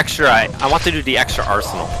do the extra. I want to do the extra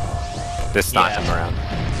arsenal this time around.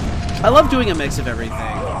 I love doing a mix of everything.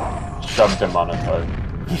 Shoved him on a toad.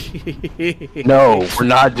 No, we're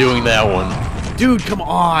not doing that one. Dude, come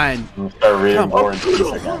on! Start reading Come War on. and Peace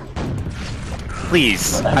again.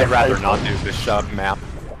 Please, I'd rather not do this shove map.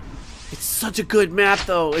 It's such a good map,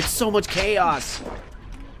 though. It's so much chaos.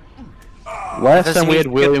 Last Doesn't time we mean had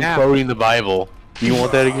it's William good quoting the Bible. Do you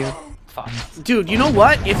want that again? Dude, you know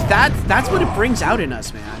what? If that's what it brings out in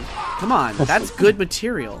us, man. Come on, that's good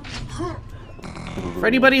material. For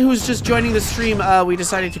anybody who's just joining the stream, we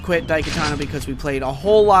decided to quit Daikatana because we played a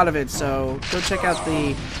whole lot of it, so go check out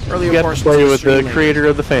the earlier We got to portions play of the with stream the later. creator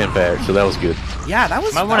of the fan pack, so that was good. Yeah, that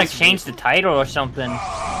was... Might that want was to change the title or something.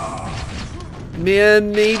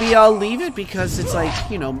 Maybe I'll leave it because it's like,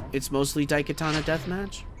 you know, it's mostly Daikatana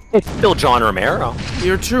Deathmatch. It's still John Romero.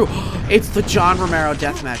 You're true. It's the John Romero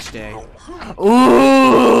Deathmatch Day.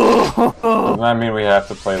 Doesn't that mean we have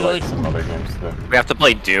to play like some other games too? We have to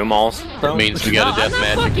play Doom also. That means we got a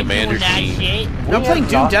deathmatch in Commander Team. You're not playing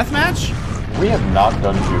Doom Deathmatch? We have not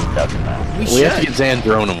done Doom Deathmatch. We We have to should. get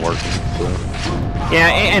Xandronum working. So. Yeah,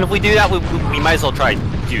 and if we do that, we might as well try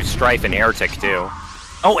to do Strife and Heretic too.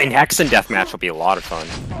 Oh, and Hex and Deathmatch will be a lot of fun.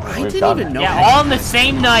 I We've didn't done even it. know. Yeah, that. all on the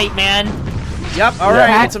same night, man. Yep,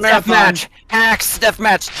 alright, it's a marathon. Deathmatch! Hacks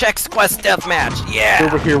Deathmatch! Checks Quest Deathmatch! Yeah!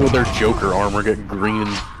 Over here with our Joker armor getting green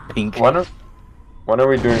and pink. When are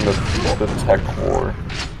we doing the tech war?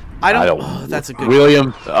 I don't. I don't- Oh, that's a good.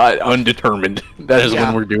 William, undetermined. That is Yeah.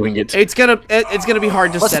 when we're doing it. It's gonna be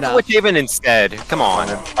hard to Let's set do up. Witchhaven instead. Come on.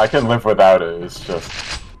 I can live without it. It's just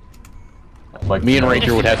like Me and you know,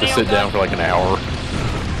 Ranger would have to sit down for like an hour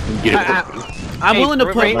and get it working. I'm Hey, willing to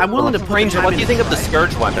put. I'm willing to put. the Ranger, time what do you in think of the right?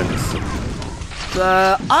 Scourge weapons?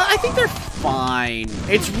 I think they're fine.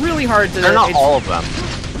 It's really hard to. They're not it's, all of them.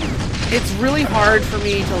 It's really hard for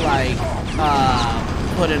me to like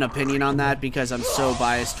put an opinion on that because I'm so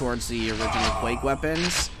biased towards the original Quake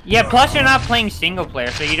weapons. Yeah, plus you're not playing single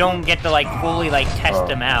player, so you don't get to like fully like test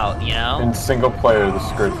them out, you know? in single player, the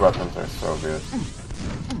Scourge weapons are so good.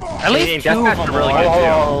 At least two of Deathmatch them are really are. good.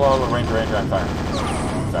 Oh, Ranger, I'm sorry.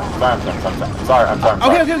 I'm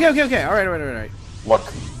sorry. Okay. All right. Look.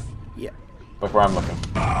 Yeah. Look where I'm looking.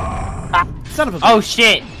 Son of a. Oh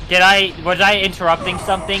shit! Was I interrupting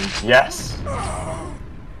something? Yes.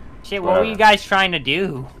 Shit, what were you guys trying to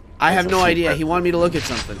do? I have It's a no idea. secret. He wanted me to look at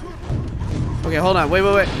something. Okay, hold on. Wait.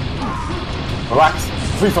 Relax.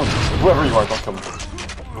 Please don't. Whoever you are, don't kill me.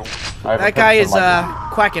 I have a That guy picture is of my-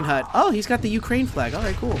 Quackin' Hut. Oh, he's got the Ukraine flag. All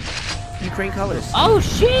right, cool. Ukraine colors. Oh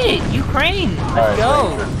shit! Ukraine! Let's Alright,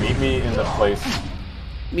 go! Ranger, meet me in the place.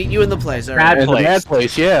 Meet you in the place. All Bad right. In the place. bad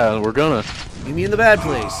place, yeah, we're gonna. Meet me in the bad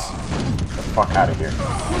place. Get the fuck out of here.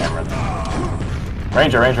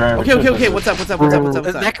 Ranger. Okay. What's up?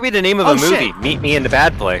 That could be the name of Oh, a movie. shit. Meet me in the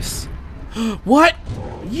bad place. What?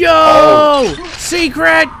 Yo! Oh.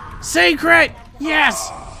 Secret!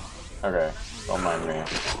 Yes! Okay, don't mind me.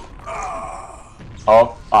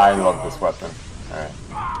 Oh, I love this weapon. Alright.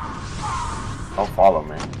 Don't follow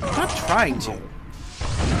me. I'm not trying to.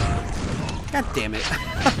 God damn it.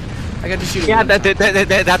 I got to shoot him. Yeah, one time.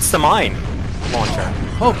 that's the mine. launcher.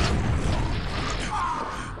 Oh,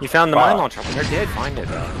 You found the Wow. mine launcher. Where did find it?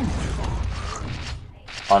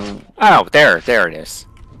 On Oh, there it is.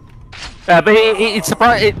 But it's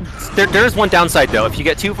there's one downside though. If you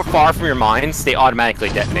get too far from your mines, they automatically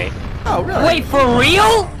detonate. oh, really? Wait, for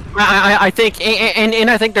real? I think, and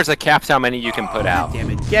I think there's a cap to how many you can put out. Damn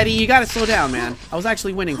it, Getty, you gotta slow down, man. I was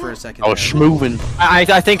actually winning for a second. I was there. schmoving.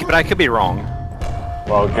 I think, but I could be wrong.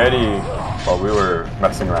 well, Getty, while we were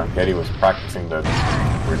messing around, Getty was practicing the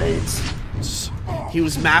grenades. He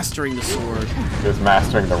was mastering the sword. He was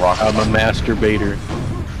mastering the rocket. I'm a masturbator.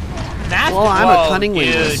 That's Well, I'm whoa, a cunning dude.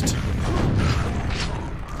 linguist.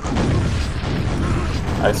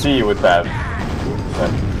 I see you with that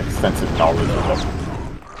extensive knowledge of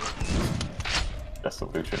the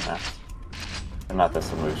solution now. And not the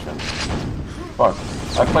solution. Fuck.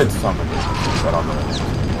 I played some of this, but on the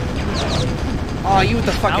Oh, you with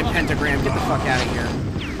the fucking pentagram. Get the fuck out of here.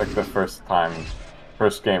 like the first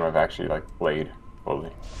game I've actually like played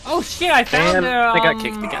fully. Oh shit! I found And the. I got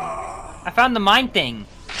kicked again. I found the mine thing.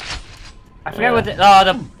 I forgot Yeah.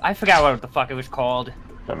 what I forgot what the fuck it was called.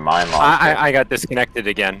 The mine launcher. I got disconnected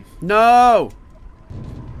again. No!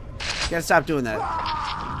 Gotta stop doing that.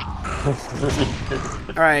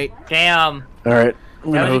 Alright, Damn, All right.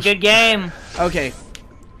 that was a good game. okay.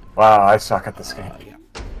 Wow, I suck at this game.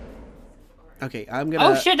 Okay, I'm gonna...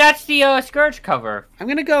 Oh shit, that's the Scourge cover. I'm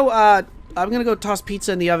gonna go toss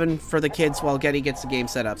pizza in the oven for the kids while Getty gets the game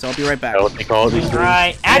set up, so I'll be right back. What they call these All things?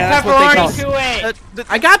 right, add that's what they call pepperoni to it.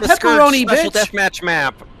 I got pepperoni, Special bitch! deathmatch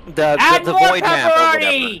map. Add The more void map or whatever.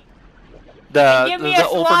 pepperoni. The Give me the a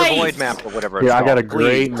over the slice. void map or whatever. It's Yeah, I got a called.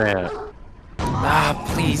 great Please. map.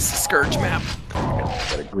 Ah, please, Scourge map. I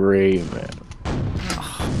got a great map.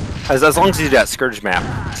 As long as you do that Scourge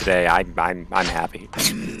map today, I'm happy.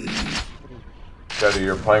 Getty,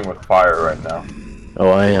 you're playing with fire right now. Oh,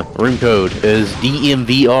 I am. Room code is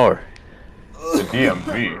DMVR. The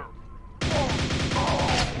DMV.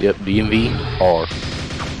 Yep, DMVR.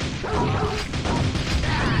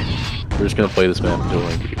 We're just gonna play this map until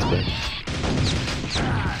Randy gets back.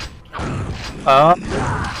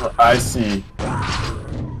 I see.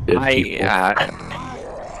 Dead people.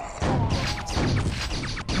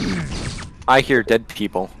 I hear dead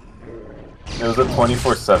people. It was a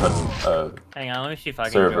 24/7 Hang on, let me see if I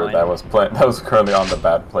can server join. that was currently on the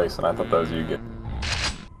bad place, and I thought that was you getting.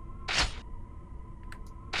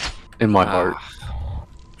 In my heart.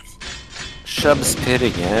 Shub's pit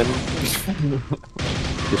again.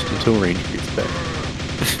 Just until Ranger gets back.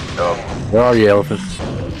 Oh. Where are you, Elephant?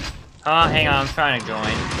 Hang on, I'm trying to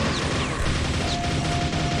join.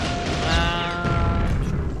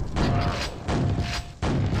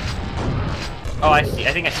 Oh, I see.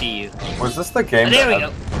 I think I see you. Was this the game? Oh, there we that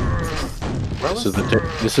go. Where was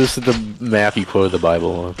This is the map you quoted the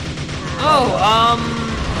Bible on. Oh,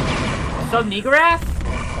 Subnigraph?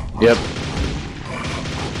 Yep.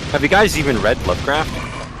 Have you guys even read Lovecraft?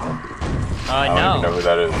 I don't even know No. who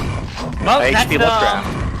that is. Well, H.P. that's Lovecraft.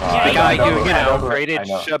 yeah, The I guy know who, who- you I know know, who- created I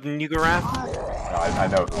know. Shub-Niggurath? I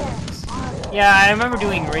know who it is. yeah, I remember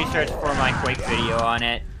doing research for my Quake video on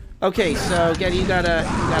it. Okay, so Getty, you got a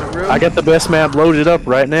room? I got the best map loaded up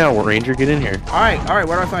right now. Ranger, get in here. Alright,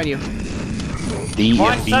 where do I find you?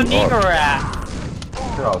 Watch DMVR. Subnigraph.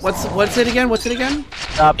 What's it again? It's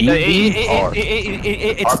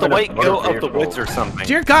It's the Department white of goat Motor of the woods or something.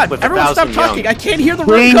 Dear God, With everyone stop 1,000 talking. young. I can't hear the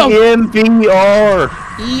room go. DMVR.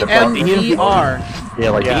 EMVR. Yeah,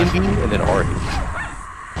 like Yeah. DMV and then R.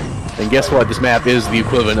 And guess what? This map is the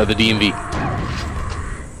equivalent of the DMV.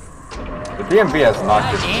 The DMV has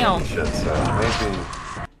not given Damn. me shit, so maybe.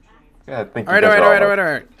 Yeah, I think.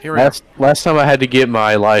 Alright. Here we go. Last time I had to get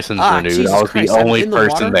my license renewed, Jesus I was Christ, the I'm only in the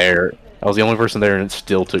person water? there. I was the only person there, and it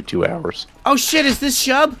still took 2 hours. Oh shit, is this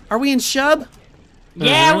Shub? Are we in Shub?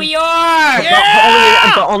 Yeah, we are!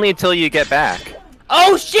 But only until you get back.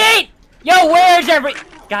 Oh shit! Yo, where's every...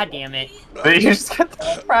 God damn it. You just get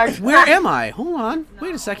the frag. Where am I? Hold on.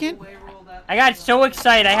 Wait a second. I got so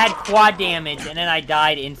excited, I had quad damage, and then I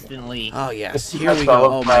died instantly. Oh yes, here That's we go.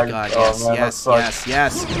 all Oh my flag. god, Oh, yes, man, yes, that yes,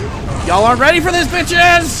 yes. Y'all aren't ready for this,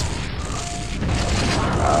 bitches!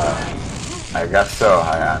 I guess so.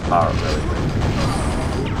 I'm not really.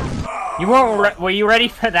 You weren't were you ready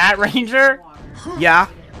for that, Ranger? Yeah.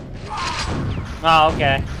 Oh,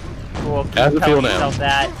 okay. Cool. Keep How's it telling feel now? yourself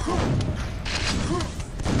that.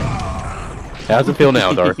 How's it feel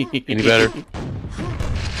now, Dark? Any better?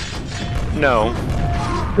 No.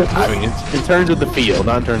 I mean, in terms of the feel,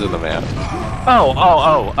 not in terms of the map. Oh,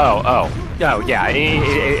 yeah,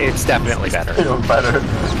 it's definitely better. Feeling better.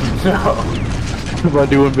 No. Am I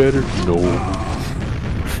doing better? No.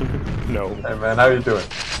 No. Hey man, how you doing?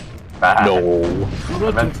 bad. No.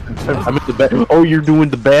 I meant I'm in the bad. Oh, you're doing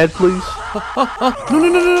the bad, please?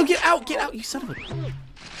 No, get out, you son of a...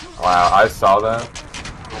 Wow, I saw that.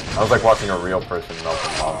 I was like watching a real person melt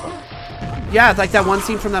in lava. Yeah, it's like that one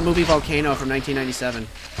scene from that movie Volcano from 1997.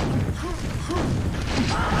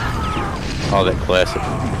 Oh, that classic.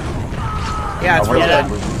 Yeah, it's real Yeah.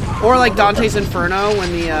 good. Or like Dante's Inferno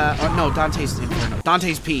when the, no, Dante's Inferno.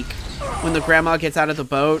 Dante's Peak. When the grandma gets out of the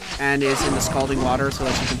boat and is in the scalding water so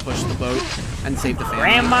that she can push the boat and save the family.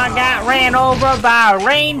 Grandma got ran over by a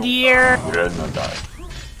reindeer. Your Edna died.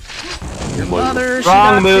 Your mother, she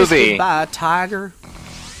Wrong got movie. fisted by a tiger.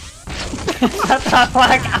 Like, Is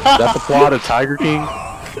that the plot of Tiger King?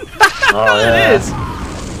 Oh, It is.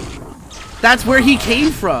 That's where he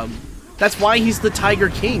came from. That's why he's the Tiger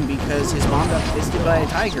King, because his mom got fisted by a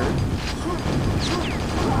tiger.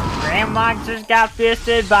 Grandma just got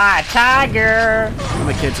fisted by a tiger.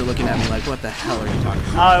 My kids are looking at me like, what the hell are you talking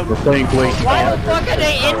about? We're playing Quake. Why the fuck are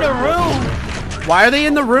they in the room? Why are they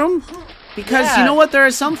in the room? Because Yeah. you know what? There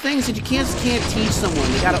are some things that you can't teach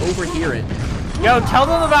someone. You gotta overhear it. Yo, tell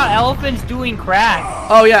them about elephants doing crack.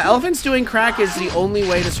 Oh yeah, elephants doing crack is the only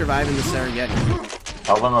way to survive in the Serengeti.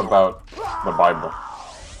 Tell them about the Bible.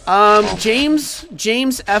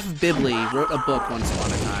 James F. Bibley wrote a book once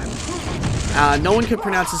upon a time. No one could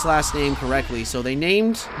pronounce his last name correctly, so they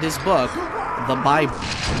named this book the Bible.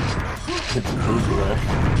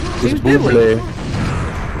 James Bibley.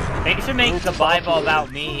 They should make the Bible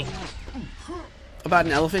about me. About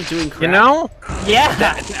an elephant doing crack. You know? Yeah,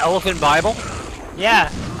 An elephant Bible?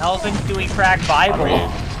 yeah. Elephants doing crack Bible.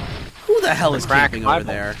 Who the hell is Crack camping over Bible.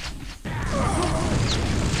 there?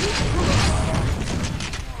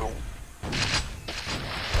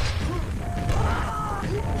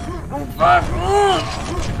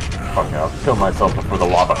 Fuck yeah, I'll kill myself before the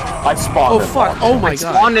lava. I spawned Oh in fuck! lava. Oh my It's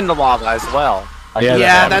god! spawned in the lava as well.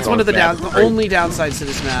 Yeah, that's one of the down. only downsides to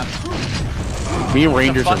this map. Me and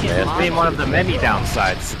Rangers are fucking mad. lava. Being one of the many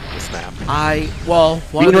downsides of this map. One Me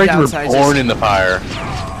of and the Rangers were downsides born is in the fire.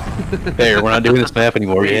 There, we're not doing this map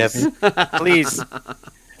anymore. You happy? Please.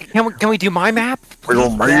 Can we do my map?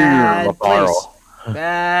 bad place.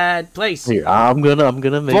 Bad place. Here, I'm gonna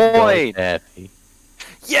make you Void. guys happy.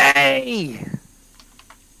 Yay!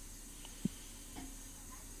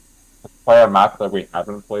 Play a map that we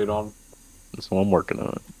haven't played on. That's what I'm working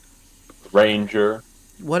on. Ranger.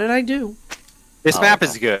 What did I do? This map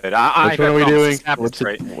is good. I Which one are we promise doing? This map What's is it-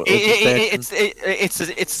 great. what's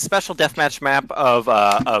the It's a special deathmatch map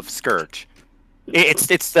of Scourge. It's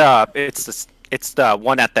the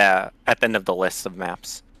one at the end of the list of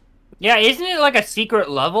maps. Yeah, isn't it like a secret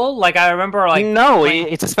level? Like I remember, like No, playing-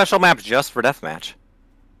 it's a special map just for deathmatch.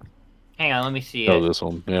 Hang on, let me see Oh, it. this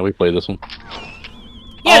one. Yeah, we play this one.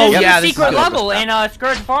 Yeah, Oh, this yeah, is a this is secret good. level in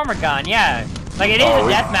Scourge Farmer Gun. Yeah, like it is Oh, a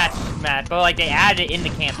we- deathmatch map, but like they added it in the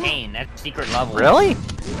campaign. That's a secret level. Really?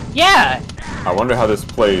 Yeah. I wonder how this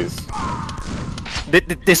plays.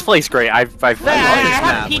 This plays great. I've I love this have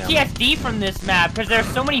map. PTSD from this map because there's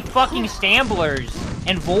so many fucking stamblers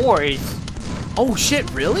and vores. Oh shit!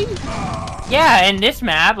 Really? Yeah, in this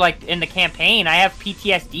map, like in the campaign, I have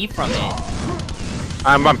PTSD from it.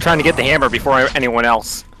 I'm trying to get the hammer before anyone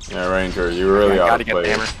else. Yeah, Ranger, you really I ought gotta to get the play.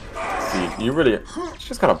 hammer. See, you really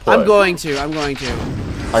just gotta play. I'm going to. I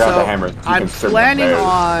got So, the hammer. You I'm can serve planning the bears.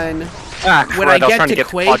 on Ah, when crud, I was get trying to get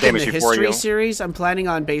Quake pod in the damage before history you. series, I'm planning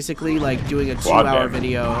on basically like doing a Quad 2-hour damage.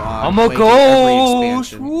 video on I'm a Quake and every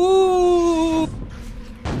ghost. expansion. Woo!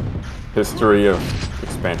 History of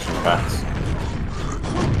expansion packs.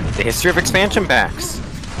 The history of expansion packs.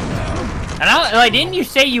 And I like, didn't you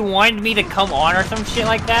say you wanted me to come on or some shit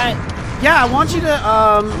like that? Yeah, I want you to,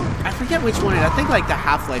 I forget which one it is. I think, like, the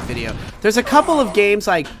Half-Life video. There's a couple of games,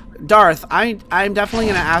 like, Darth, I'm definitely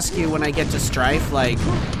gonna ask you when I get to Strife, like,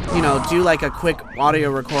 you know, do, like, a quick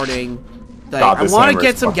audio recording. Like, God, I this want to hammer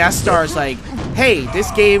get is some fucking guest stars, like, hey,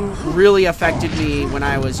 this game really affected me when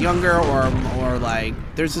I was younger, or like,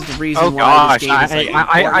 there's just a reason Oh why this gosh, game is, like,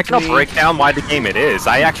 I important can to me. break down why the game it is.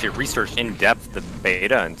 I actually researched in depth the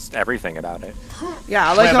beta and everything about it. Yeah,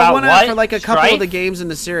 like, Wait, I about want to, what? for, like, a couple Strife? of the games in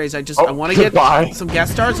the series, I Oh, want to get goodbye. some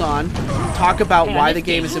guest stars on, talk about Man, why this the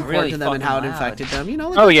game game's is important really to them and how it fucking loud. infected them. You know,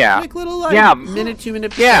 like, Oh, yeah. like little, like, Yeah. minute,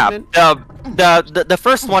 2-minute Yeah, segment. the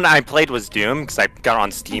first one I played was Doom because I got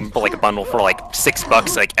on Steam for like a bundle for like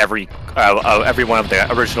 $6, like every one of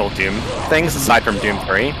the original Doom things aside from Doom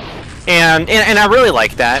 3, and I really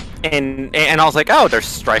liked that, and I was like, oh, there's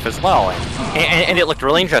Strife as well, and it looked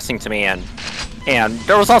really interesting to me, and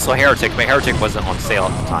there was also Heretic, but Heretic wasn't on sale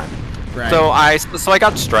at the time, Right. so I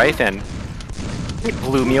got Strife, and it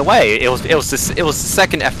blew me away. It was the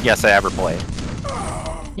second FPS I ever played.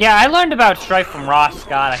 Yeah, I learned about Strife from Ross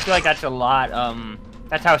Scott. I feel like that's a lot.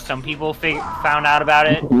 That's how some people found out about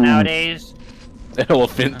it nowadays.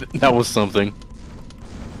 Elephant, that was something.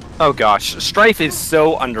 Oh gosh, Strife is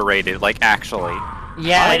so underrated. Like actually.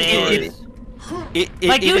 Yeah, it is.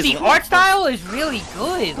 Like, dude, the art style is really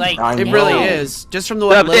good. Like, it really is. Just from the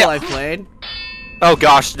one little I've played. Oh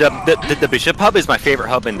gosh, the Bishop hub is my favorite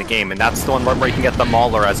hub in the game, and that's the one where you can get the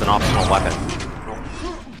Mauler as an optional weapon.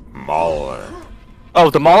 Mauler. Oh,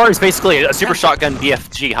 the Mauler is basically a super shotgun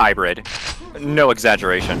BFG hybrid. No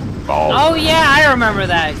exaggeration. Oh yeah, I remember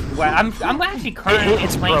that. Well, I'm actually currently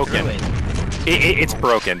it's playing broken. through it. It's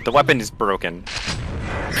broken. The weapon is broken.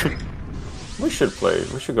 We should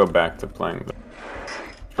go back to playing the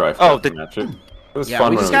Strife match. It was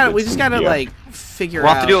fun. We just gotta like figure out.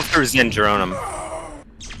 We'll have to do it through Zendronum.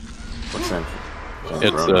 What's that?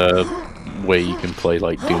 It's a way you can play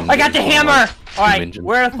like Doom. I got the hammer! Alright,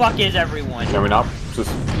 where the fuck is everyone? Can we not just...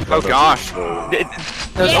 Oh gosh.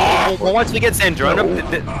 Well, once we get Zendronum...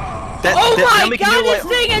 Oh my god, this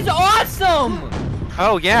thing is awesome!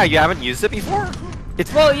 Oh yeah, you haven't used it before?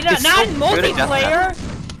 Well, you know, not in multiplayer.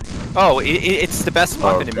 Oh, it's the best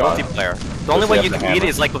weapon in multiplayer. The only way you can beat it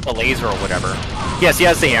is like with the laser or whatever. Yes, he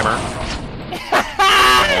has the hammer. The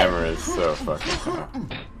hammer is so fucking tough.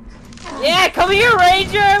 Yeah, come here,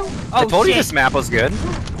 Ranger! Oh, I told you this map was good.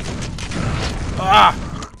 Ah!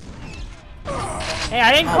 Hey,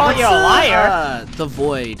 I didn't call you a liar. The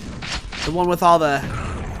Void. The one with all the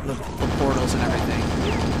portals and everything.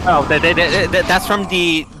 Oh, that's from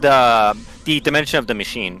the Dimension of the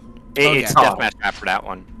Machine. It's Deathmatch map for that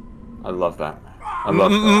one. I love that. I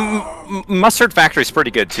love that. Mustard Factory's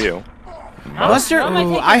pretty good too. Mustard?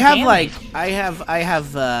 Ooh, I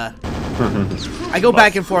go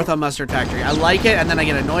back and forth on Mustard Factory. I like it, and then I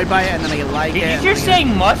get annoyed by it, and then I like it. Did you just say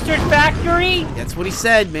Mustard Factory? That's what he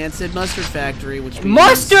said. Man said Mustard Factory, which means...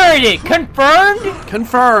 Mustard! It confirmed?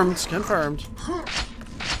 Confirmed.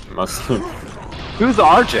 Mustard. Who's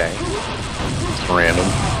RJ? Random.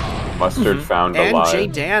 Mustard found and alive. Jay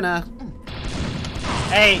Dana.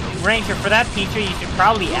 Hey, Ranger, for that feature, you should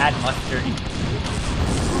probably add mustard.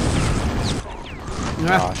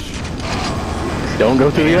 Gosh. Don't go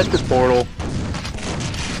through the exit portal.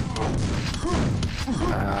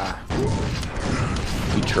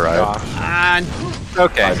 You tried.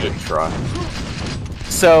 Okay. I did try.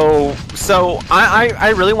 So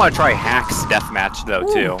I really want to try Hack's Deathmatch though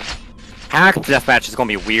too. Hack Deathmatch is gonna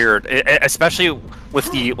be weird, especially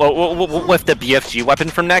with the BFG weapon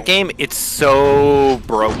from that game. It's so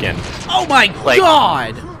broken. Oh my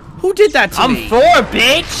god! Who did that to me? I'm 4,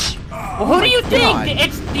 bitch! Well, who do you think?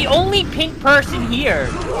 It's the only pink person here.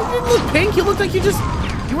 You didn't look pink. You looked like you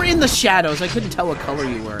were in the shadows. I couldn't tell what color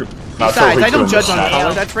you were. Besides, I don't judge on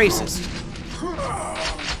color. That's racist.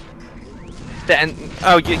 Then,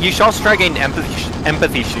 you should also try getting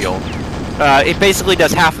empathy shield. It basically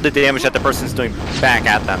does half of the damage that the person's doing back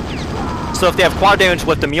at them. So if they have quad damage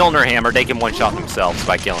with the Mjolnir hammer, they can one-shot themselves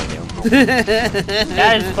by killing you.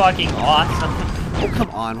 That is fucking awesome. Oh, come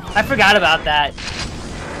on. I forgot about that.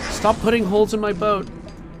 Stop putting holes in my boat.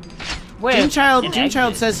 Wait,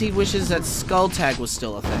 Doomchild says he wishes that Skull Tag was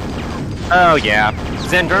still a thing. Oh yeah,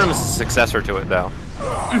 Zendronum is a successor to it though.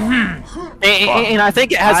 And I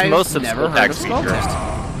think it has most of Skull Tag's features.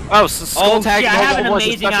 Oh, so Skull Tag I have an was a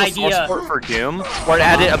amazing special idea. source port for Doom, where it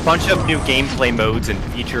added a bunch of new gameplay modes and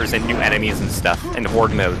features and new enemies and stuff, and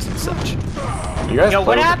horde modes and such. You guys Yo,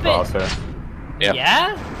 play what with the happened? Yeah.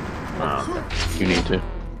 Yeah? Oh, okay. You need to.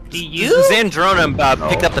 Do you? Zendronum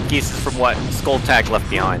picked up the pieces from what Skull Tag left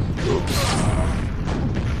behind.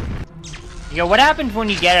 Yo, what happens when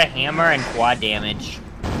you get a hammer and quad damage?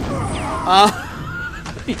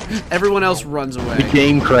 Everyone else runs away. The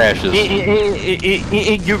game crashes.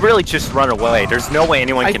 You really just run away. There's no way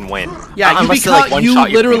anyone can win. Yeah, unless you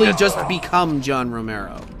literally just become John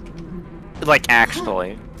Romero. Like,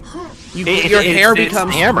 actually. Your hair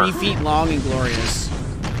becomes 3 feet long and glorious.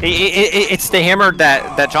 It's the hammer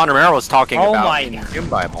that John Romero was talking about in the Doom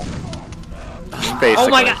Bible. Basically. Oh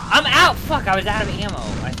my god, I'm out! Fuck, I was out of ammo,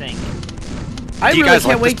 I think. I really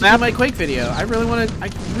can't wait to do my Quake video. I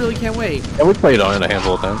really can't wait. Yeah, we played on it a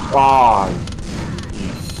handful of times. Oh, you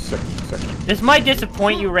sick. This might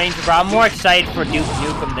disappoint you, Ranger, but I'm more excited for Duke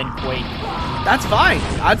Nukem than Quake. That's fine.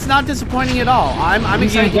 That's not disappointing at all. I'm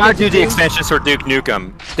excited. You gotta do the expansions for Duke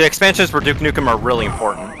Nukem. The expansions for Duke Nukem are really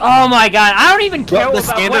important. Oh my god, I don't even care the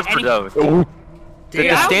standard for those. Dude,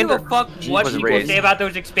 I don't give a fuck what people say about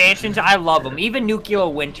those expansions. I love them. Even Nuclear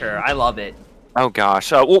Winter, I love it. Oh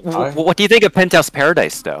gosh. What do you think of Penthouse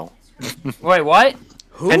Paradise, though? Wait, what?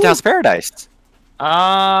 Who? Penthouse Paradise.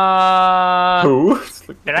 Who?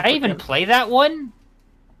 Did I even play that one?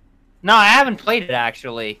 No, I haven't played it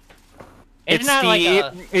actually. It's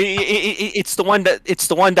the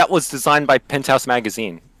one that was designed by Penthouse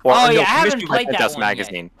Magazine. Or, Oh, no, yeah, I haven't commissioned by played that Penthouse one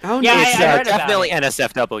Magazine. Oh, Yeah, no It's shit. I read about definitely it.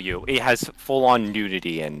 NSFW. It has full-on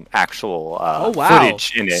nudity and actual Oh, wow.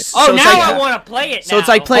 footage in it. Oh, So it's now like- I want to play it. So it's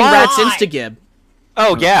like playing Now. Rat's Why? Instagib.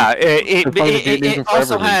 Oh yeah, probably be it using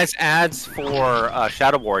also forever. has ads for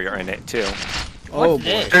Shadow Warrior in it too. Oh What's boy.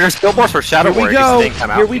 this? There's billboards for Shadow Here we Warrior. 'cause go. they come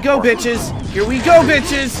out Here we go, before. bitches. Here we go,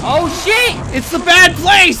 bitches. Oh shit! It's the bad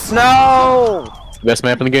place. No! Best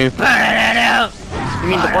map in the game. You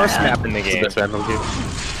mean the worst map in the game? Best map in the game.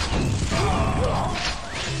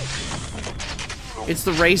 It's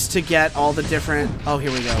the race to get all the different. Oh,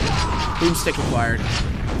 here we go. Boomstick acquired.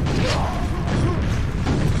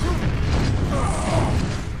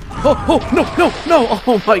 Oh, no, no, no!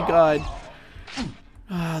 Oh my god.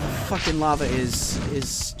 Ah, the fucking lava is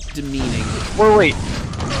demeaning. Wait.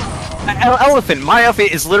 Elephant, my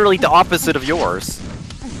outfit is literally the opposite of yours.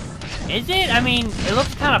 Is it? I mean, it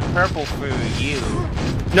looks kind of purple for you.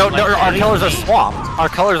 No, Like, no, our at least colors are me. swapped. Our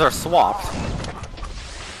colors are swapped.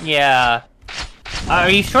 Yeah. Are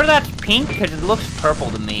you sure that's pink? Because it looks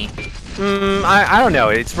purple to me. I don't know.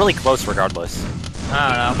 It's really close regardless. I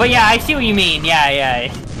don't know. But yeah, I see what you mean. Yeah,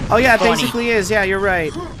 yeah. Oh yeah, it Funny. basically is. Yeah, you're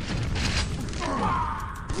right.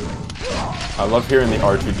 I love hearing the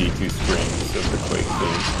R2D2 screams of the Quake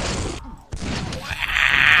theme.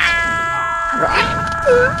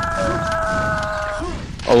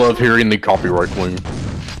 I love hearing the copyright claim.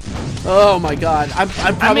 Oh my god, I'm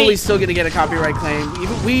probably mean- still gonna get a copyright claim.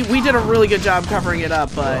 We did a really good job covering it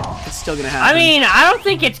up, but it's still gonna happen. I mean, I don't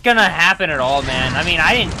think it's gonna happen at all, man. I mean,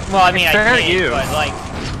 I didn't. Well, I mean, I fair did, use. but like,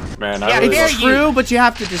 Man, Yeah, I really fair it's love, true, but you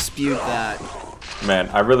have to dispute that. man,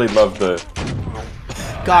 I really love the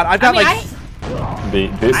God, I've got I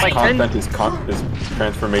mean, like this I content is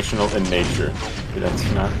transformational in nature. That's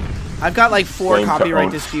not. I've got like 4 Claim to copyright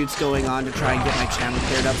own. disputes going on to try and get my channel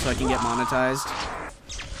cleared up so I can get monetized.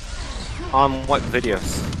 On what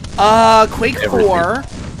videos? Quake Everything. 4.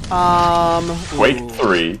 Quake ooh.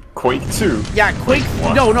 3, Quake 2. Yeah, Quake.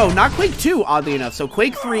 No, not Quake 2. Oddly enough, so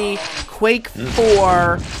Quake 3, Quake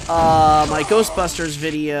 4, my Ghostbusters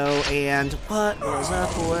video, and what was the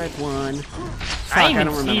 4th one? Fuck, I didn't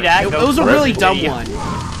don't even see remember. that It was a really Ghostbusters dumb video. one.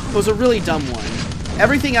 It was a really dumb one.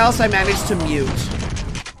 Everything else I managed to mute.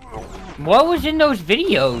 what was in those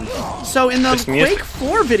videos? So in the Just music. Quake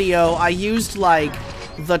 4 video, I used like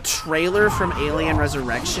the trailer from Alien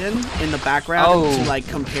Resurrection in the background Oh. to like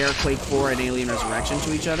compare Quake 4 and Alien Resurrection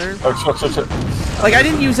to each other. Oh, Like I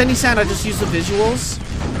didn't use any sound, I just used the visuals.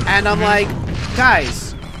 And I'm like,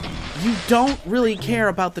 guys, you don't really care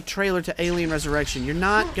about the trailer to Alien Resurrection. You're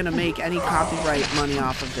not gonna make any copyright money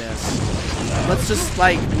off of this. Let's just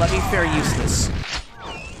like let me fair use this.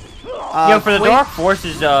 Yo, for the Quake- Dark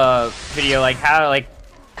Forces video, like how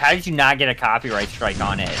did you not get a copyright strike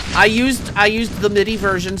on it? I used the MIDI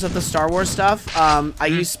versions of the Star Wars stuff.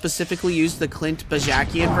 I specifically used the Clint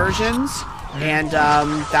Bajakian versions, and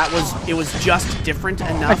it was just different I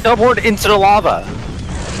enough. doubled into the lava.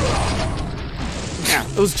 Yeah,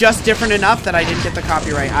 it was just different enough that I didn't get the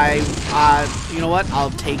copyright. You know what? I'll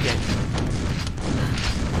take it.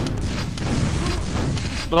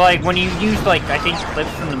 But like when you used like I think clips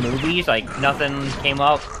from the movies, like nothing came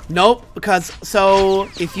up. Nope, because so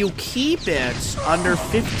if you keep it under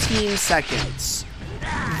 15 seconds,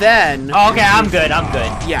 then Oh, okay, I'm good. I'm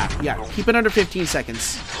good. yeah, keep it under 15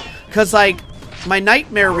 seconds. Cause like my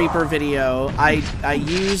Nightmare Reaper video, I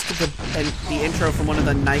used the intro from one of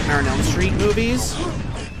the Nightmare on Elm Street movies.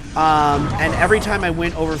 And every time I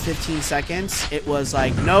went over 15 seconds, it was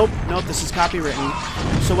like, nope, this is copywritten.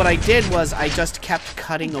 So what I did was I just kept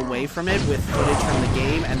cutting away from it with footage from the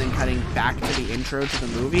game and then cutting back to the intro to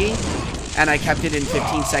the movie. And I kept it in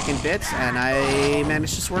 15-second bits, and I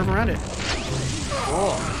managed to swerve around it.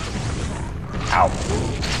 Cool. Ow.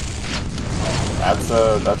 That's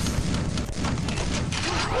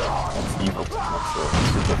evil. That's a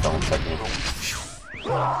super film technique.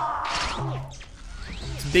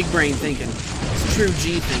 It's big brain thinking. It's true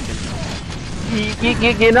G thinking.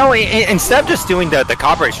 You know, instead of just doing the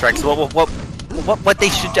copyright strikes, what they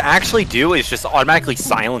should actually do is just automatically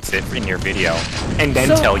silence it in your video and then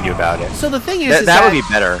So- tell you about it. So the thing is, That would be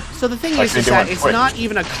better. So the thing Like is they do that on it's Twitch. not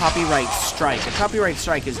even a copyright strike. A copyright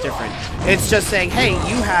strike is different. It's just saying, hey,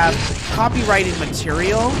 you have copyrighted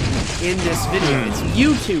material in this video. It's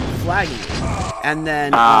YouTube flagging it. And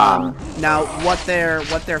then now what they're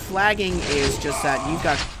flagging is just that you've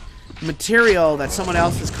got material that someone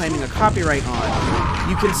else is claiming a copyright on.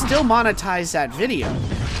 You can still monetize that video.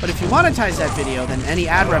 But if you monetize that video, then any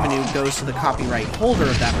ad revenue goes to the copyright holder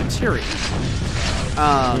of that material.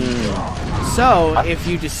 So if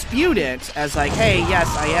you dispute it as like, hey, yes,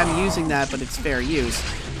 I am using that, but it's fair use,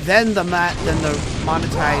 then the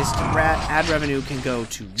monetized ad revenue can go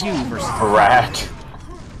to you versus rat.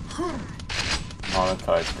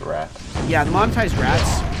 Monetized rat. Yeah, the monetized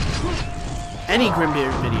rats. Any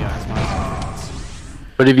Grimbeard video has monetized rats.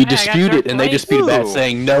 But if you Hey, I got dispute third it and they place. dispute that Ooh.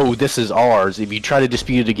 saying, no, this is ours, if you try to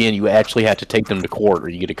dispute it again, you actually have to take them to court or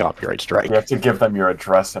you get a copyright strike. You have to give them your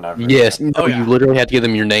address and everything. Yes, no, Oh, yeah. you literally have to give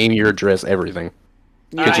them your name, your address, everything.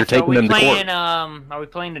 Because you're taking them to court. Are we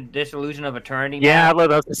playing the Disillusion of Eternity now? Yeah,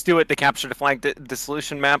 let's do it. The capture the flag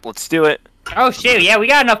dissolution map. Let's do it. Oh, shit, yeah, we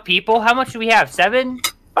got enough people. How much do we have? 7?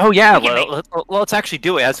 Oh yeah, We can let's actually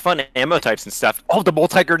do it. It has fun ammo types and stuff. Oh, the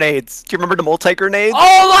multi-grenades. Do you remember the multi-grenades?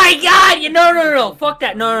 Oh my god! No. Fuck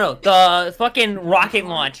that. No. The fucking rocket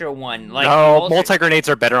launcher one. Like, No, multi-grenades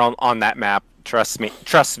are better on that map. Trust me.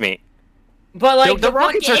 Trust me. But, like, The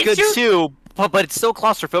rockets fucking- are good it's just- too, but it's so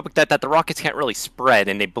claustrophobic that the rockets can't really spread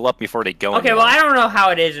and they blow up before they go. Okay, well, I don't know how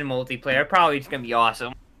it is in multiplayer. Probably it's gonna be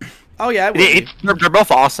awesome. Oh yeah, it will be. They're both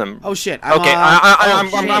awesome. Oh shit. Okay, I'm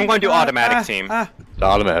shit. going to do automatic team. It's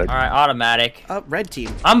automatic. Alright, automatic. Red team.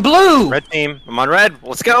 I'm blue! Red team. I'm on red.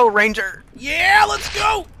 Let's go, Ranger. Yeah, let's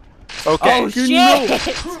go. Okay. Oh, shit!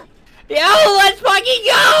 Yo, let's fucking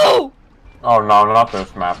go! Oh no, not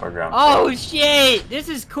this map again. Oh, shit! This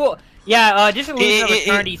is cool. Yeah, Disillusion of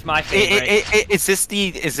Eternity is my favorite. Is this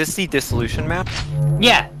the dissolution map?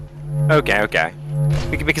 Yeah. Okay.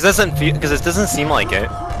 Because it doesn't seem like it.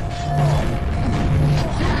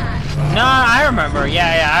 No, I remember.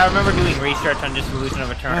 Yeah, I remember doing research on Disillusion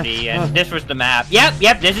of Eternity, and this was the map.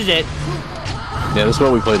 Yep, this is it. Yeah, this is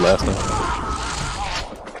what we played last time.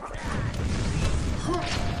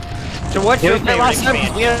 So what's your favorite last time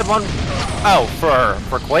expansion? we had one. Oh,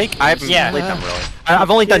 for Quake, I haven't Yeah. played them really.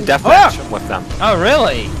 I've only done Deathmatch with them. Oh,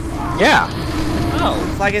 really? Yeah. Oh.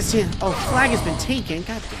 Flag has been taken.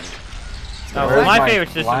 God damn it. Oh, Where's my my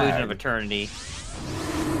favorite's Disillusion flag? of Eternity.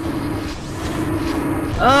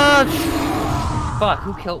 Fuck,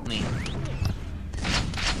 who killed me?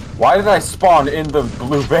 Why did I spawn in the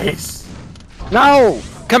blue base? No!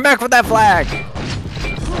 Come back with that flag!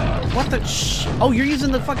 What the Oh, you're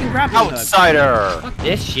using the fucking grappling hook. Outsider! Fuck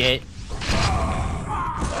this shit.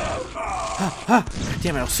 God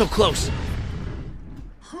damn it, I was so close.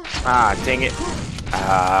 Ah, dang it.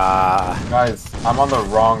 Guys, I'm on the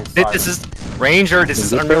wrong side. This is Ranger, this is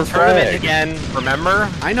Is it under their tournament flag? again, remember?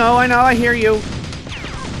 I know, I hear you.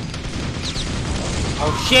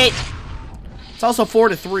 Oh shit! It's also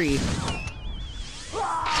 4-3.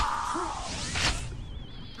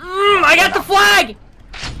 I got the flag!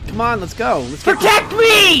 Come on, let's go. Let's get Protect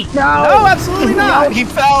me! No, absolutely not. No, he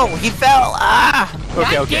fell! Ah!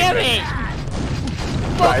 Okay, God okay. damn great. it!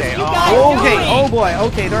 Fuck Okay, you guys Okay, doing? oh boy,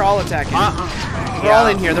 okay, they're all attacking. They're all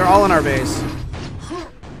in here, they're all in our base.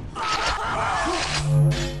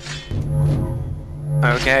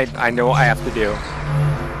 Okay, I know what I have to do.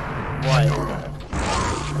 What?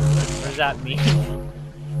 What does that mean?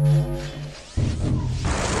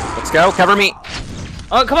 Let's go, cover me!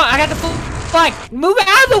 Oh, come on, I got the flag! Move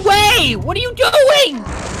out of the way! What are you doing?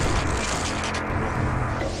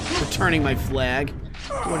 Returning my flag.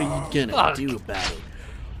 What are you gonna Fuck. do about it?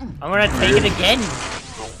 I'm gonna take it again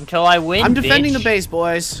until I win. I'm defending bitch. the base,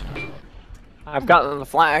 boys. I've gotten the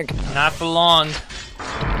flag. Not for long.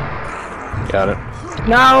 Got it.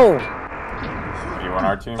 No! Are you on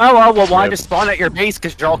our team? Oh, well, why Yep. just spawn at your base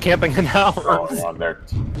because you're all camping now? Oh, well, they're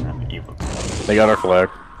evil. They got our flag.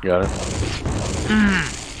 Got it.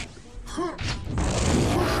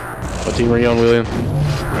 What team are you on, William?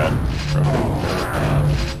 Red.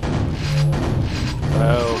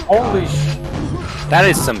 Oh, Holy that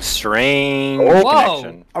is some strange Whoa.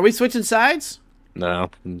 connection. Are we switching sides? No.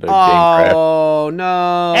 The game crashed. Oh,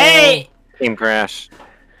 no. Hey! Team crash.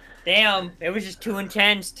 Damn, it was just too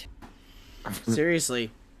intense. Seriously.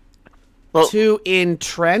 Well- Two in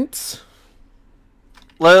Trent?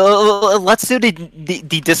 Let's do the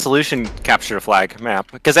dissolution capture flag map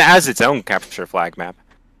because it has its own capture flag map.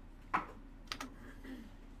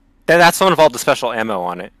 That's the one with all the special ammo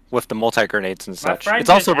on it with the multi grenades and My such. friend It's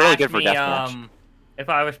also just really asked good for me, deathmatch. if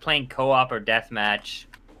I was playing co-op or deathmatch.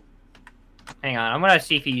 Hang on, I'm gonna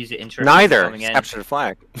see if he's interested. Neither. In coming in. Capture the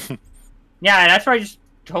flag. Yeah, that's why I just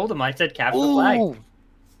told him. I said capture the flag. Ooh.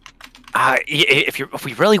 If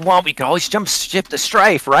we really want, we can always jump ship to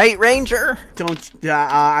Strife, right, Ranger? Don't.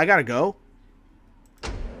 I gotta go.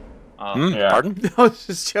 Yeah. Pardon? I was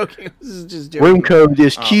just joking. This is just joking. Room code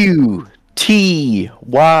is QTYT.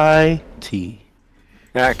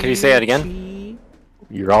 Yeah, can you say that again?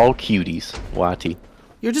 You're all cuties. YT.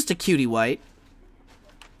 You're just a cutie white.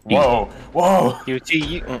 Whoa, whoa.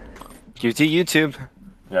 QT YouTube.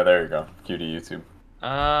 Yeah, there you go. QT YouTube.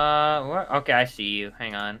 What? Okay, I see you.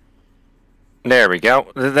 Hang on. There we go.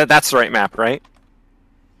 That's the right map, right?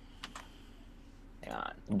 Hang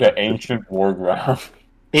on. The ancient war ground.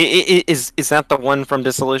 Is that the one from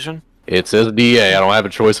Dissolution? It says DA. I don't have a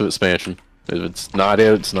choice of expansion. If it's not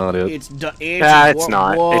it, it's not it. It's It's not.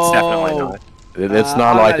 It's definitely not. It's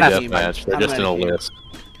not like a I'm out of deathmatch. They're I'm just in out a of here. list.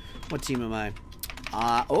 What team am I?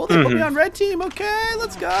 Oh, they put me on red team. Okay,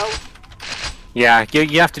 let's go. Yeah,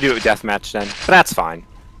 you have to do it with deathmatch then. But that's fine.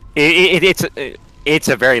 It's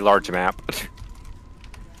a very large map.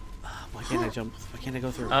 Why can't I jump? Why can't I go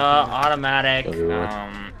through? Automatic.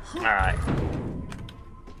 Everywhere. Alright.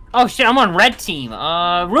 Oh shit, I'm on red team. Ruby.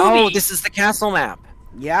 Oh, this is the castle map.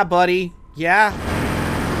 Yeah, buddy. Yeah.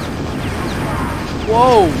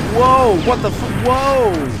 Whoa, whoa, what the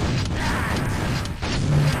whoa!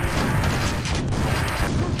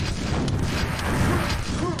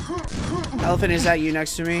 Elephant, is that you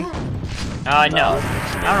next to me? No. I don't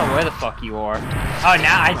know where the fuck you are. Oh,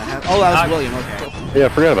 now I... Oh, that was William, okay. Yeah, I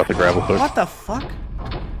forgot about the grapple hook. What the fuck?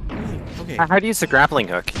 Okay. How do you use the grappling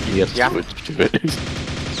hook? You have to Yeah. switch to it. You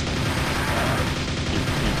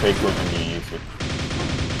take it and you use it.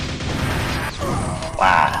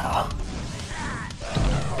 Wow.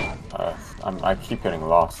 I keep getting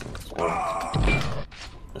lost in this world.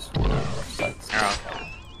 This world of sights.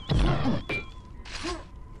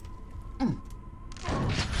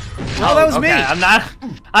 Oh, that was me. I'm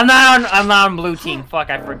not on blue team. Fuck,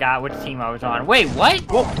 I forgot which team I was on. Wait, what?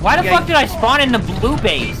 Whoa, Why the yeah, fuck did I spawn in the blue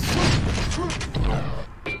base?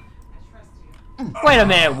 Wait a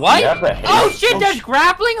minute, what? Yeah, but hey. Oh shit, there's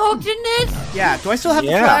grappling hooks in this? Yeah, do I still have the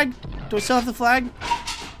Yeah. flag? Do I still have the flag?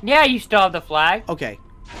 Yeah, you still have the flag. Okay.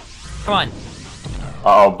 Come on.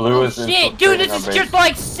 Uh-oh, blue is Shit, dude, this is just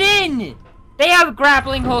like Sin! They have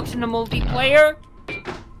grappling hooks in the multiplayer.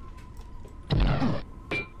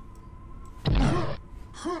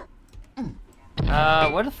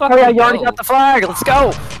 Where the fuck Oh yeah, did you it already go? got the flag. Let's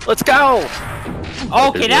go. Let's go.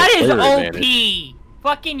 Okay, that There's is no player OP. advantage.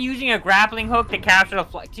 Fucking using a grappling hook to capture the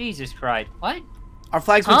flag. Jesus Christ. What? Our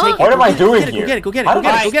flag's been Huh? taken. What am I doing Go here? get it, go get it, How go did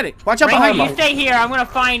get it, I- go get it. Watch out Ringo, behind you you. stay here. I'm gonna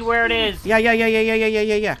find where it is. Yeah.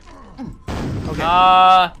 Okay.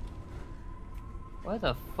 Where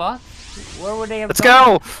the fuck? Where would they have Let's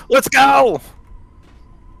gone? go. Let's go.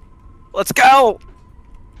 Let's go.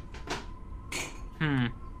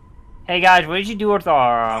 Hey guys, what did you do with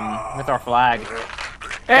our flag?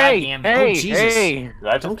 Hey, damn it. hey, Jesus. hey. Did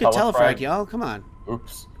I just Don't get telefrag? telefrag, y'all. Come on.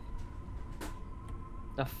 Oops.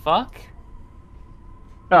 The fuck?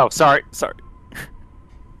 Oh, sorry.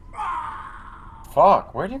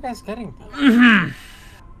 Fuck, where are you guys getting this?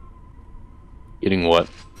 Getting what?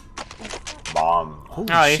 Bomb. Holy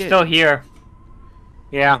Oh, he's shit. still here.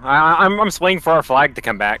 Yeah, I'm just waiting for our flag to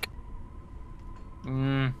come back.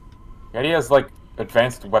 Yeah, he has, like,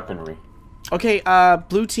 advanced weaponry. Okay,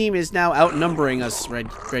 blue team is now outnumbering us, red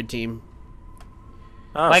team.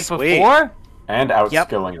 Oh, Like sweet. before? And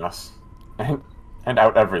outskilling us. And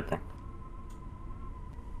out everything.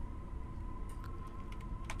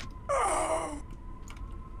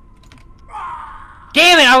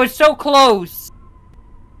 Damn it, I was so close!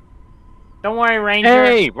 Don't worry, Ranger.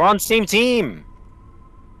 Hey, we're on the same team.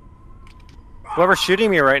 Whoever's shooting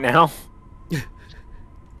me right now.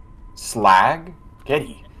 Slag?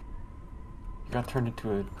 Getty. You got turned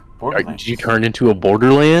into a Borderlands. Did you turn into a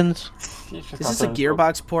Borderlands? Is this a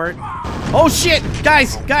gearbox port? Oh shit!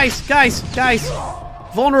 Guys!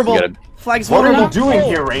 Vulnerable! You gotta- Flag's What are you vulnerable. doing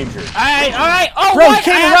here, Ranger? Alright! Oh, Bro, what?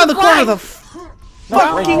 came I have around the corner flag! with a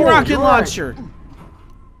fucking Ranger, rocket you're launcher.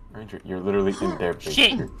 Ranger, you're literally in their base.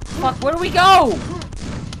 Shit! Fuck, where do we go?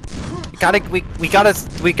 We gotta get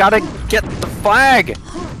the flag.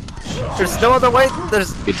 There's no other way.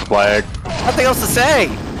 There's Get the flag. nothing else to say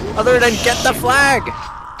other than get the flag.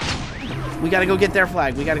 We gotta go get their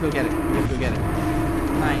flag. We gotta go get it.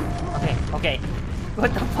 Fine. Okay.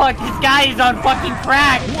 What the fuck? This guy is on fucking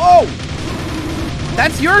crack! Whoa!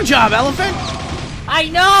 That's your job, Elephant! I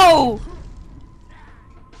know!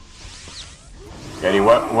 Getty,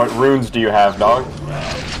 what runes do you have, dog?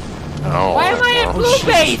 Oh. Why am I at blue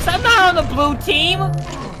base? I'm not on the blue team!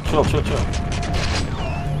 Chill.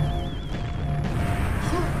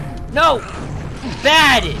 No!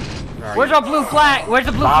 Bad! Where's our blue flag? Where's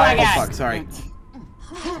the blue flag Oh at? fuck, sorry.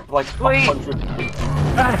 Like, Wait. 100...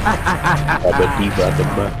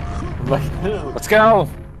 like, Let's go.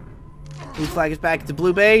 Blue flag is back at the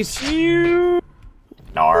blue base.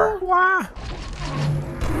 Nar.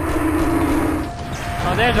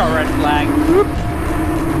 Oh, there's our red flag.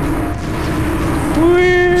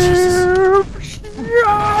 Jesus.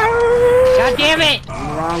 God damn it!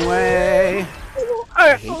 Wrong way.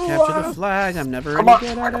 I hate capture the flag. I'm never any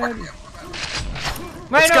good at it.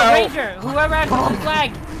 Wait, no, go. Ranger! Whoever has the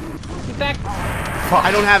flag! Get back!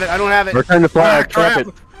 I don't have it. I don't have it. Return the flag. Trap crap.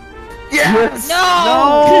 it. Yes!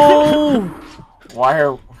 No! Why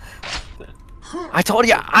are... I told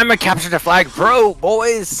you, I'm a capture the flag pro,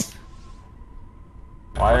 boys.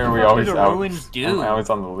 Why are we What always do the out? ruins do? I'm always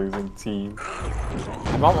on the losing team.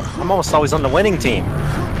 I'm almost always on the winning team.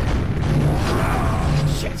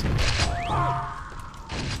 Shit.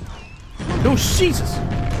 No, Jesus.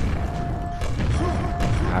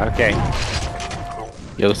 Okay.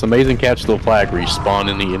 Yeah, this amazing catch the flag where you spawn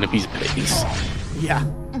in the enemy's base. Yeah.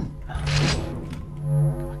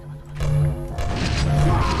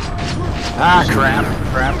 Ah, crap.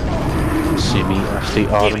 Semi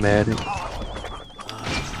automatic.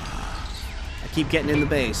 I keep getting in the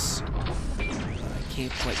base. But I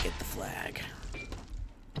can't quite get the flag.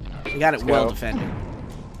 We got it well defended.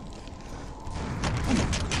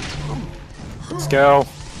 Let's go.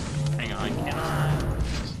 Hang on, can I?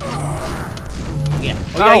 Yeah.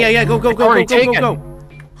 Oh, yeah. Go. Already taken.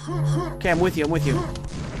 Okay, I'm with you.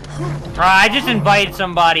 I just invited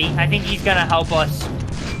somebody. I think he's gonna help us.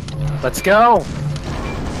 Let's go.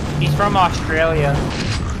 He's from Australia.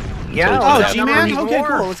 Yeah. Oh, let's G-Man? have Okay, more.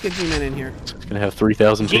 cool. Let's get G-Man in here. Gonna have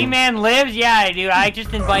 3,000 ping. G-Man lives? Yeah, dude. I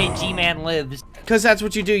just invited G-Man lives. Because that's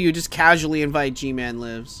what you do. You just casually invite G-Man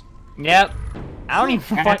lives. Yep. I don't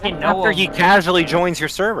even fucking know After him. he casually joins your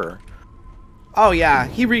server. Oh, yeah.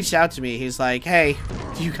 He reached out to me. He's like, hey,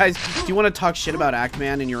 do you want to talk shit about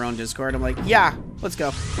Actman in your own Discord? I'm like, yeah, let's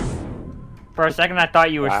go. For a second, I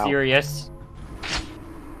thought you were Wow. serious.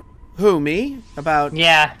 Who, me? About...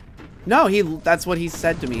 Yeah. No, that's what he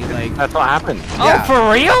said to me. Like, That's what happened. Yeah. Oh,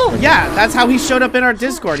 for real? yeah, that's how he showed up in our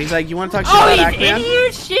Discord. He's like, you want to talk shit Oh, about he's Actman? in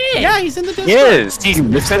here? Shit. Yeah, he's in the Discord. He is. He's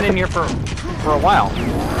been in here for a while.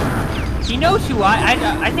 He knows who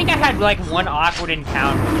I think I had like one awkward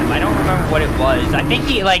encounter with him. I don't remember what it was. I think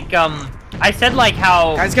he like I said like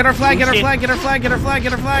how Guys, get our flag, get our shit- flag, get our flag, get our flag,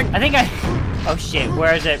 get our flag. I think I Oh shit,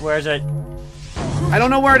 where is it? Where is it? I don't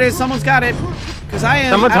know where it is. Someone's got it. Because I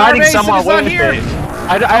am Someone's at our hiding base and somewhere. it's not Wait here. a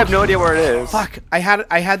minute. I have no idea where it is. Fuck, I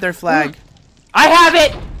had their flag. I have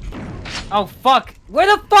it! Oh fuck. Where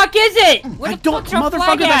the fuck is it? Where I the don't, fuck's our motherfucker,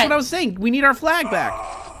 flag that's at? what I was saying. We need our flag back.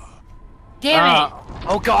 Damn it.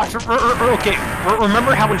 Oh gosh. Okay.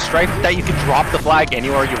 Remember how in Strife that you could drop the flag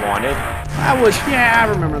anywhere you wanted? I yeah, I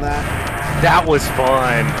remember that. That was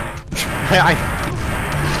fun.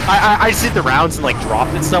 I did the rounds and like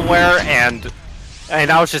dropped it somewhere, and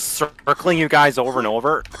I was just circling you guys over and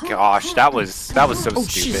over. Gosh, that was so Oh, stupid.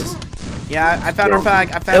 Jesus. Yeah, I found our flag.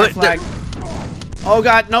 I found our flag. Oh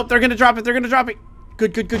god, nope, they're gonna drop it. They're gonna drop it.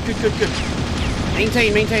 Good.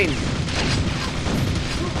 Maintain.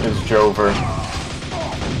 It's Jover.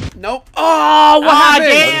 Nope. Oh, what happened?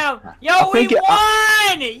 Damn! Yo, we think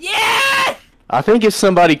won! Yeah! I think if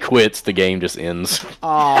somebody quits, the game just ends.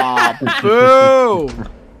 Aw, boo.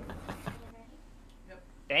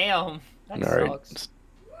 Damn. That All right. sucks.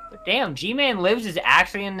 But damn, G-Man Lives is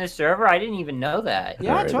actually in this server? I didn't even know that.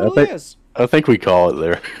 Yeah, Alright, it totally is. I think we call it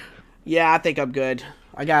there. Yeah, I think I'm good.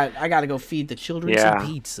 I gotta go feed the children Yeah. some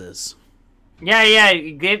pizzas. Yeah,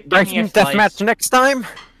 give me a slice. Deathmatch next time,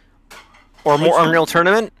 or more Unreal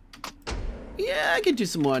Tournament. Yeah, I could do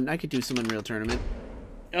some Unreal Tournament.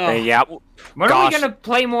 Yeah. When are Gosh. we gonna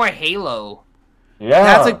play more Halo?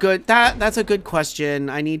 Yeah. That's a good question.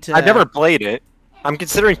 I need to. I've never played it. I'm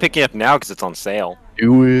considering picking it up now because it's on sale.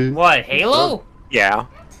 Do it. What, Halo? Yeah.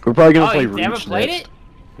 We're probably gonna Oh, play you never Reach played next. it?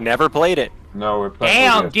 Never played it. No, we're playing.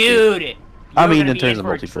 Damn, dude! I You're mean, gonna in be terms of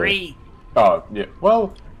for a multiplayer. treat. Oh, yeah.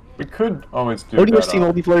 Well, we could always do ODST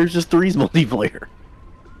that. multiplayer is just 3's multiplayer.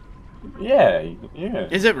 Yeah.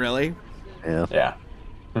 Is it really? Yeah. Yeah.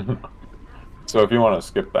 So if you want to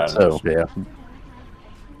skip that. So yeah.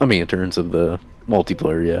 I mean, in terms of the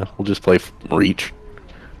multiplayer, yeah, we'll just play Reach.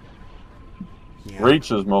 Yeah.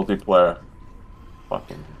 Reach is multiplayer.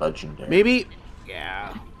 Fucking legendary. Maybe.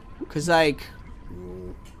 Yeah. Cause like,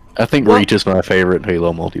 I think Well- Reach is my favorite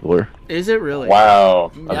Halo multiplayer. is it really?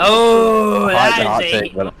 Wow. No, Hot that is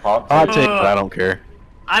take, a... but Hot hot take. take, but I don't care.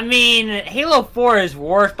 I mean, Halo 4 is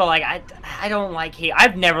worse, but like, I don't like Halo.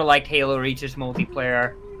 I've never liked Halo Reach's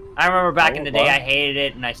multiplayer. I remember back in the day what? I hated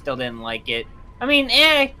it, and I still didn't like it. I mean,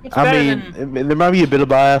 it's I better mean, than... there might be a bit of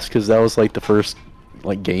bias because that was like the first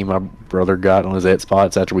like game my brother got on his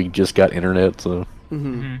Xbox after we just got internet. So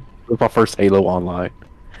Mm-hmm. it was my first Halo online.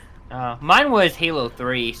 Mine was Halo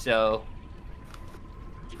 3, so...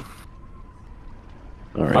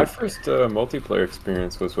 All My right. first multiplayer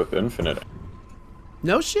experience was with Infinite.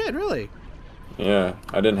 No shit, really. Yeah,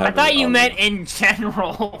 I didn't have. I thought any you on meant me. in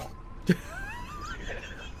general.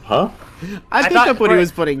 Huh? I picked thought up what he for-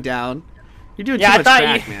 was putting down. You're doing Yeah, too I much thought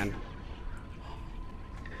crack, you- man.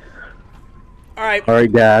 All right. All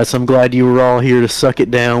right, guys. I'm glad you were all here to suck it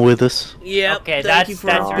down with us. Yeah. Okay, Thank you for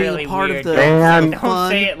that's being really a part weird. of the Man. Don't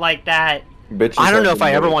fun. say it like that. Bitches I don't know have if I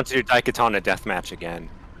been ever made. want to do Daikatana Deathmatch again.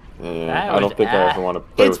 Yeah, That I don't was think I ass. ever want to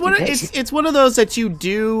play It's with one. you guys. It's one of those that you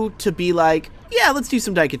do to be like, yeah, let's do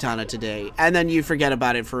some Daikatana today, and then you forget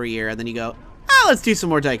about it for a year, and then you go, let's do some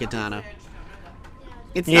more Daikatana.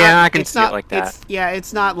 It's Yeah, not, I can it's see not, it like that.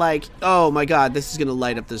 It's not like, oh my god, this is gonna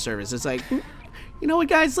light up the service. It's like, you know what,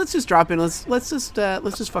 guys, let's just drop in. Let's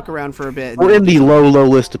just fuck around for a bit. We're in the low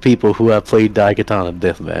list of people who have played Daikatana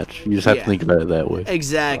Deathmatch. You just have Yeah. to think about it that way.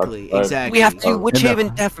 Exactly, I've- exactly. We have to do Witch And, Haven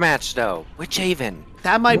Deathmatch though. Witch Haven.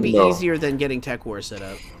 That might be No. easier than getting Tech War set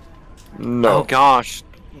up. No. Oh gosh.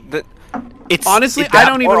 It's Honestly, it's I that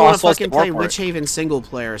don't or even want to also has fucking work play for Witch it. Haven single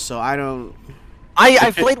player, so I don't.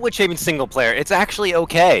 I've played Witch Haven single player. It's actually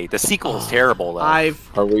okay. The sequel is terrible though. I've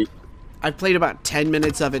Are we? played about 10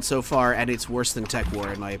 minutes of it so far, and it's worse than Tech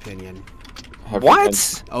War in my opinion. Have What? We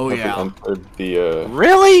entered, Oh, have yeah. We entered the.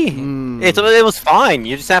 Really? Hmm. It was fine.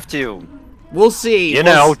 You just have to, We'll see. you We'll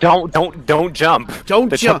know, don't jump. Don't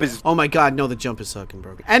the jump. is Oh my god, no, the jump is fucking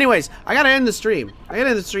broken. Anyways, I gotta end the stream.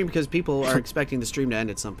 Because people are expecting the stream to end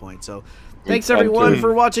at some point. So, thanks everyone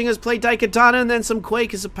for watching us play Daikatana and then some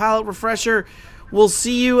Quake as a palate refresher. We'll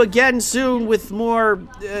see you again soon with more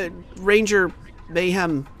Ranger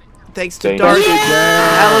Mayhem. Thanks to Thank Dark you.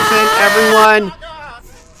 Elephant, everyone.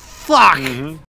 Fuck.